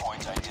down!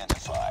 Hardpoint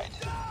identified.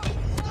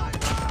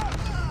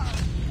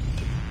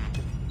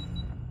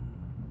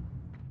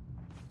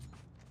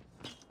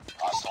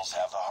 Hostiles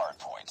have the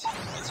hardpoint.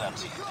 It's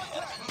empty.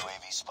 Enemy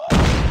UAV spotted.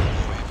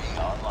 UAV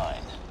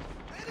online.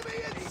 Enemy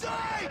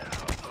inside!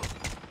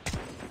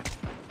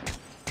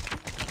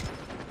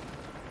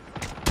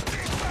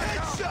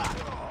 Headshot!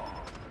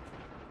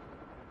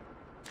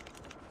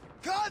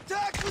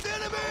 Contact with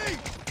enemy!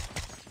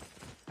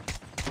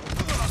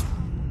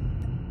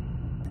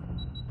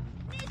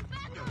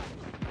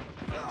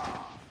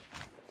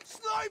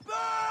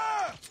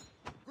 Sniper!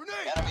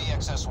 Grenade! Enemy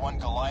XS-1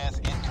 Goliath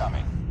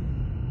incoming.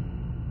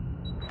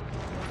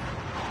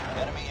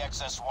 Enemy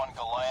XS-1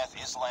 Goliath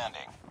is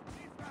landing.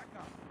 Need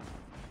backup.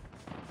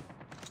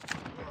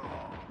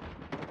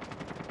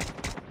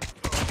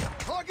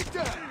 Target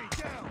down! Enemy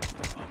down!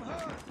 I'm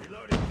hurt!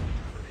 Reloading.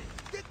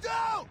 Get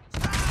down!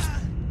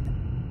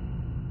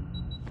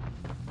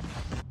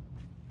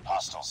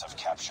 Hostiles have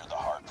captured the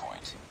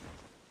hardpoint.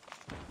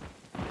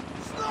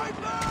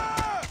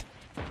 Sniper!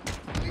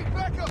 Need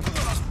backup!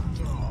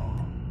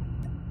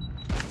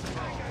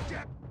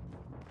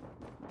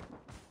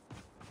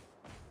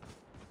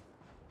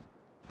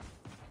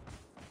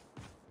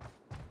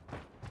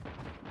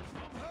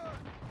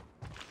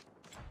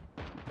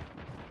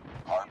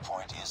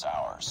 Hardpoint is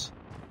ours.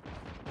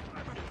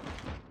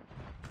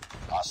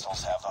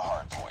 Hostiles have the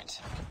hardpoint.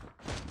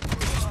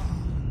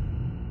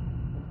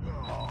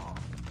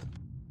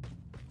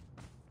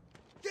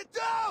 Get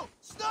down!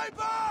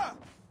 Sniper!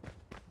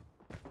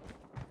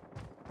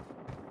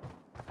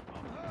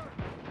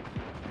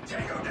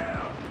 Tango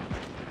down.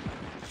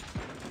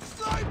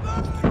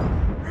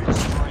 Sniper!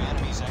 Destroy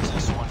enemy's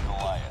XS-1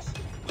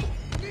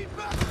 Goliath. Need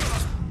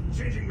backup!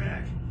 Changing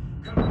mag.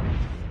 Cover me.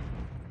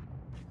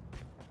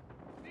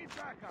 Need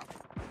backup!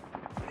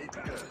 Need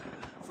backup.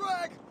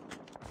 Frag!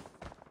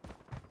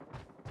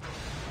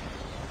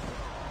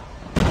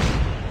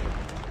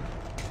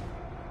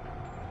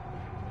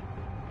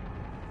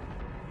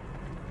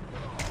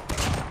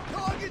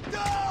 Target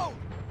down!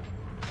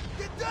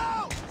 Get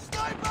down!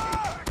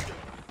 Sniper!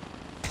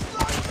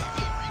 Sniper!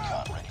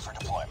 Recon ready for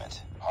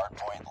deployment.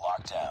 Hardpoint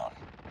locked down.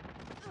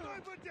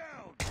 Sniper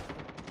down!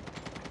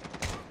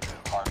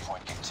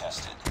 Hardpoint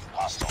contested.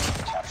 Hostiles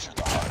have captured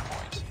the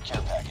hardpoint.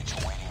 Care package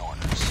awaiting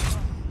orders.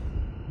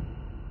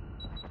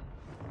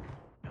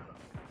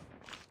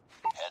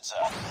 Heads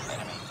up.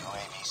 Enemy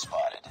UAV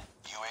spotted.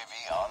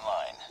 UAV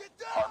online. Get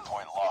down!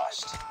 Hardpoint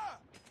lost.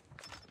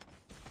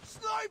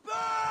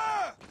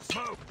 Sniper!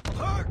 Smoke. I'm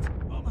hurt!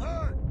 I'm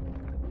hurt!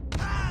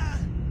 Ah!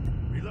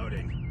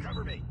 Reloading.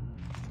 Cover me.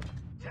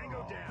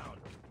 Tango down.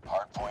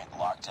 Hardpoint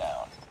locked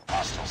down.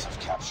 Hostiles have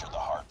captured the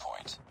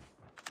hardpoint.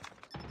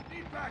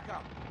 Need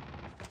backup!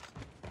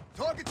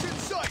 Target's in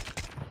sight!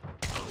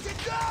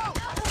 Get down!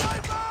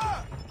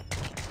 Sniper!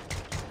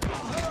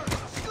 I'm hurt!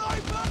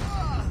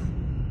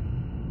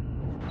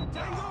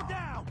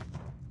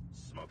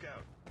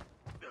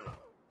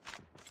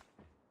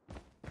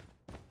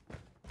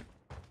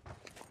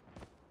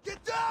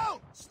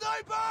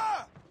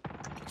 Sniper!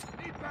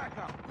 Need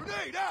backup.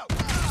 Grenade out!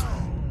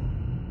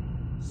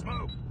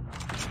 Smoke.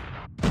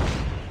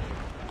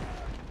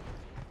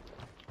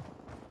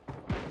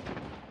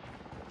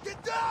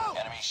 Get down!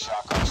 Enemy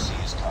Shock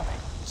RC is coming.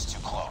 It's too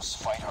close.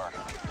 Fight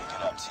harder. Pick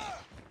it up, team.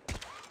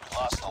 We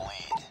lost the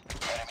lead.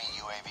 Enemy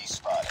UAV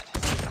spotted.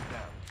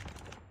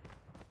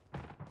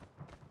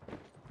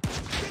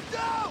 Get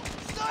down!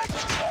 Sniper!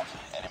 Heads up.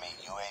 Enemy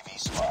UAV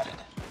spotted.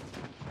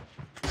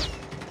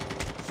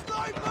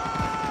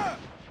 Sniper!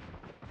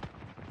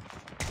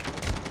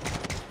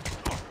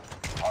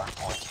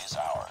 Hardpoint is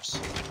ours.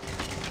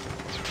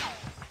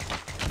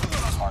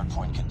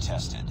 Hardpoint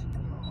contested.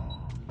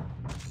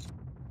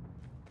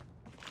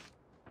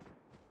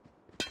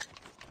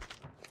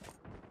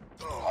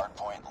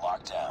 Hardpoint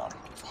locked down.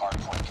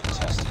 Hardpoint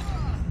contested.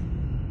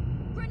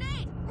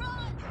 Grenade!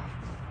 Run!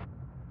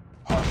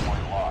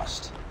 Hardpoint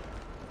lost.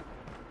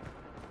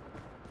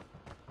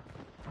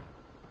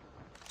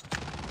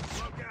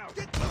 Smoke out.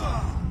 Get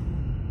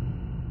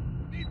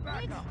Need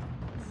backup.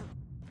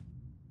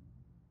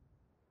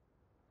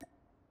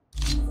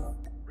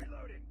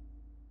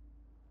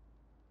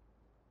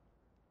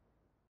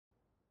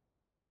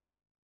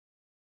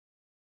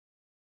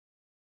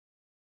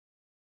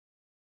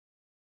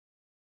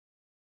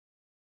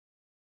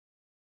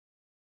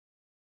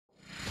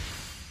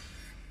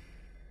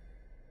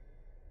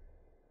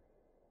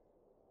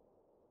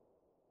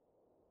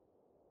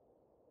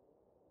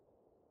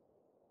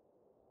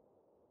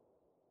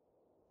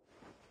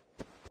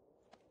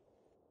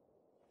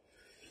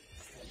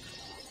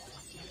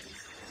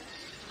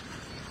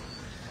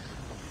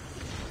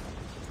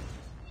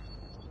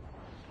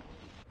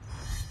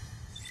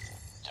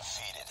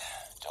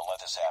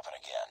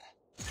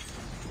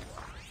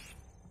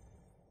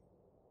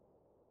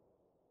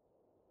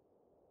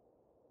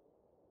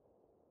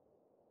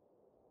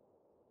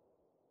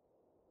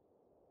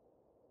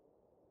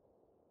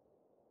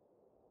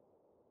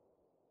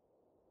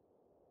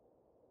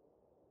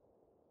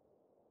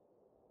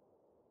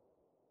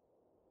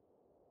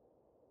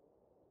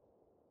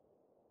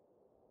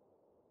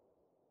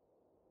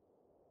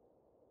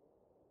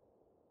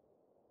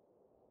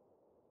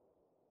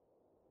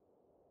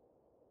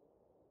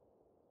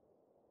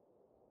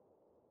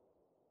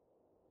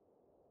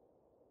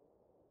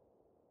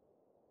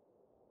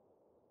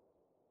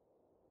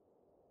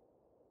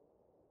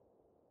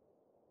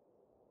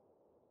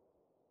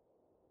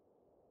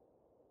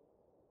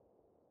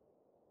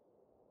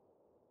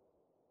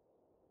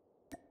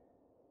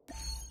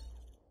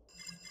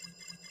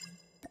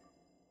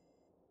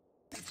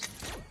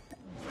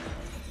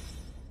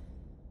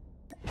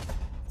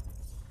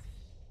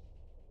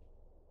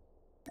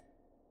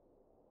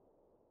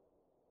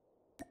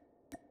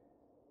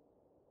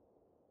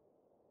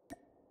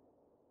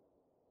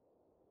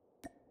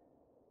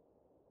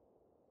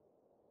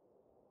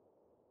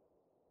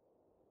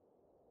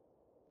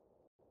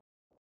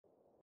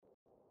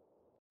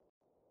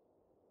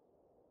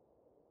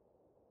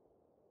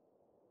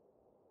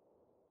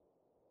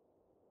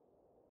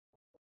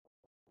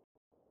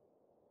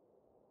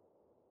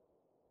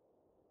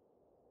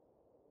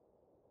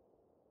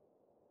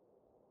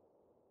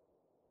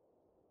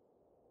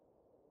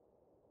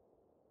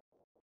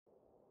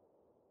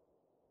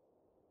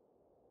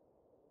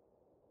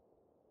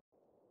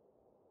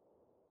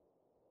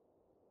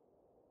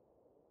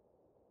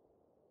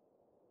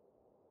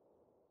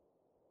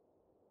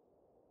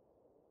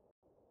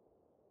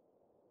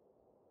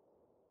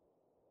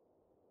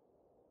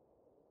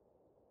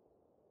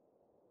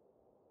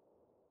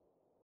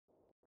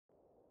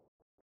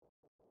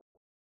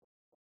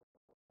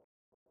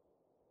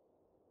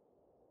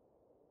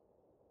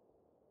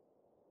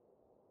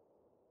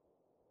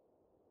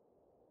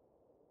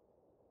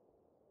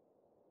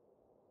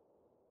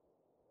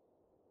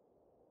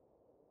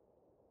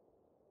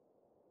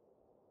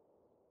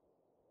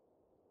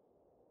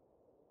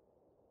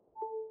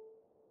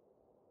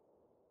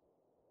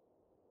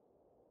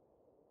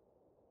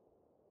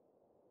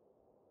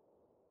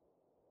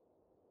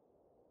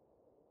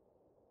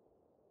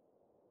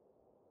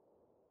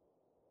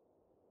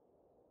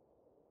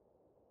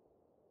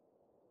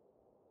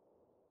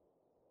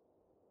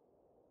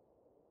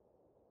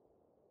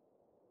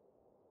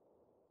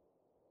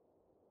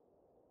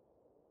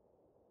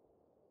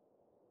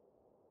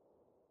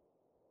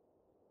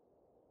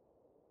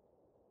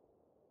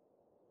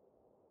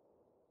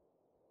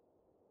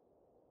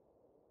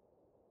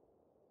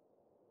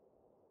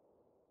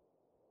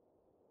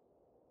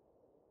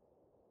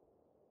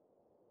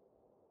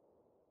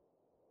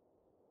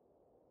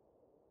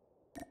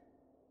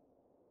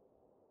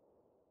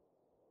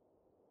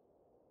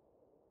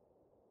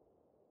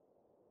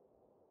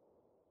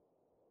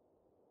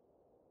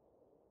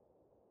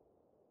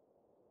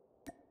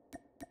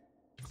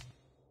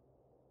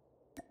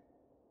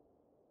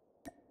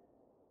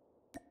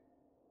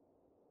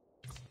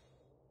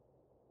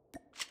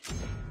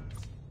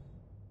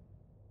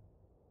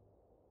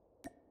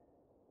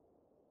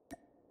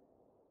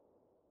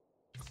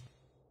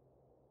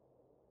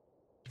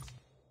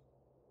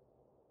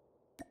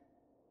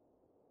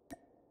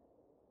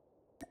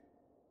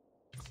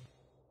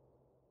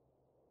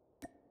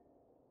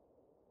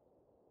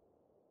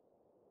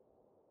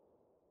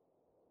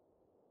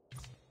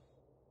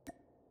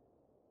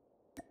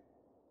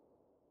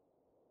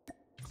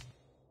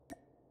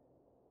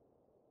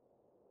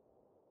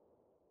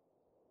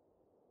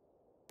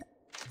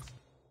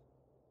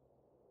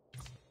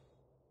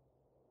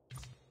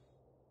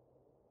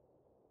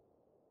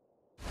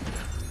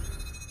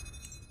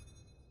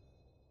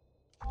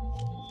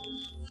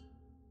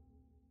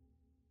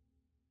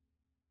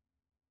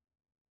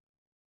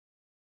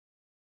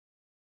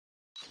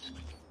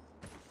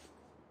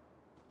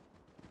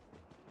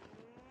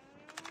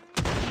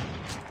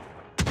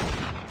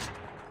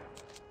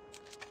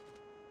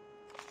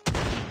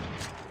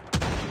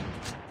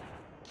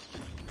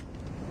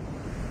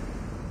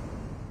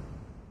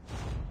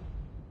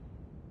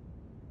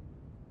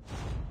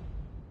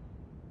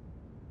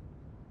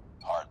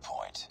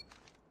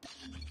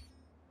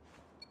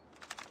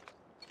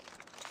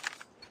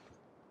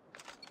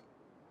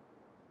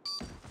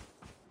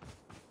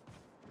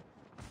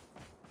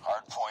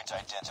 Hardpoint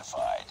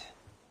identified.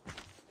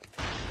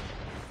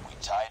 We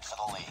tied for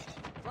the lead.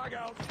 Flag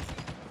out.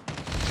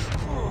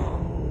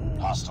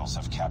 Hostiles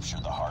have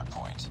captured the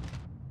hardpoint.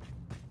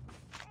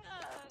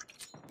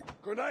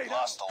 Grenade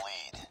Lost out. the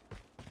lead.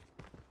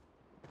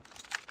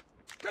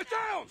 Get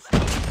down!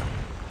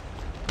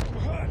 I'm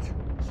hurt.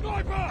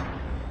 Sniper!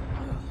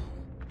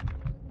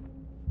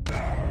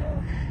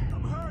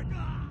 I'm hurt.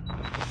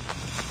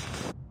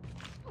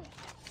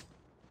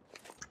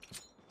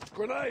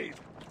 Grenade!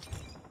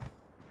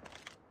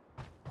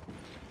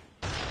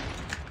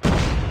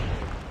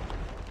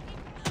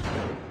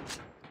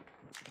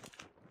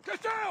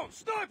 Get down!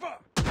 Sniper!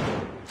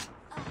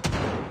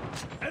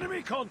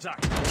 Enemy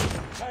contact!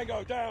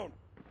 Tango down!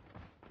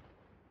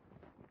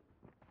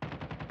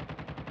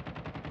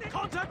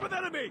 Contact with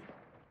enemy!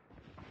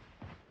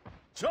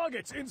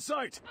 Targets in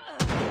sight!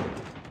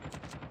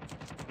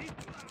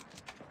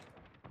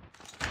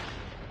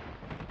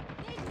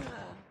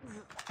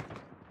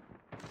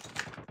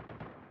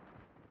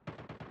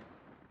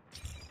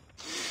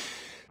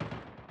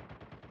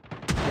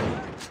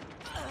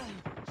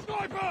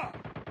 Sniper!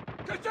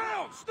 Get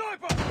down!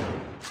 Sniper!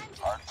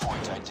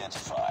 Hardpoint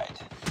identified.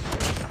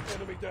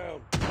 Enemy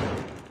down.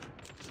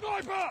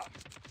 Sniper!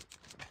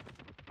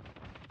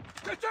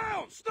 Get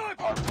down!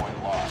 Sniper!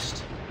 Hardpoint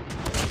lost.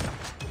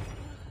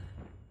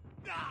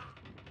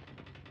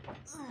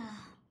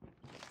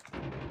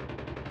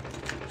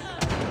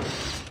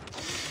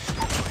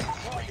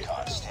 UAV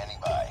recon standing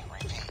by.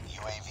 Repeat,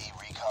 UAV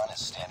recon is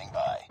standing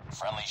by.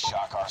 Friendly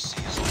Shock RC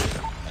is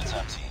ready. Heads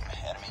up, team.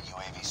 Enemy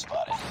UAV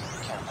spotted.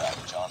 Care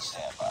package on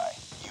standby.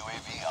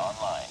 UAV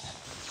online.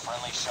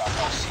 Friendly Shock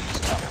RC is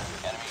coming.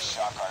 Enemy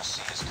Shock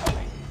RC is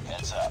coming.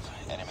 Heads up.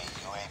 Enemy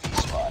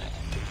UAV spotted.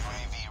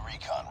 UAV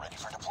recon ready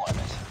for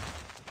deployment.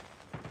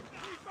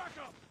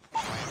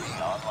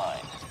 UAV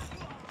online.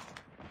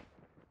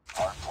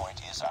 Hardpoint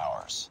is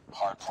ours.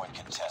 Hardpoint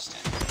contested.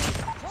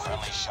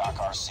 Friendly Shock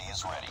RC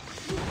is ready.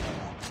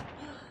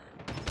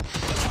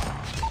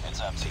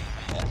 Heads up, team.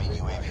 Enemy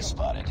UAV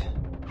spotted.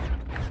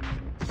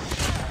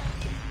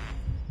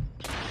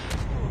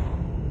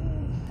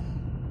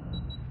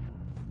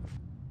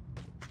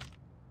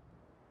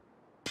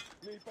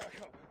 Need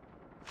backup.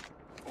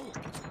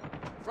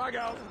 Frag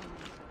out.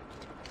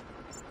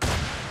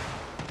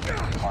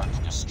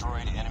 Hard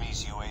destroyed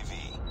enemy's UAV.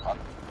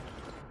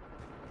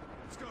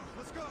 Let's go.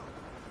 Let's go.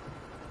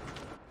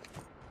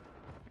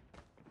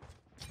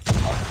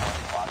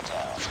 Hardpoint locked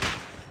down.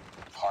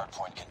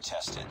 Hardpoint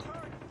contested.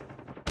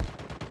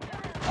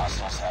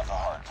 Hostiles have the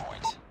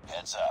hardpoint.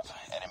 Heads up.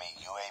 Enemy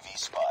UAV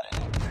spotted.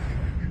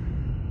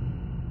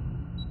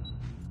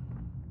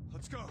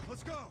 Let's go.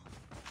 Let's go.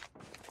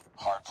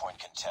 Hardpoint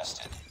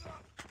contested.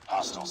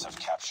 Hostiles have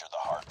captured the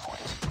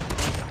hardpoint.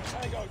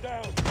 Tango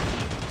down.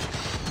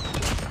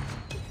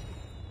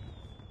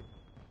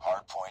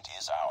 Hardpoint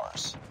is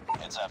ours.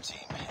 Heads up,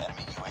 team.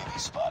 Enemy UAV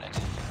spotted.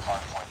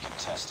 Hardpoint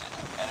contested.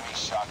 Enemy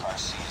Shock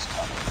RC is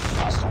coming.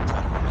 Hostile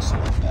Predator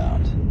missile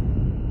inbound.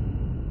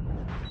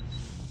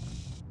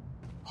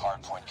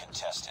 Hardpoint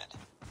contested.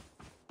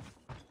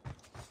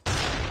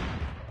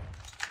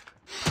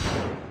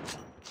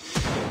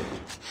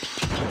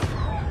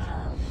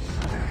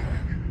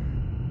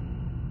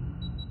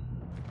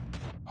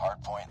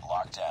 Hardpoint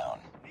locked down.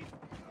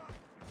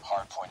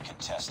 Hardpoint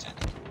contested.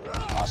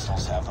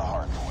 Hostiles have the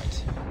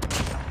hardpoint.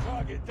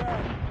 Target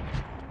down.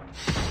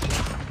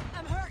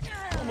 I'm hurt.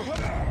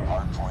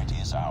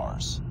 Hardpoint is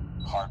ours.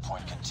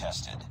 Hardpoint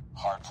contested.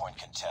 Hardpoint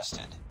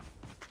contested.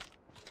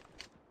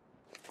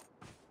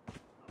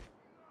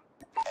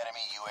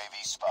 Enemy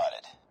UAV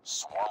spotted.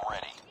 Swarm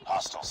ready.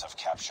 Hostiles have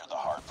captured the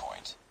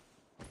hardpoint.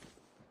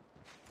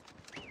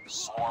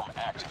 Swarm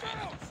activated.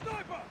 Down.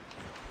 Sniper!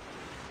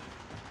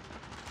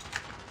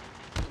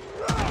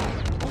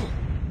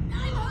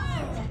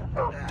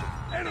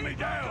 Enemy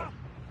down!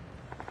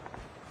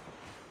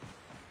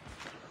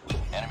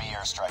 Enemy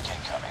airstrike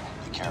incoming.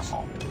 Be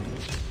careful.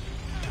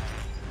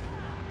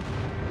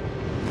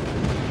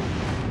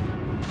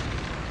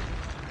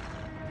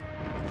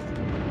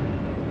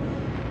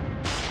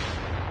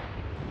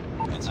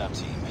 Heads up,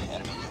 team.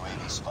 Enemy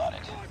UAV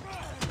spotted.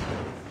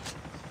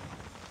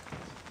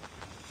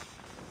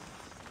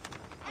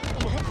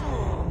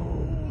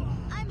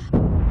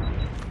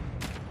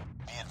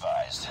 Be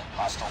advised.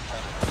 Hostile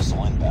Predator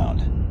missile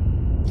inbound.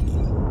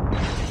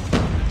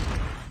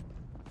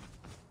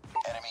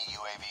 Enemy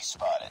UAV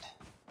spotted.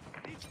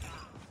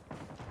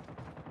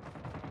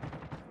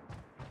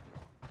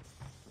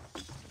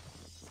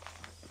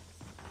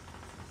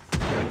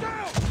 Get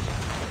down!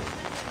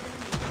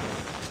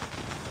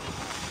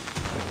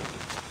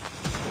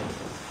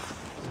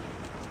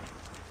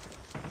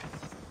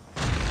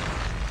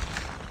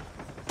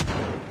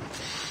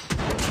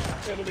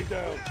 Enemy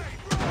down.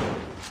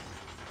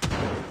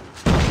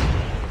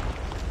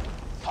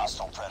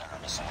 Hostile Predator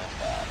missile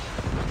inbound.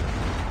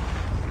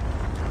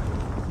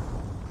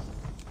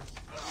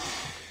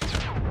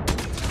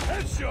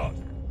 Headshot!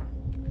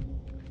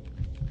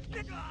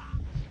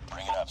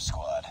 Bring it up,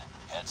 squad.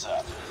 Heads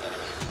up.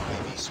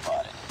 Enemy UAV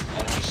spotted.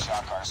 Enemy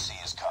Shock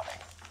RC is coming.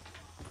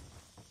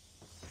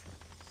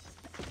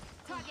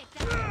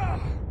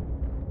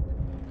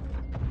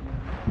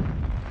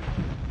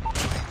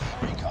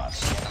 Recon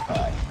standing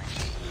by.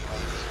 Repeat,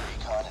 UAV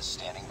recon is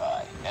standing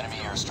by. Enemy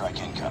airstrike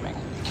incoming.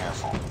 Be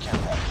careful. Care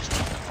package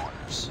waiting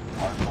orders.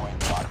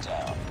 Hardpoint locked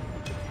down.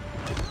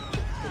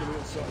 Enemy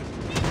inside.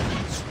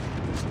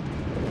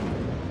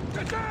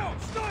 Get down!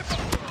 Sniper!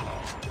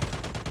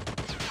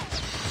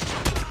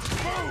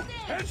 Boom!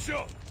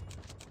 Headshot!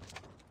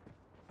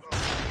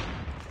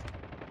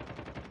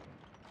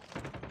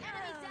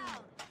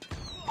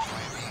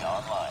 UAV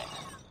online.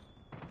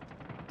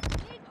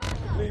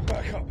 Need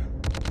backup.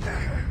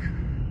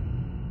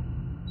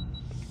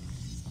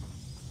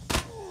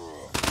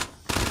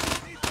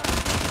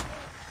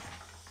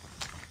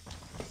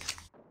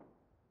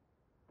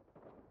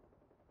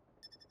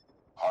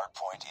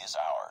 Hardpoint is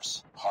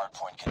ours.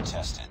 Hardpoint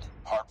contested.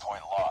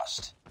 Hardpoint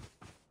lost.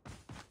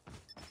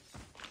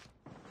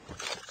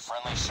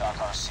 Friendly Shock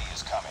RC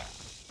is coming.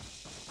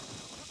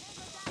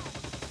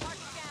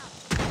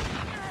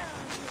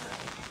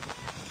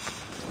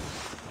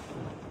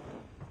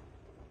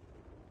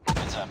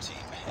 Heads up,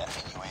 team.